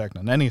have an effect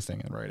on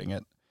anything in writing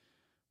it.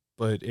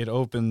 But it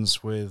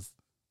opens with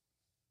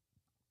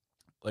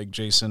like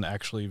Jason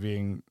actually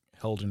being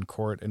held in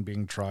court and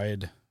being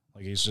tried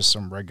like he's just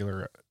some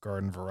regular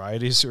garden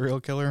variety serial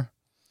killer.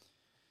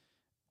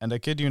 And I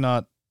kid you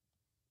not,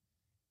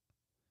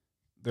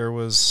 there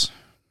was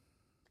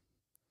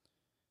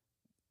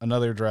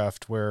another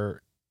draft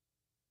where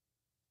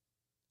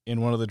in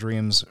one of the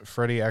dreams,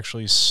 Freddy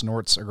actually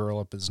snorts a girl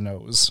up his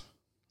nose.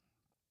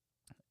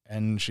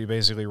 And she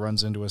basically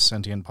runs into a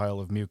sentient pile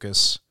of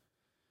mucus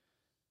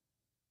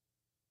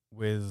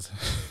with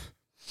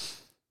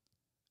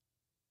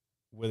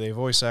with a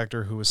voice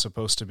actor who was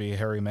supposed to be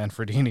Harry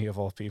Manfredini, of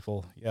all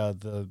people. Yeah,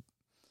 the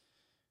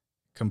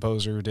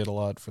composer who did a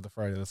lot for the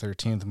Friday the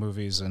 13th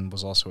movies and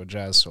was also a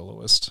jazz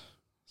soloist.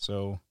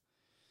 So,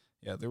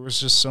 yeah, there was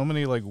just so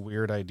many, like,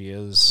 weird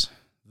ideas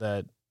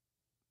that,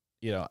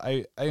 you know,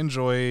 I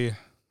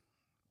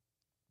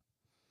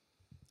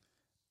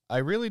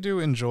really do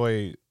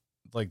enjoy,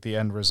 like, the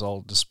end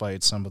result,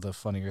 despite some of the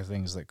funnier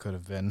things that could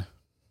have been.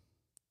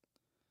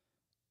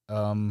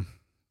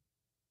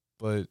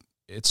 But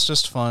it's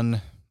just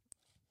fun.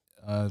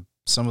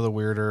 Some of the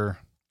weirder...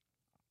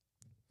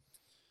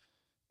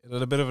 It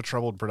had a bit of a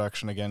troubled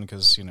production again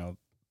because, you know,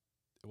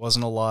 it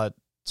wasn't a lot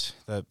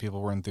that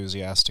people were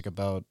enthusiastic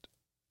about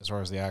as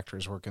far as the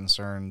actors were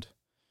concerned.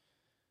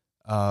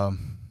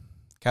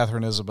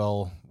 Catherine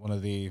Isabel, one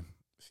of the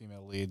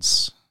female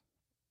leads,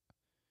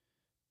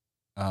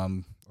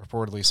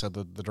 reportedly said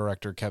that the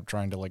director kept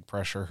trying to, like,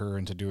 pressure her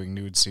into doing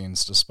nude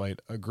scenes despite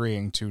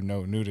agreeing to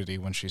no nudity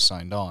when she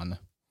signed on.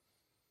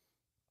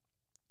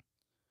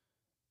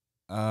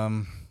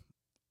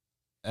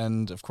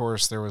 And, of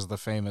course, there was the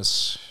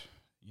famous,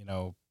 you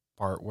know,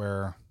 part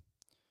where...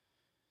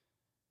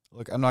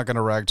 Look, I'm not going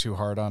to rag too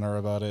hard on her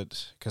about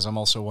it, because I'm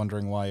also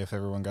wondering why, if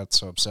everyone got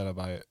so upset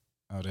about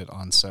it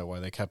on set, why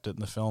they kept it in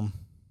the film.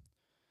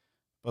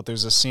 But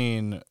there's a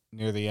scene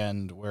near the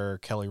end where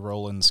Kelly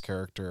Rowland's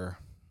character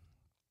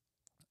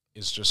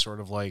is just sort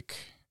of like,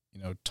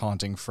 you know,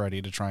 taunting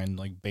Freddy to try and,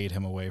 like, bait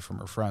him away from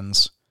her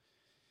friends.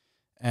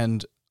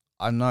 And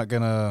I'm not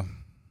gonna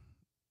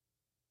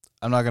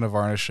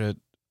varnish it,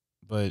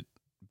 but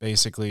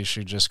basically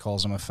she just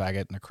calls him a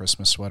faggot in a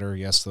Christmas sweater.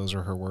 Yes, those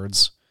are her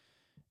words.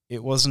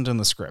 It wasn't in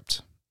the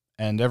script,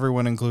 and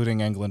everyone, including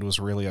England, was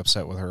really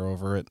upset with her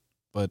over it.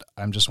 But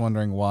I'm just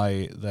wondering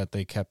why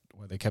they kept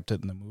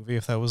it in the movie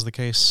if that was the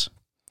case.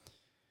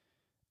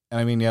 And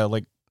I mean, yeah,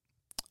 like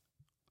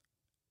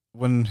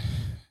when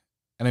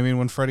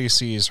Freddy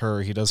sees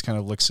her, he does kind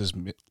of licks his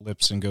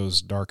lips and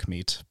goes dark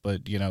meat.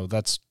 But you know,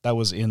 that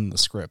was in the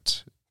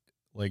script.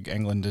 Like,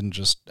 England didn't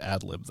just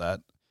ad-lib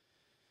that.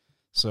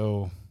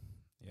 So,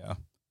 yeah.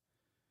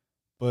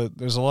 But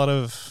there's a lot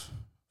of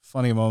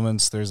funny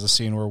moments. There's a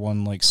scene where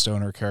one, like,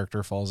 stoner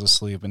character falls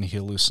asleep and he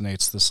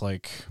hallucinates this,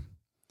 like,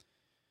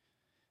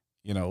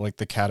 you know, like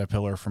the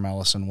caterpillar from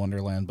Alice in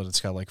Wonderland, but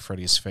it's got, like,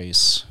 Freddy's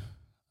face.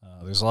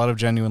 There's a lot of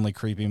genuinely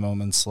creepy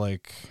moments,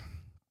 like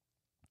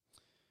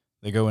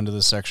they go into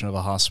this section of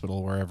a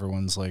hospital where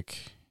everyone's,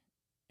 like,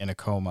 in a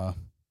coma,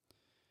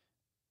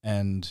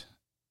 and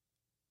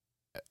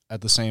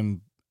at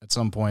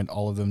some point,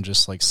 all of them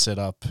just, like, sit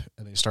up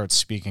and they start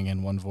speaking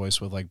in one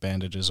voice with, like,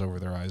 bandages over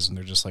their eyes, and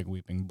they're just, like,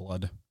 weeping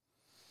blood.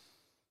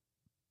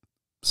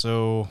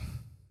 So,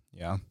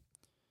 yeah.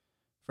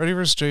 Freddy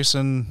vs.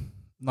 Jason,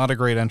 not a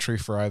great entry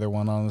for either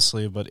one,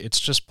 honestly, but it's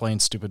just plain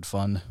stupid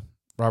fun.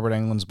 Robert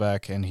Englund's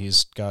back, and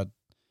he's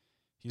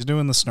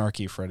doing the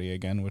snarky Freddy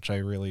again, which I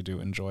really do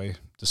enjoy,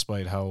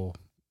 despite how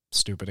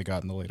stupid it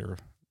got in the later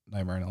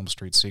Nightmare on Elm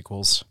Street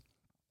sequels.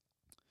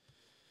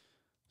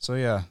 So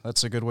yeah,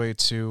 that's a good way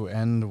to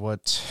end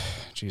what,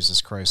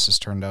 Jesus Christ, has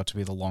turned out to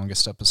be the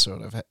longest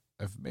episode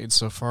I've made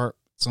so far.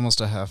 It's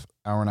almost hour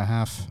and a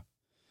half.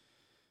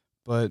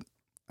 But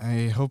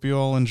I hope you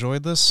all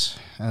enjoyed this,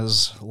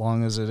 as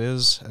long as it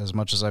is, as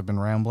much as I've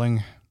been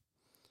rambling.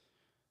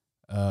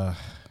 God,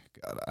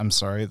 I'm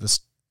sorry, the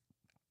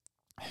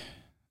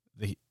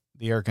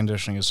air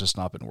conditioning has just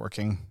not been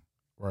working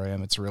where I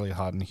am. It's really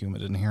hot and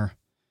humid in here.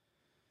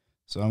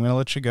 So I'm going to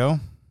let you go.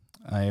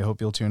 I hope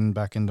you'll tune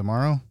back in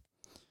tomorrow.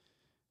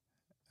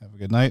 Have a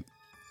good night,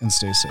 and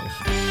stay safe.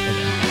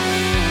 Bye-bye.